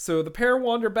 So the pair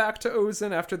wander back to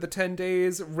Ozen after the 10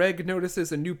 days. Reg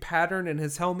notices a new pattern in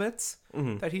his helmets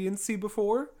that he didn't see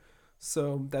before.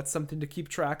 So that's something to keep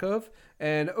track of.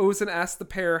 And Ozen asks the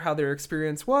pair how their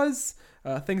experience was.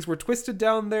 Things were twisted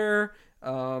down there.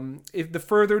 If the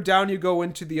further down you go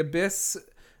into the abyss,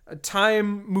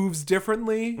 time moves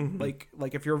differently.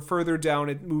 Like if you're further down,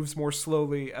 it moves more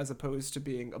slowly as opposed to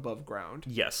being above ground.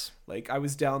 Yes. Like I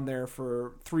was down there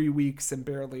for 3 weeks and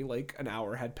barely like an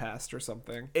hour had passed or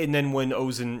something. And then when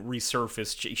Ozen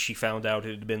resurfaced, she found out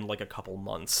it had been like a couple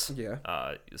months.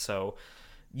 Yeah. So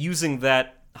using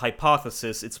that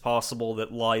hypothesis, it's possible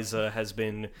that Liza has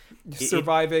been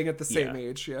surviving at the same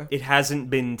age. Yeah, it hasn't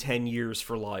been 10 years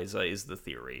for Liza is the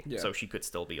theory. So she could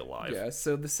still be alive. Yeah,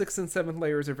 so the 6th and 7th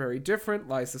layers are very different.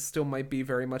 Liza still might be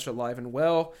very much alive and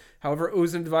well. However,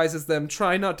 Ozen advises them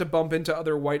try not to bump into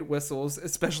other white whistles,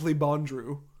 especially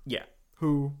Bondrew. Yeah,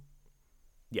 who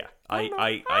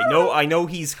I know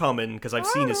he's coming because I've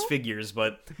seen his figures,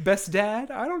 but best dad,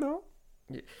 I don't know.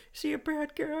 Is he a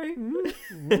bad guy?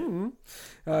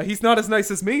 He's not as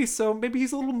nice as me, so maybe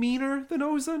he's a little meaner than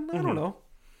Ozen. I don't know.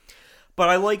 But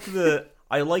I like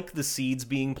the seeds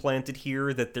being planted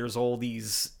here, that there's all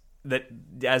these, that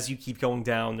as you keep going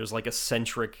down, there's like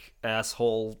eccentric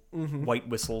asshole white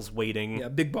whistles waiting. Yeah,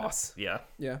 big boss. Yeah.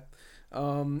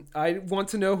 I want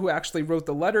to know who actually wrote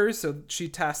the letters, so she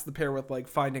tasked the pair with like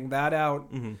finding that out.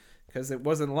 Because it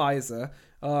wasn't Liza.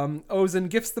 Ozen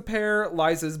gifts the pair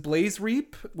Liza's Blaze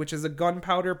Reap, which is a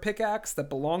gunpowder pickaxe that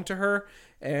belonged to her,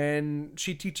 and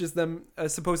she teaches them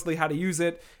supposedly how to use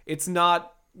it. It's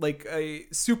not like a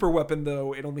super weapon,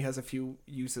 though. It only has a few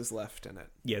uses left in it.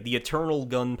 Yeah, the eternal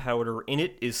gunpowder in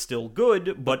it is still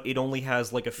good, but it only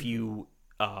has like a few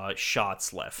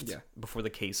shots left before the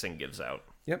casing gives out.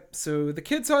 Yep, so the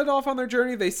kids head off on their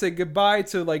journey. They say goodbye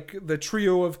to, like, the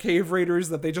trio of cave raiders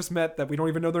that they just met that we don't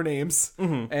even know their names.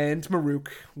 And Maruk,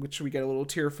 which we get a little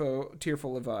tearful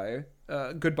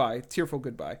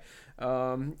goodbye.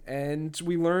 And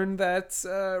we learn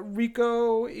that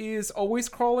Rico is always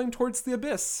crawling towards the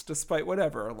abyss, despite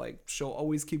whatever. Like, she'll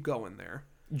always keep going there.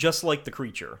 Just like the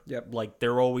creature. Yep. Like,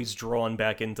 they're always drawn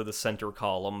back into the center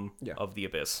column of the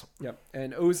abyss. Yep.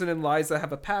 And Ozen and Liza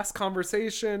have a past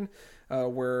conversation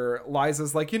where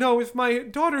Liza's like, if my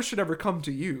daughter should ever come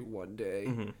to you one day,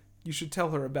 you should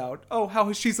tell her about,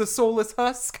 how she's a soulless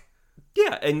husk.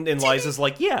 Yeah, and Liza's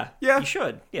like, yeah, you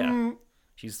should. Yeah.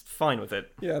 She's fine with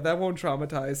it. Yeah, that won't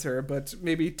traumatize her, but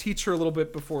maybe teach her a little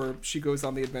bit before she goes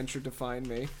on the adventure to find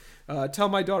me. Tell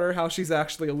my daughter how she's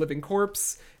actually a living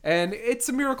corpse, and it's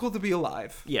a miracle to be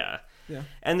alive. Yeah. Yeah.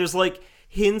 And there's like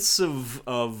hints of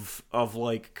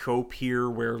like cope here,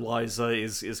 where Liza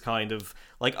is kind of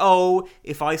like, oh,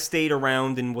 if I stayed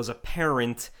around and was a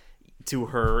parent to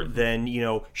her, then, you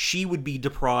know, she would be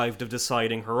deprived of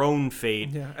deciding her own fate.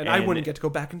 Yeah, and I wouldn't get to go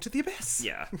back into the abyss.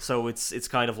 Yeah, so it's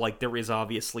kind of like there is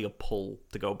obviously a pull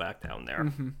to go back down there.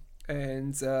 Mm-hmm.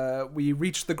 And we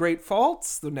reach the Great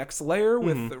Faults, the next layer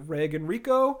with Reg and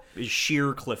Rico.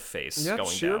 Sheer cliff face going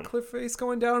sheer down. cliff face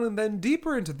going down, and then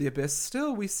deeper into the abyss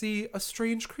still, we see a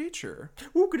strange creature.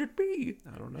 Who could it be?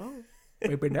 I don't know.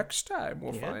 Maybe next time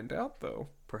we'll find out, though.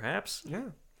 Perhaps. Yeah.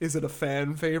 Is it a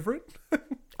fan favorite?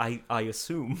 I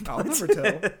assume. I'll never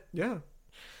tell. Yeah.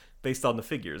 Based on the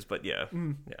figures, but yeah.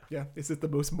 Yeah. Is it the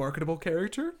most marketable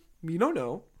character? Me don't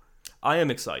know. I am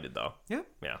excited, though. Yeah.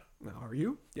 Yeah. Are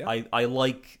you? Yeah. I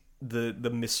like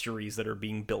the mysteries that are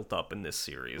being built up in this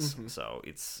series. So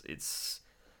it's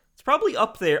probably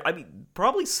up there. I mean,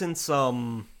 probably since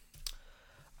Utna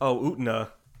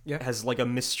has like a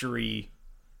mystery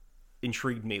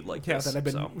intrigued me like this. Yeah,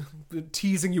 that I've been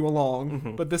teasing you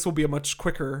along, but this will be a much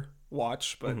quicker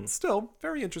watch, but still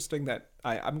very interesting that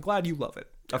I'm glad you love it.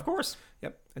 Of course.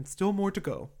 Yep. And still more to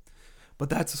go. But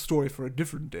that's a story for a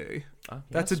different day. Yes.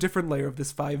 That's a different layer of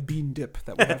this 5-bean dip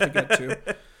that we have to get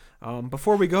to.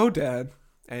 Before we go, Dad,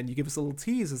 and you give us a little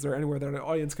tease, is there anywhere that our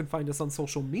audience can find us on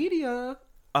social media?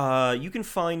 You can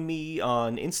find me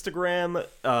on Instagram,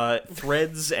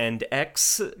 Threads, and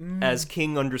X as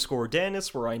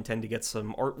King_Danis, where I intend to get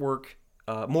some artwork,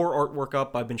 more artwork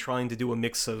up. I've been trying to do a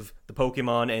mix of the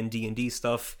Pokemon and D&D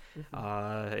stuff,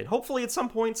 and hopefully at some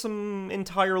point some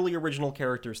entirely original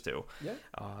characters too. Yeah.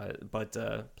 But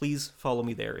please follow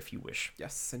me there if you wish.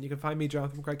 Yes, and you can find me,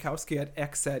 Jonathan Krajkowski, at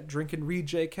X at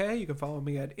DrinkAndReadJK. You can follow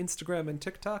me at Instagram and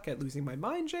TikTok at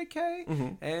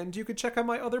LosingMyMindJK. And you can check out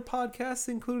my other podcasts,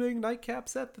 including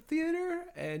Nightcaps at the Theater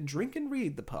and Drink and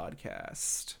Read the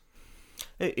Podcast.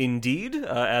 Indeed,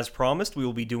 as promised, we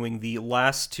will be doing the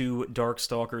last two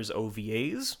Darkstalkers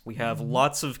OVAs. We have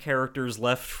lots of characters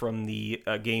left from the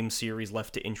game series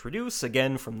left to introduce,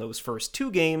 again, from those first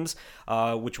two games,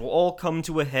 which will all come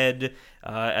to a head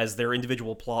as their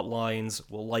individual plot lines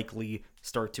will likely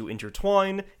start to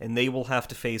intertwine, and they will have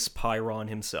to face Pyron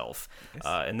himself. Yes.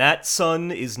 And that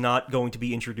son is not going to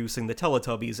be introducing the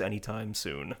Teletubbies anytime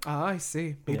soon. Ah, I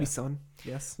see. Baby son.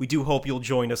 Yes. We do hope you'll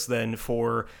join us then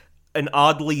for an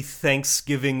oddly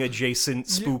Thanksgiving-adjacent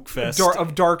spook fest.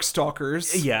 Of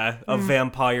Darkstalkers. Yeah, of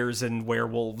vampires and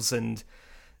werewolves and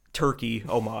turkey.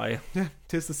 Oh my. Yeah,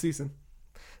 'tis the season.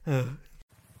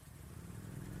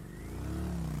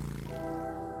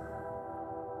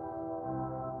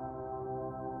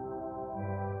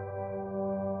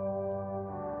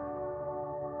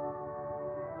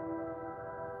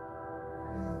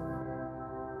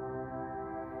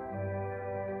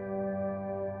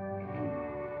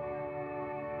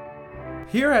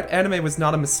 Here at Anime Was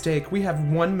Not a Mistake, we have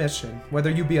one mission. Whether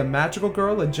you be a magical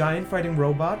girl, a giant fighting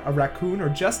robot, a raccoon, or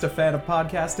just a fan of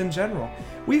podcasts in general,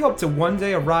 we hope to one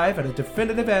day arrive at a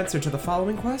definitive answer to the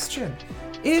following question.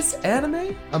 Is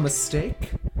anime a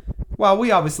mistake? While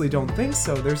we obviously don't think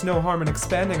so, there's no harm in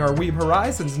expanding our weeb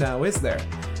horizons now, is there?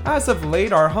 As of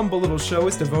late, our humble little show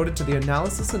is devoted to the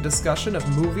analysis and discussion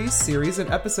of movies, series,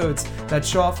 and episodes that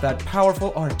show off that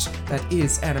powerful art that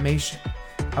is animation.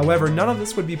 However, none of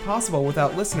this would be possible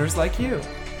without listeners like you.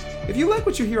 If you like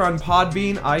what you hear on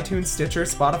Podbean, iTunes, Stitcher,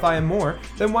 Spotify, and more,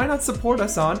 then why not support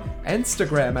us on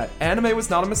Instagram at Anime Was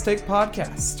Not a Mistake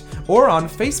Podcast, or on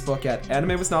Facebook at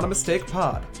Anime Was Not a Mistake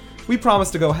Pod. We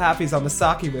promise to go halfies on the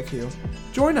sake with you.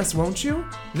 Join us, won't you?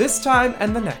 This time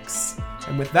and the next.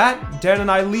 And with that, Dan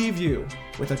and I leave you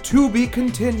with a to be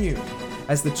continued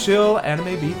as the chill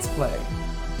anime beats play.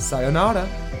 Sayonara.